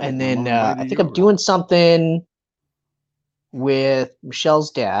 You know, right. And then I think I'm doing something with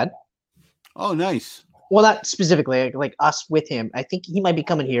Michelle's dad. Oh, nice. Well, not specifically, like us with him. I think he might be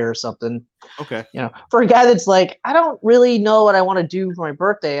coming here or something. Okay. You know, for a guy that's like, I don't really know what I want to do for my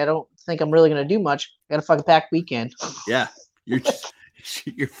birthday. I don't think I'm really going to do much. I got a fucking packed weekend. Yeah.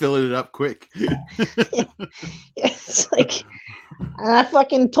 You're filling it up quick. It's like, I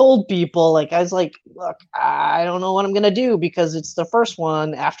fucking told people, like, I was like, look, I don't know what I'm going to do because it's the first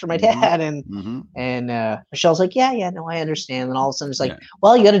one after my dad. And Michelle's like, yeah, no, I understand. And all of a sudden it's like,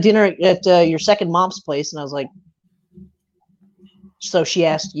 well, you got a dinner at your second mom's place. And I was like, so she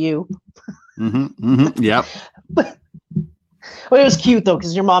asked you. Yep. But it was cute though,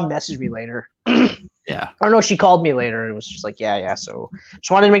 because your mom messaged me later. Yeah. Or no, she called me later. It was just like, yeah. So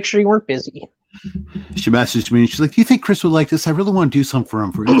just wanted to make sure you weren't busy. She messaged me and she's like, do you think Chris would like this? I really want to do something for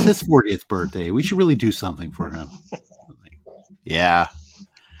him for his 40th birthday. We should really do something for him. Like, yeah.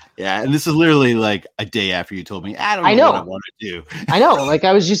 And this is literally like a day after you told me, I don't know what I want to do. I know. Like,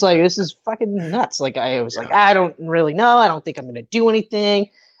 I was just like, this is fucking nuts. Like, I was like, I don't really know. I don't think I'm going to do anything.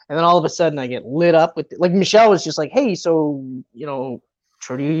 And then all of a sudden I get lit up with, like, Michelle was just like, hey, so, you know,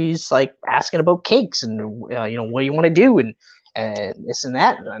 Trudy's like asking about cakes and, you know, what do you want to do? And this and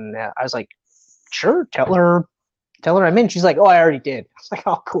that. And I was like, sure, tell her I'm in. She's like, oh, I already did. I was like,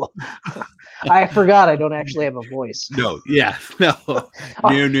 oh, cool. I forgot I don't actually have a voice. No. You're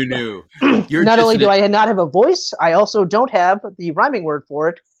not only do I not have a voice, I also don't have the rhyming word for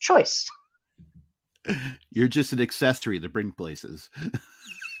it, choice. You're just an accessory to bring places.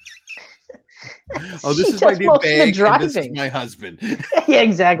 Oh, this is my new bag, and this is my husband. Yeah,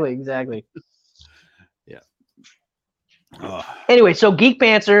 exactly. Yeah. Oh. Anyway, so Geek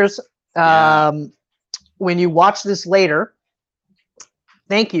Pantsers, when you watch this later,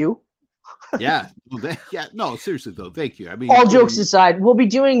 thank you. Yeah. No, seriously though, thank you. I mean, all jokes aside, we'll be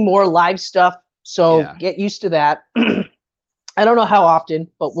doing more live stuff, so get used to that. I don't know how often,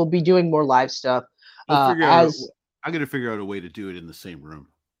 but we'll be doing more live stuff. I'm going to figure out a way to do it in the same room.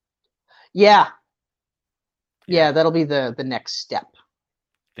 Yeah, that'll be the next step.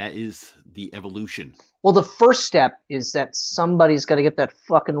 That is the evolution. Well, the first step is that somebody's got to get that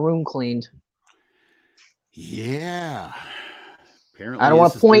fucking room cleaned. Yeah. Apparently, I don't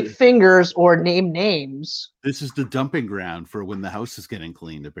want to point fingers or name names. This is the dumping ground for when the house is getting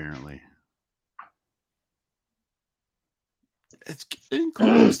cleaned, apparently. It's getting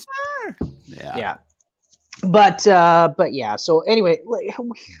closer. Yeah. But yeah. So anyway,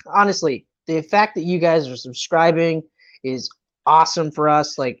 honestly, the fact that you guys are subscribing is awesome for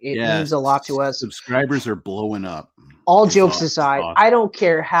us. Like, it means a lot to us. Subscribers are blowing up. All jokes aside, awesome. I don't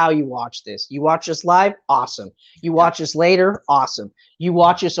care how you watch this. You watch us live, awesome. You watch us later, awesome. You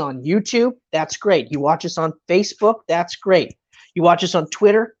watch us on YouTube, that's great. You watch us on Facebook, that's great. You watch us on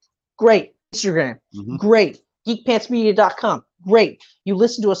Twitter, great. Instagram, great. GeekPantsMedia.com, great. You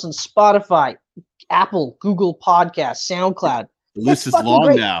listen to us on Spotify, Apple, Google Podcasts, SoundCloud. The list is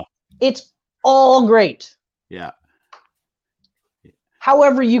long now. It's all great. Yeah.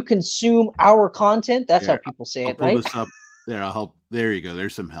 However you consume our content, that's how people say it, right? This up. There, I'll help. There you go.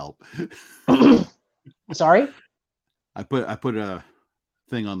 There's some help. Sorry? I put a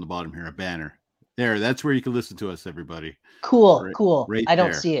thing on the bottom here, a banner. There, that's where you can listen to us, everybody. Cool. Right I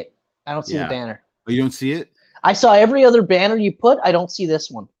don't see it. I don't see the banner. Oh, you don't see it? I saw every other banner you put. I don't see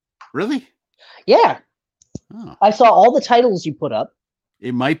this one. Really? Yeah. Oh. I saw all the titles you put up.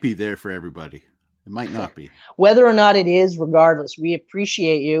 It might be there for everybody. It might not be. Whether or not it is, regardless, we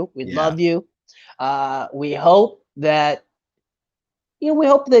appreciate you. We love you. We hope that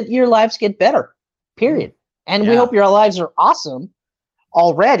your lives get better. Period. And we hope your lives are awesome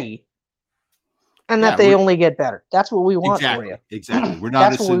already, and that they only get better. That's what we want for you. Exactly. We're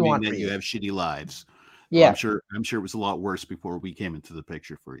not assuming that you have shitty lives. Yeah. I'm sure it was a lot worse before we came into the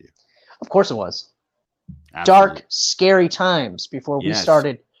picture for you. Of course it was. Absolutely. Dark, scary times before we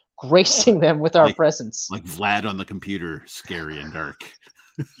started gracing them with our presence. Like Vlad on the computer, scary and dark.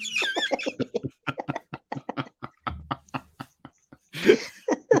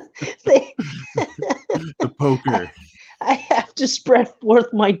 The poker. I have to spread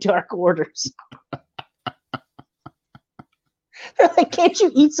forth my dark orders. They're like, can't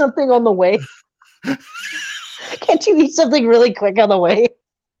you eat something on the way? Can't you eat something really quick on the way?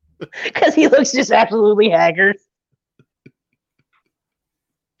 Because he looks just absolutely haggard.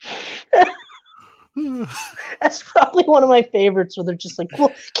 That's probably one of my favorites where they're just like,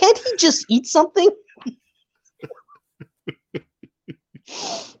 well, can't he just eat something?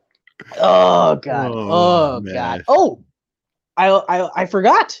 Oh, God. Oh, God. Oh, I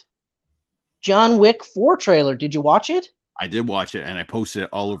forgot. John Wick 4 trailer. Did you watch it? I did watch it, and I posted it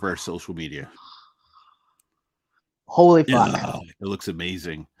all over our social media. Holy fuck. Yeah, it looks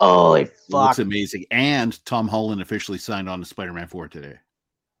amazing. Holy fuck. It looks amazing. And Tom Holland officially signed on to Spider-Man 4 today.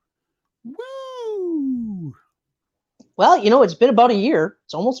 Woo! Well, you know, it's been about a year.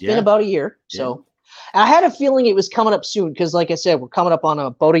 It's almost been about a year. So I had a feeling it was coming up soon because, like I said, we're coming up on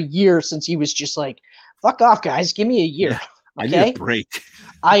about a year since he was just like, fuck off, guys. Give me a year. Yeah, I need a break.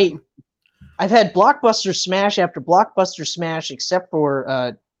 I've had blockbuster smash after blockbuster smash, except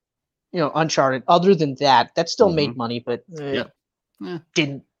for Uncharted. Other than that, that still made money, but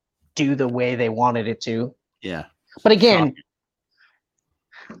didn't do the way they wanted it to. Yeah. But again,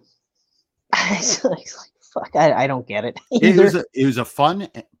 it's like, fuck, I don't get it. It was a fun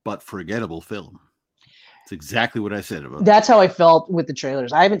but forgettable film. It's exactly what I said about it. That's how I felt with the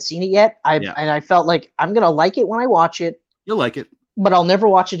trailers. I haven't seen it yet. And I felt like I'm gonna like it when I watch it. You'll like it, but I'll never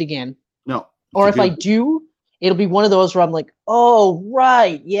watch it again. No. Or if I do, it'll be one of those where I'm like, oh,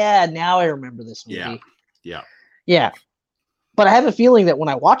 right. Yeah, now I remember this movie. Yeah. But I have a feeling that when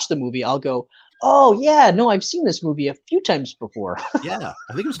I watch the movie, I'll go, oh, yeah, no, I've seen this movie a few times before. Yeah.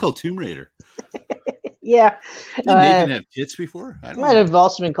 I think it was called Tomb Raider. Yeah. Did Nathan have tits before? It might have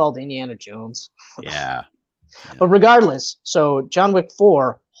also been called Indiana Jones. Yeah. But regardless, so John Wick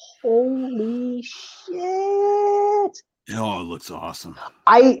 4, holy shit. Oh, it looks awesome.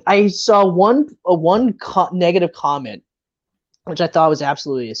 I saw one negative comment, which I thought was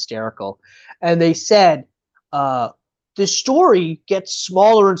absolutely hysterical. And they said, the story gets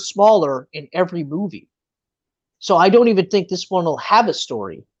smaller and smaller in every movie. So I don't even think this one will have a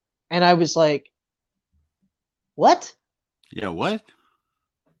story. And I was like, what? Yeah, what?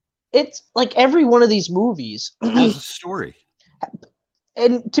 It's like every one of these movies has a story.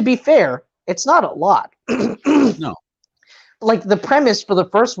 And to be fair, it's not a lot. No. Like the premise for the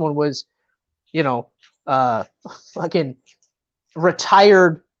first one was, fucking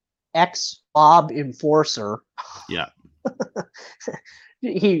retired ex-mob enforcer. Yeah.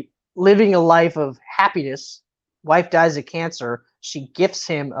 He living a life of happiness. Wife dies of cancer. She gifts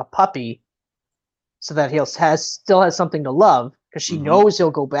him a puppy so that still has something to love because she knows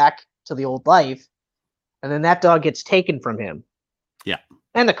he'll go back to the old life. And then that dog gets taken from him. Yeah.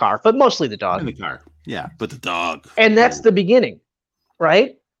 And the car, but mostly the dog. And the car. Yeah, but the dog. And that's the beginning,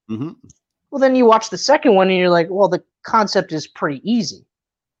 right? Mm-hmm. Well, then you watch the second one and you're like, well, the concept is pretty easy.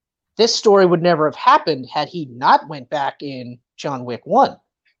 This story would never have happened had he not went back in John Wick 1.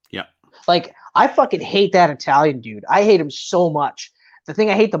 Yeah. Like, I fucking hate that Italian dude. I hate him so much. The thing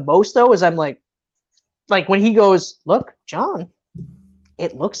I hate the most, though, is I'm like when he goes, look, John,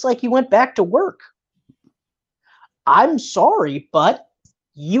 it looks like you went back to work. I'm sorry, but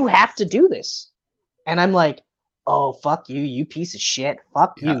you have to do this. And I'm like, oh, fuck you, you piece of shit.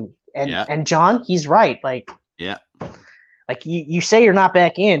 Fuck you. And John, he's right. Like, like you say you're not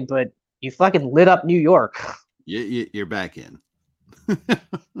back in, but you fucking lit up New York. You're back in.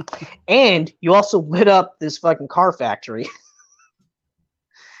 And you also lit up this fucking car factory.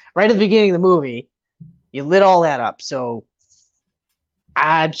 Right at the beginning of the movie, you lit all that up. So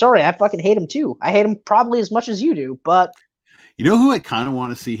I'm sorry, I fucking hate him too. I hate him probably as much as you do, but you know who I kind of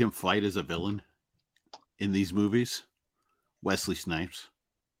want to see him fight as a villain in these movies? Wesley Snipes.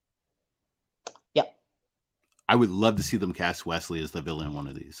 Yep. I would love to see them cast Wesley as the villain in one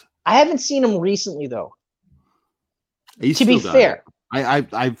of these. I haven't seen him recently though. To be fair,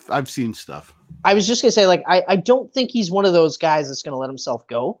 I've seen stuff. I was just gonna say, like, I don't think he's one of those guys that's gonna let himself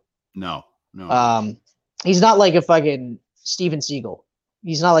go. No. He's not like a fucking Steven Seagal.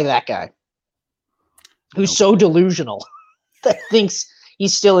 He's not like that guy who's so delusional that thinks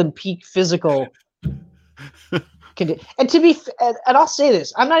he's still in peak physical condition. And I'll say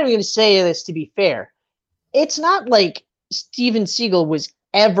this, I'm not even going to say this to be fair. It's not like Steven Seagal was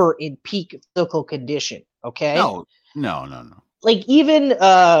ever in peak physical condition. Okay. No. Like even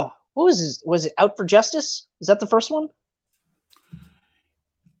what was it Out for Justice? Is that the first one?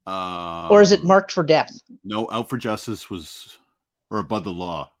 Or is it Marked for Death? No, Out for Justice was, or Above the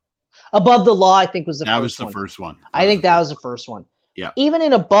Law. Above the Law, I think, was the that first was the one. first one. I think that was the first one. Yeah. Even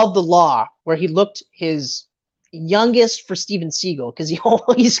in Above the Law, where he looked his youngest for Steven Seagal, because he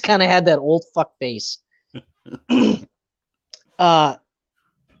always kind of had that old fuck face. He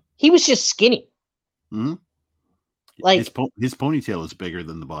was just skinny. Mm-hmm. Like his ponytail is bigger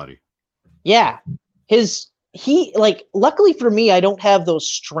than the body. Yeah. Luckily for me, I don't have those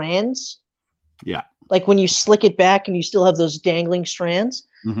strands. Yeah. Like when you slick it back and you still have those dangling strands.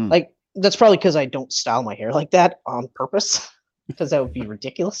 Mm-hmm. Like that's probably because I don't style my hair like that on purpose, because that would be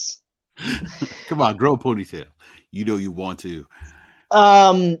ridiculous. Come on, grow a ponytail. You know you want to.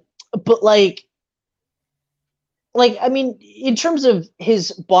 But like I mean, in terms of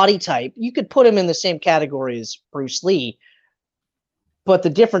his body type, you could put him in the same category as Bruce Lee, but the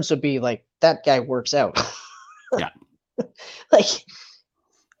difference would be like that guy works out. Yeah. Like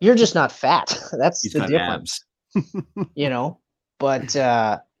you're just not fat. That's He's the got difference. abs.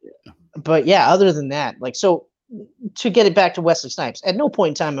 But yeah, other than that, like, so to get it back to Wesley Snipes, at no point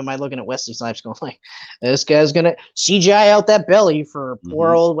in time am I looking at Wesley Snipes going like, this guy's gonna CGI out that belly for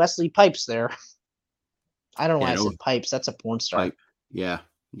poor old Wesley Pipes there. I don't know why I said Pipes. That's a porn star. Pipe. Yeah.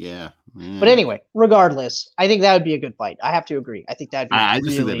 But anyway, regardless, I think that would be a good fight. I have to agree. I think that'd be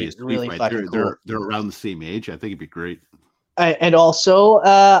really fucking cool. They're around the same age. I think it'd be great. And also,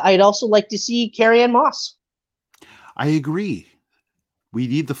 I'd also like to see Carrie-Anne Moss. I agree. We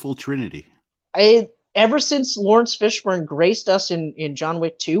need the full trinity. Ever since Lawrence Fishburne graced us in John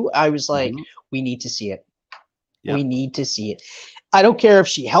Wick 2, I was like, we need to see it. Yep. We need to see it. I don't care if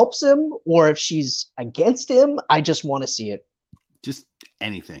she helps him or if she's against him. I just want to see it. Just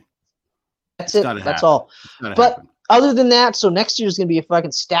anything. That's it. That's all. But other than that, so next year's going to be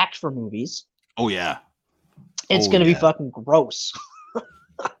fucking stacked for movies. Oh, yeah. It's going to be fucking gross.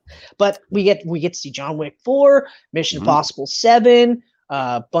 But we get to see John Wick 4, Mission Impossible 7,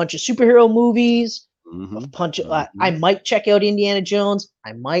 a bunch of superhero movies, a bunch of, I might check out Indiana Jones.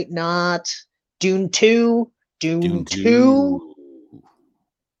 I might not. Dune 2. Dune 2.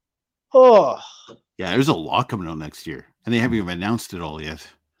 Oh. Yeah, there's a lot coming out next year. And they haven't even announced it all yet.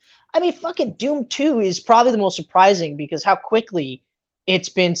 I mean, fucking Doom 2 is probably the most surprising because how quickly it's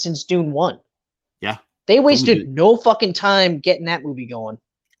been since Dune 1. Yeah. They wasted no fucking time getting that movie going.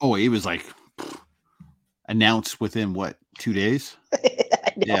 Oh, it was like announced within what, 2 days?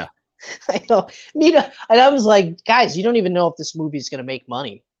 Yeah. I know. And I was like, guys, you don't even know if this movie is going to make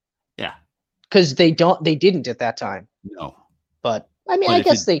money. Yeah. Because they didn't at that time. No. But I mean, I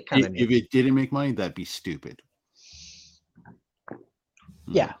guess they kind of. If it didn't make money, that'd be stupid.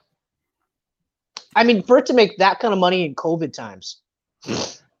 Yeah. I mean, for it to make that kind of money in COVID times.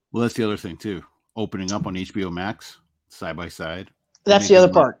 Well, that's the other thing too. Opening up on HBO Max side by side. That's the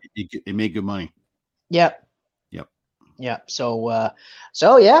other part. It made good money. Yep.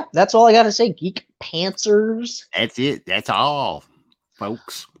 So yeah, that's all I got to say. Geek Pantsers. That's it. That's all,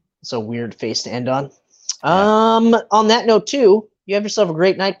 folks. It's a weird face to end on. Yeah. On that note too, you have yourself a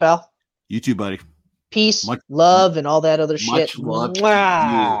great night, pal. You too, buddy. Peace, love, and all that other shit. Much love.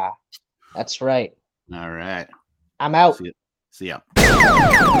 Mwah! That's right. All right. I'm out. See ya.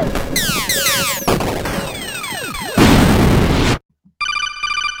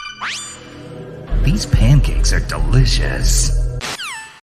 These pancakes are delicious.